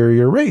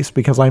superior race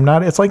because I'm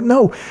not. It's like,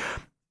 no,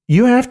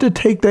 you have to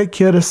take that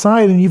kid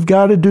aside and you've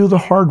got to do the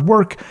hard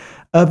work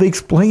of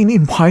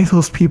explaining why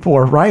those people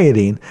are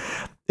rioting,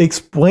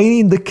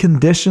 explaining the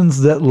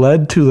conditions that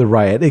led to the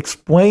riot,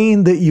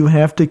 explain that you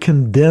have to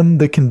condemn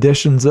the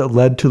conditions that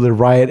led to the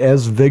riot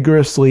as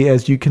vigorously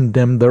as you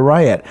condemn the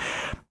riot.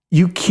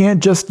 You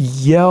can't just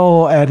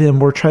yell at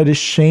him or try to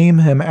shame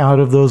him out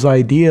of those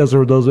ideas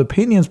or those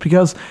opinions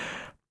because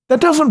that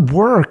doesn't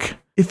work.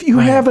 If you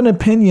have an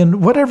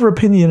opinion, whatever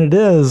opinion it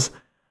is,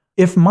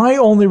 if my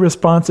only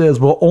response is,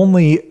 well,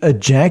 only a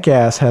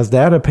jackass has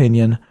that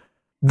opinion,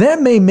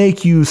 that may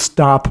make you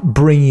stop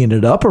bringing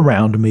it up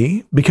around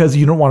me because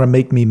you don't want to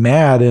make me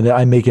mad and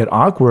I make it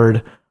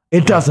awkward.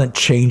 It doesn't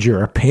change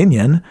your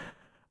opinion.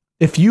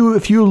 If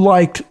you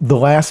liked The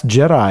Last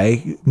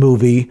Jedi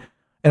movie,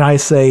 and I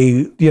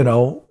say,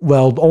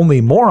 well,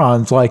 only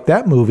morons like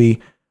that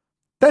movie,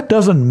 that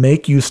doesn't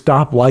make you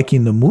stop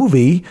liking the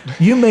movie.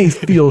 You may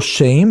feel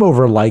shame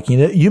over liking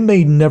it. You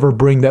may never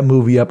bring that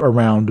movie up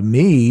around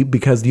me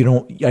because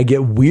I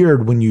get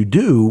weird when you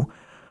do,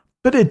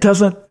 but it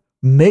doesn't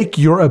make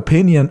your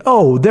opinion,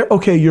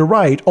 okay, you're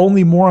right.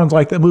 Only morons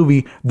like that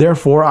movie.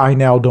 Therefore, I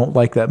now don't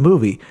like that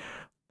movie.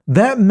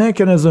 That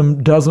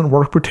mechanism doesn't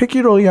work,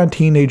 particularly on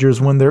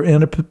teenagers when they're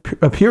in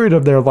a period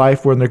of their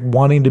life where they're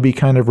wanting to be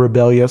kind of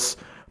rebellious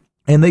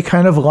and they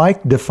kind of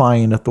like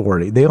defying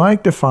authority. They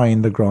like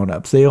defying the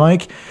grown-ups. They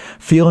like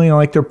feeling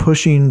like they're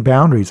pushing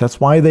boundaries. That's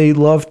why they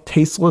love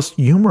tasteless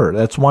humor.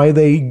 That's why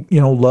they,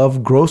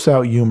 love gross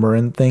out humor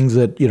and things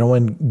that,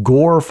 in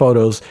gore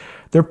photos,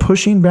 they're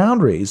pushing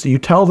boundaries. You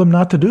tell them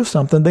not to do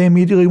something, they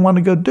immediately want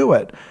to go do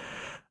it.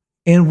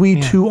 And we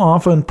too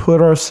often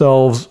put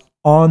ourselves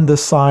on the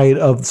side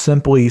of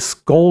simply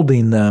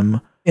scolding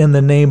them in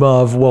the name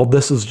of, well,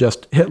 this is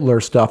just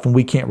Hitler stuff and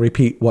we can't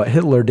repeat what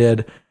Hitler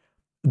did.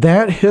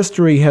 That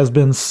history has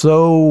been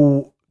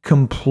so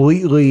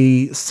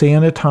completely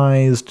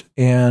sanitized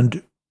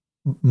and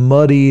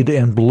muddied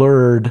and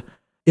blurred,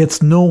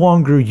 it's no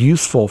longer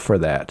useful for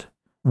that.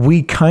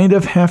 We kind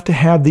of have to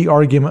have the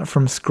argument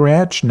from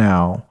scratch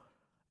now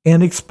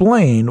and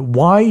explain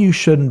why you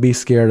shouldn't be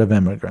scared of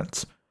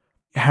immigrants,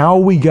 how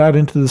we got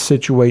into the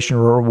situation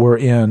we're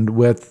in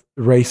with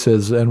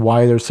races and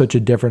why there's such a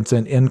difference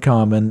in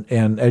income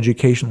and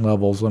education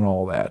levels and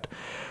all that.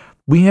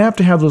 We have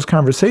to have those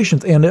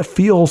conversations, and it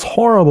feels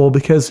horrible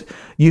because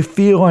you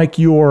feel like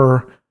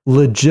you're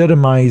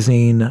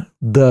legitimizing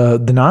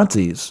the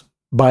Nazis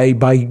by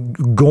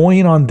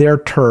going on their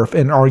turf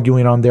and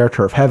arguing on their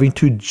turf, having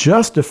to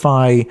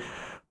justify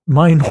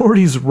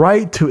minorities'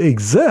 right to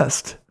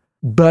exist.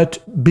 But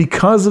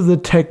because of the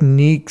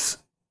techniques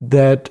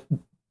that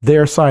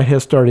their side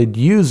has started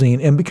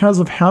using, and because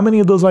of how many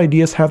of those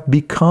ideas have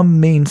become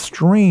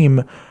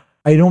mainstream,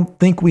 I don't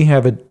think we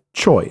have a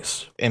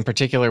choice. In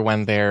particular,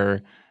 when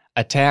they're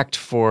attacked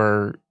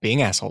for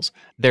being assholes.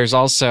 There's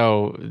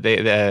also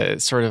the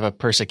sort of a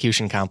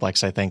persecution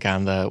complex, I think,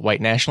 on the white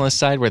nationalist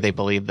side, where they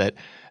believe that,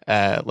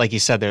 like you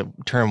said, the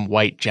term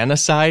white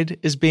genocide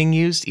is being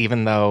used,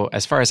 even though,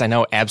 as far as I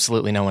know,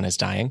 absolutely no one is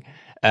dying.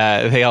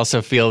 They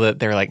also feel that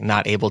they're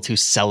not able to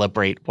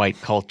celebrate white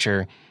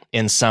culture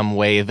in some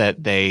way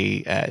that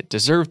they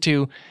deserve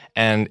to.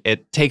 And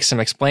it takes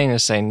some explaining to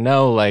say,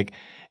 no,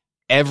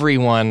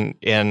 everyone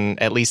in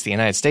at least the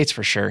United States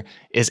for sure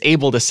is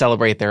able to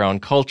celebrate their own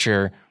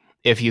culture.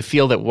 If you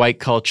feel that white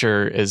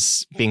culture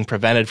is being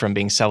prevented from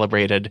being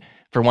celebrated,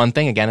 for one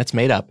thing, again, it's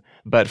made up.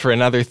 But for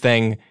another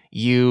thing,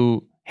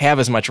 you have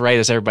as much right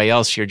as everybody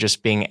else. You're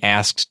just being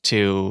asked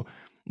to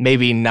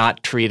maybe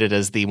not treat it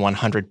as the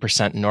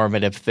 100%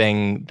 normative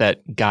thing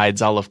that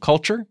guides all of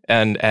culture.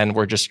 And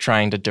we're just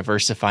trying to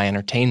diversify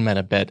entertainment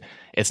a bit.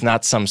 It's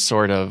not some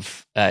sort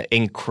of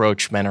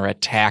encroachment or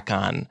attack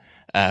on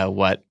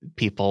what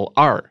people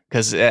are,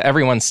 because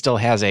everyone still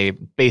has a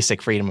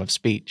basic freedom of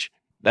speech.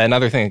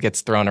 Another thing that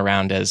gets thrown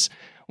around is,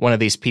 one of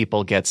these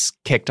people gets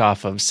kicked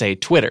off of, say,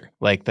 Twitter,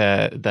 like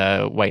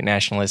the white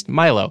nationalist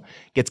Milo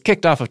gets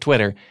kicked off of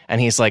Twitter,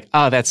 and he's like,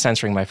 oh, that's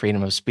censoring my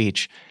freedom of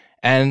speech.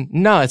 And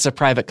no, it's a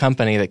private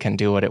company that can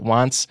do what it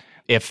wants.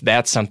 If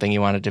that's something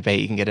you want to debate,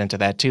 you can get into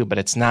that too, but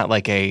it's not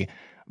like a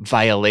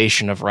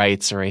violation of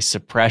rights or a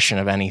suppression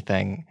of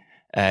anything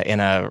in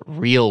a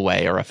real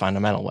way or a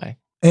fundamental way.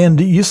 And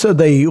you said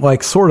they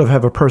like sort of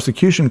have a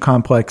persecution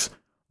complex.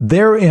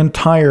 Their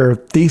entire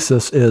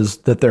thesis is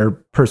that they're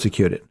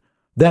persecuted.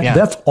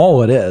 That's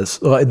all it is.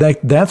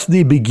 That's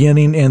the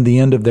beginning and the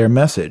end of their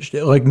message.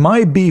 Like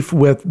my beef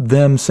with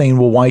them saying,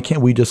 well, why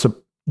can't we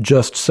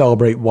just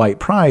celebrate white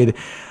pride?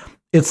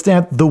 It's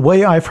that the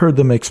way I've heard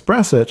them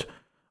express it,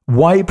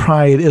 white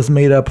pride is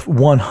made up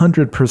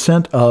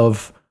 100%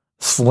 of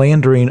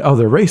slandering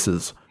other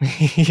races.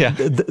 Yeah.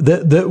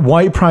 The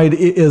white pride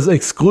is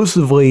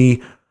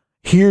exclusively,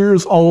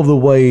 here's all of the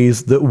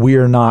ways that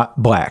we're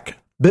not black.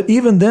 But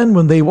even then,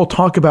 when they will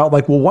talk about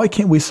like, well, why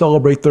can't we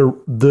celebrate the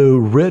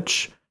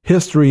rich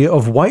history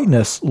of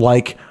whiteness,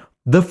 like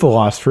the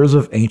philosophers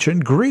of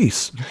ancient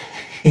Greece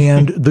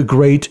and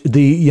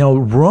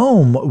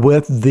Rome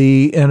with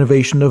the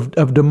innovation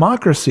of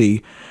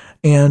democracy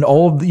and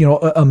all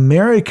of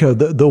America,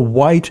 the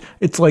white,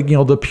 it's like,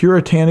 the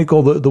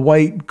puritanical, the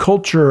white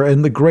culture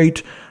and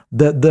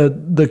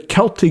the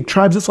Celtic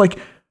tribes. It's like,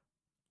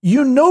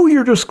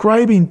 you're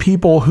describing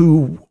people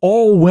who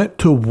all went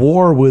to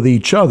war with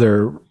each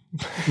other,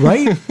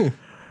 right?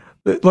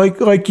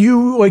 like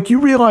you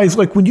realize,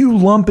 like when you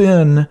lump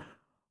in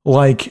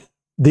like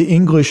the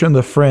English and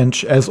the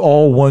French as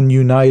all one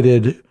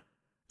united,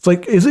 it's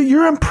like, is it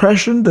your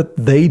impression that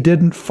they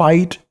didn't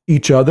fight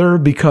each other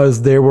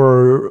because they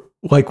were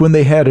like, when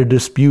they had a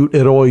dispute,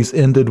 it always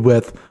ended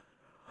with,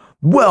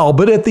 well,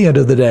 but at the end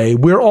of the day,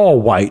 we're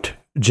all white,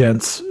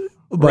 gents.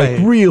 Like, right.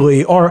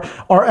 Really, are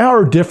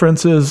our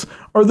differences,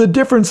 are the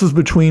differences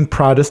between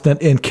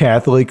Protestant and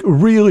Catholic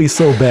really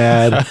so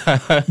bad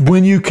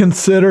when you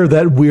consider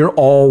that we're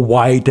all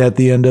white at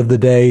the end of the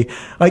day?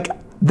 Like,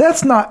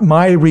 that's not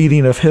my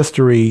reading of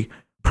history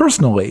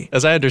personally.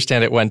 As I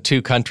understand it, when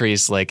two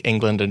countries like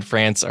England and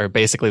France are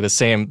basically the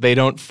same, they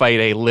don't fight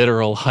a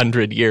literal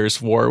 100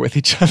 years war with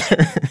each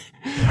other.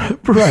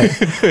 Right.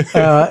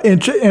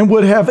 And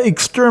would have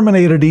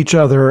exterminated each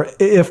other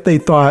if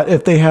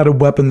they had a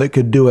weapon that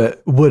could do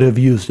it, would have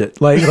used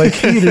it. Like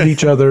hated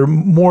each other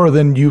more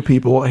than you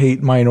people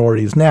hate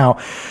minorities. Now,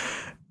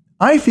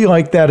 I feel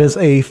like that is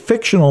a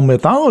fictional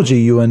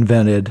mythology you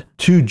invented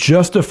to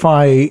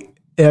justify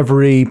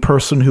every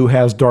person who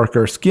has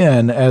darker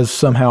skin as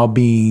somehow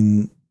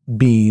being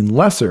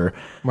lesser.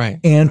 Right.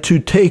 And to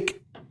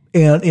take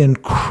an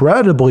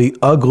incredibly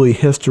ugly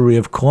history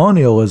of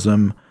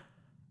colonialism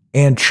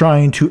and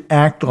trying to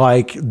act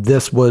like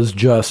this was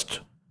just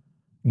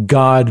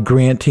God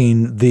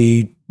granting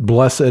the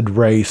blessed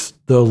race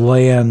the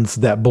lands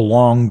that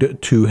belonged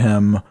to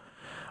him.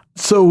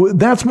 So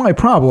that's my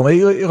problem.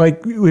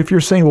 Like, if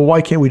you're saying, well,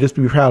 why can't we just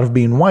be proud of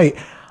being white?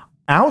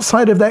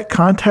 Outside of that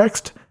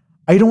context,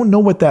 I don't know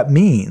what that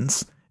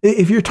means.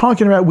 If you're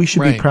talking about we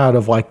should be proud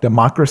of like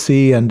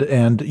democracy and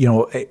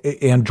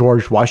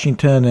George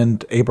Washington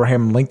and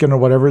Abraham Lincoln or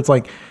whatever, it's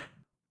like,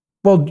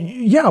 well,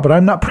 yeah, but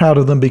I'm not proud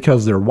of them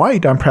because they're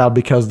white. I'm proud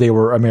because they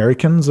were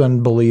Americans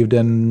and believed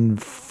in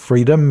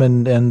freedom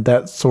and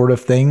that sort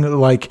of thing.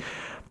 Like,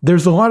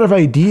 there's a lot of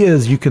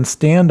ideas you can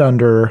stand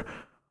under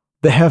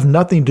that have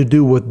nothing to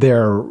do with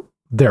their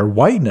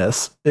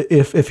whiteness.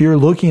 If you're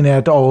looking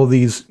at all of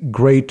these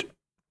great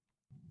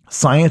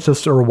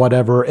scientists or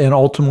whatever, and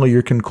ultimately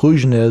your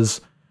conclusion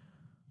is,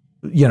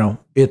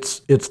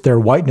 it's their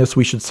whiteness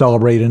we should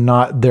celebrate and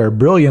not their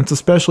brilliance,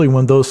 especially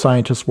when those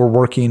scientists were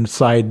working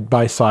side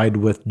by side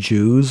with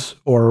Jews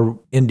or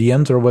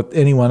Indians or with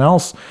anyone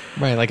else.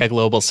 Right, like a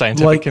global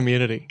scientific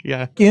community.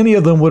 Yeah. Any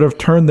of them would have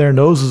turned their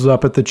noses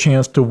up at the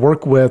chance to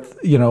work with,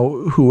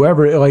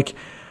 whoever, like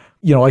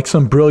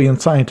some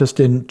brilliant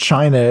scientist in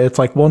China. It's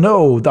like, well,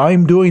 no,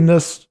 I'm doing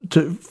this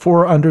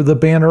for under the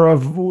banner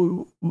of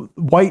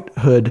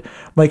whitehood.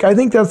 Like, I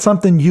think that's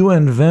something you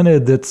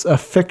invented that's a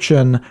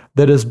fiction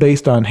that is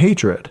based on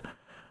hatred.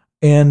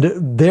 And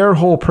their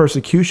whole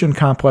persecution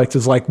complex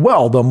is like,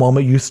 well, the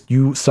moment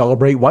you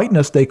celebrate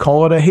whiteness, they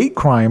call it a hate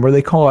crime or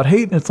they call it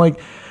hate. And it's like,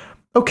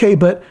 okay,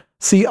 but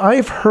see,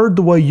 I've heard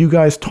the way you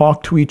guys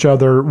talk to each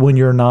other when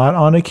you're not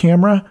on a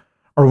camera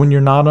or when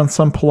you're not on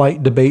some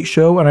polite debate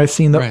show. And I've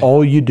seen that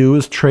all you do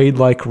is trade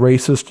like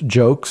racist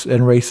jokes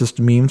and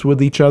racist memes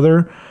with each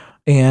other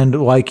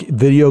and like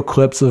video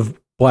clips of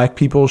black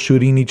people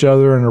shooting each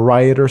other in a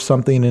riot or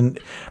something. And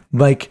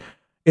like,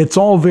 it's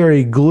all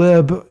very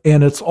glib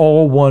and it's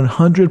all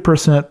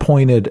 100%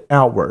 pointed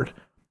outward.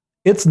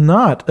 It's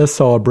not a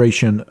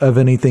celebration of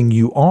anything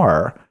you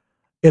are.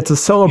 It's a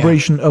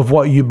celebration of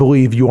what you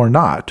believe you are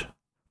not,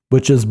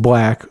 which is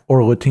black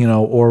or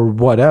Latino or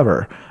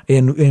whatever,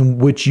 in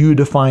which you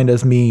define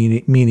as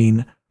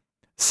meaning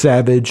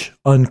savage,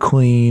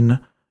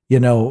 unclean,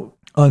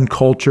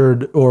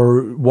 uncultured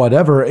or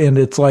whatever. And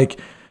it's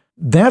like,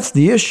 That's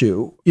the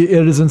issue. It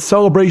is in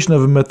celebration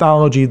of a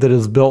mythology that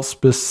is built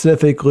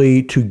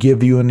specifically to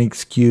give you an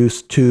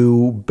excuse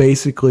to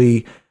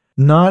basically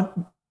not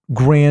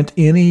grant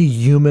any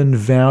human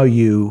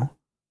value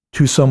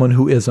to someone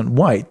who isn't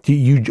white.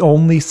 You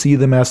only see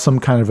them as some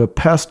kind of a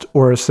pest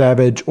or a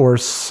savage or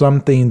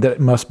something that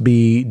must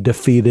be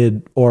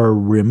defeated or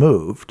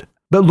removed.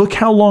 But look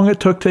how long it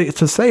took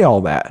to say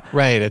all that.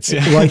 Right. It's a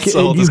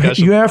whole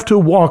discussion. You have to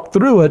walk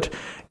through it.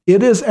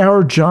 It is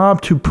our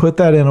job to put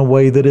that in a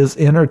way that is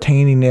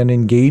entertaining and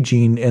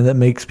engaging and that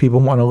makes people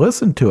want to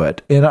listen to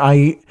it.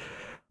 And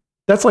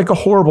that's like a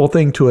horrible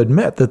thing to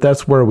admit,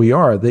 that's where we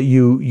are, that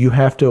you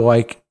have to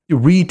like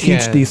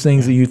reteach these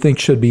things that you think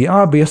should be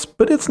obvious,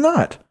 but it's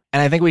not.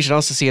 And I think we should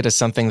also see it as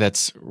something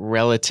that's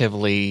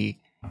relatively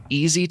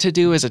easy to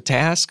do as a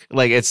task.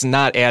 Like, it's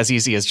not as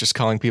easy as just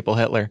calling people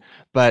Hitler.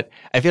 But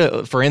I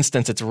feel, for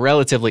instance, it's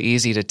relatively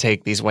easy to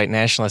take these white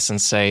nationalists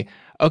and say,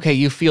 okay,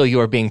 you feel you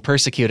are being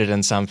persecuted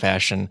in some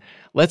fashion.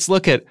 Let's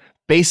look at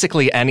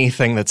basically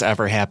anything that's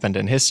ever happened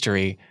in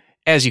history.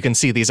 As you can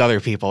see, these other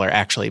people are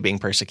actually being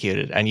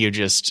persecuted, and you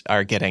just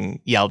are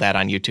getting yelled at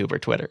on YouTube or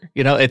Twitter.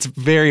 You know, it's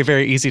very,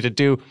 very easy to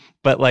do.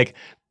 But like,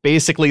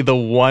 basically the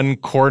one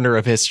corner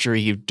of history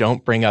you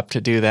don't bring up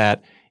to do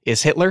that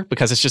is Hitler,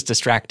 because it's just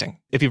distracting.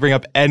 If you bring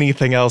up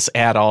anything else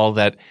at all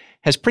that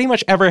has pretty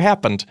much ever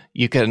happened,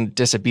 you can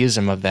disabuse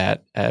him of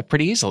that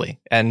pretty easily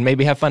and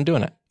maybe have fun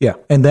doing it. Yeah,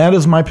 and that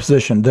is my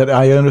position, that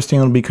I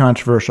understand will be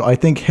controversial. I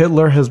think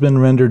Hitler has been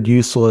rendered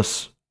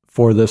useless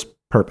for this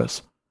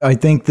purpose. I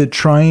think that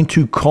trying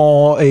to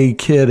call a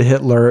kid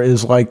Hitler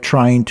is like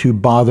trying to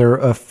bother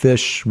a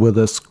fish with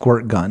a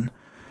squirt gun.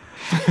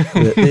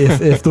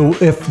 if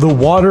the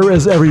water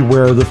is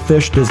everywhere, the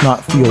fish does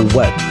not feel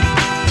wet.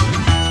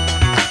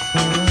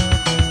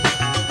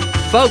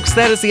 Folks,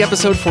 that is the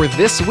episode for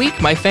this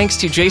week. My thanks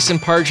to Jason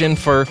Pargin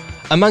for,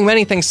 among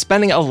many things,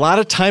 spending a lot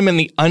of time in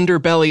the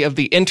underbelly of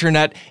the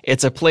internet.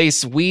 It's a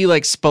place we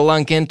like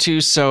spelunk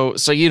into, so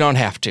you don't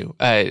have to.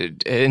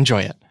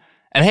 Enjoy it.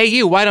 And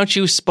hey, why don't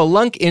you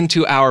spelunk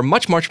into our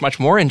much, much, much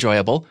more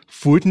enjoyable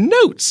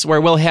Footnotes, where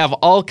we'll have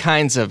all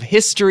kinds of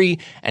history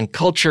and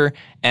culture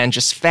and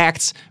just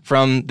facts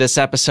from this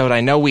episode. I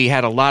know we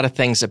had a lot of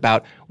things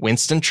about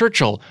Winston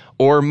Churchill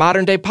or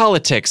modern day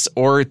politics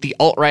or the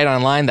alt-right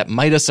online that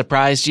might have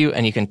surprised you,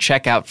 and you can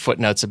check out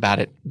Footnotes about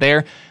it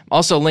there.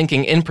 Also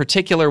linking in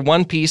particular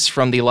one piece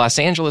from the Los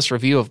Angeles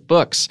Review of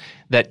Books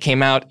that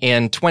came out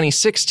in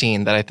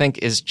 2016 that I think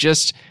is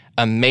just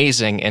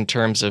amazing in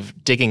terms of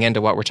digging into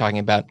what we're talking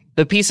about.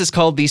 The piece is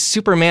called The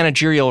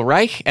Supermanagerial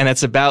Reich, and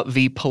it's about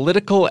the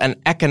political and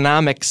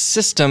economic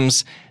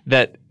systems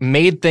that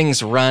made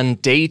things run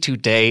day to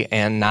day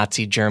in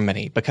Nazi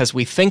Germany. Because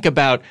we think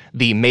about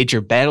the major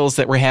battles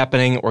that were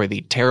happening or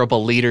the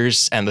terrible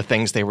leaders and the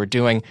things they were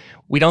doing.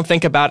 We don't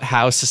think about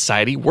how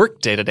society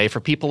worked day to day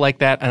for people like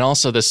that, and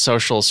also the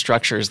social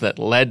structures that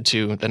led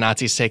to the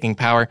Nazis taking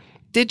power.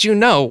 Did you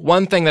know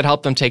one thing that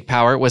helped them take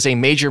power was a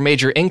major,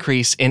 major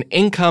increase in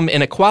income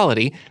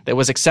inequality that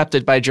was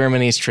accepted by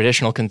Germany's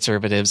traditional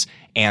conservatives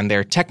and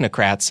their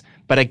technocrats?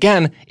 But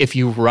again, if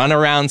you run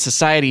around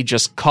society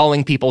just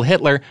calling people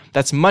Hitler,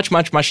 that's much,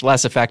 much, much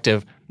less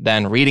effective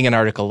than reading an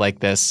article like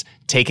this,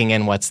 taking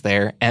in what's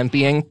there, and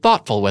being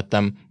thoughtful with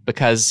them,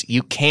 because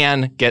you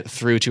can get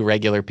through to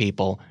regular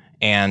people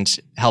and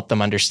help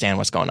them understand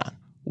what's going on.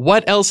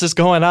 What else is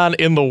going on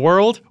in the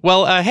world?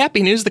 Well,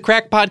 happy news. The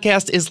Crack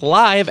Podcast is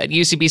live at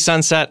UCB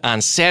Sunset on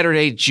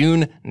Saturday,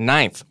 June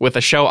 9th, with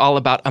a show all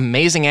about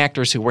amazing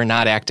actors who were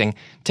not acting.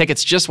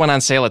 Tickets just went on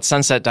sale at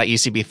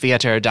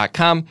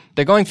sunset.ucbtheater.com.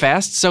 They're going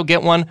fast, so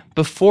get one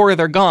before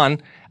they're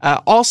gone.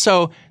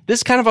 Also,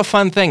 this is kind of a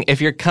fun thing.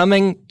 If you're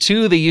coming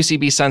to the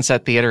UCB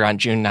Sunset Theater on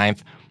June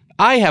 9th,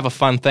 I have a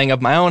fun thing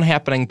of my own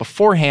happening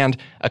beforehand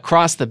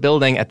across the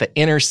building at the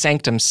Inner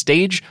Sanctum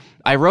stage.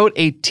 I wrote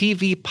a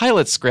TV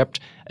pilot script.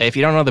 If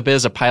you don't know the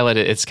biz, a pilot,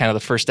 it's kind of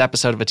the first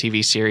episode of a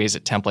TV series.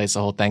 It templates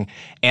the whole thing.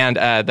 And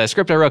the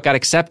script I wrote got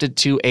accepted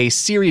to a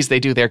series they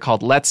do there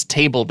called Let's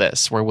Table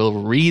This, where we'll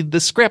read the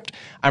script.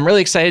 I'm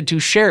really excited to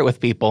share it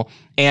with people.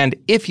 And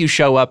if you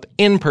show up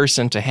in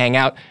person to hang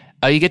out,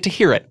 you get to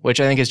hear it, which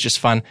I think is just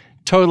fun.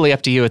 Totally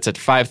up to you. It's at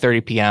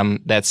 5:30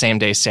 p.m. that same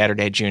day,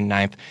 Saturday, June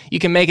 9th. You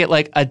can make it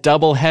like a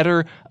double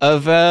header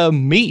of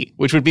me,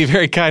 which would be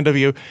very kind of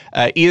you.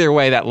 Either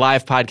way, that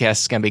live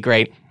podcast is going to be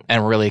great,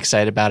 and we're really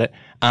excited about it.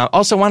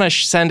 Also want to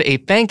send a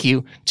thank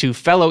you to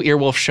fellow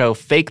Earwolf show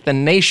Fake the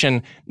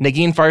Nation.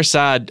 Negin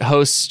Farsad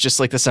hosts just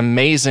like this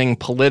amazing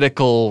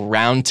political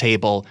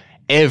roundtable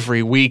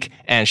every week,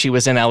 and she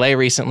was in LA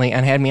recently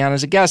and had me on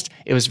as a guest.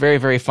 It was very,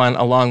 very fun,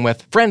 along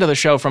with friend of the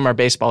show from our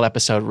baseball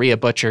episode, Rhea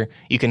Butcher.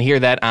 You can hear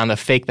that on the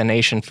Fake the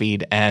Nation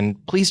feed,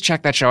 and please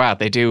check that show out.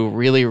 They do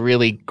really,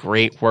 really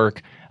great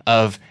work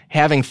of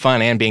having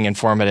fun and being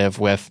informative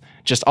with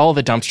just all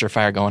the dumpster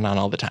fire going on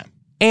all the time.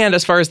 And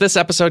as far as this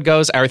episode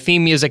goes, our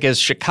theme music is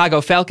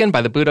Chicago Falcon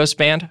by the Budos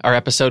Band. Our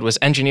episode was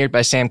engineered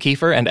by Sam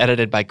Kiefer and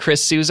edited by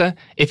Chris Souza.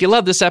 If you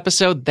love this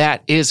episode,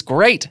 that is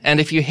great. And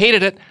if you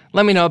hated it,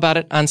 let me know about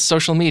it on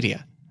social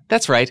media.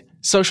 That's right,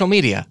 social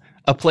media.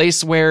 a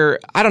place where,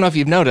 I don't know if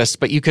you've noticed,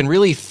 but you can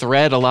really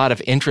thread a lot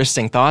of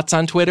interesting thoughts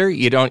on Twitter.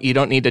 You don't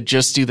need to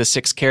just do the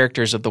 6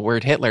 characters of the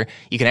word Hitler.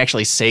 You can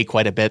actually say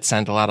quite a bit,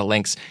 send a lot of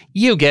links.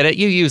 You get it.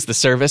 You use the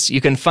service.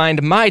 You can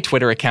find my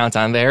Twitter account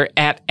on there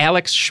at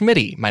Alex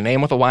Schmitty, my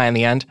name with a Y on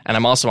the end. And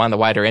I'm also on the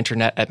wider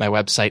internet at my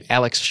website,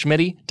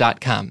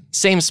 alexschmitty.com.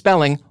 Same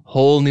spelling,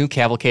 whole new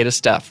cavalcade of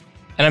stuff.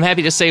 And I'm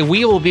happy to say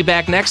we will be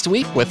back next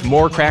week with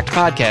more Cracked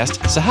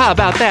Podcast. So how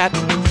about that?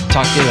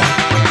 Talk to you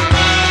then.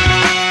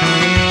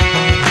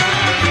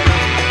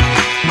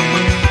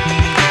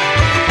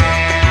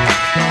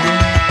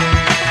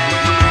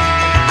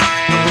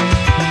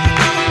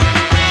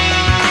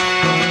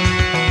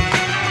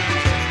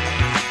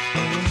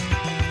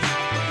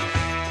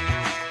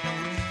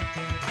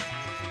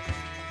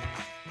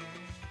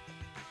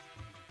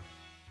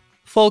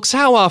 Folks,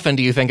 how often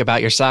do you think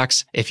about your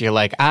socks? If you're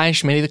like I,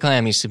 Schmitty the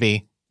Clam, used to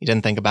be, you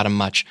didn't think about them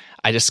much.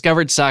 I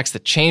discovered socks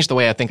that changed the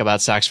way I think about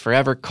socks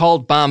forever,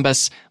 called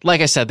Bombas.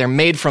 Like I said, they're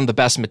made from the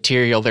best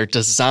material. They're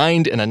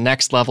designed in a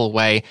next-level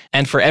way.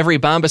 And for every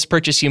Bombas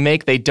purchase you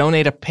make, they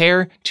donate a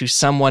pair to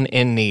someone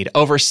in need.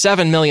 Over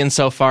 7 million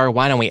so far.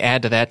 Why don't we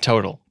add to that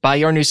total? Buy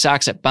your new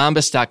socks at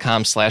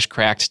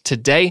bombas.com/cracked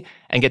today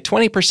and get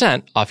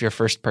 20% off your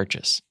first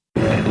purchase.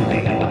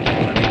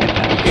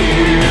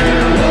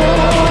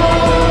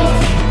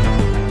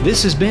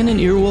 This has been an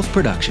Earwolf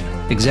production,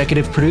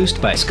 executive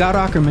produced by Scott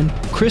Aukerman,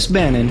 Chris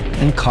Bannon,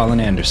 and Colin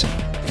Anderson.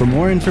 For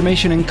more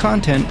information and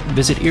content,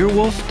 visit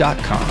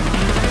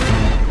earwolf.com.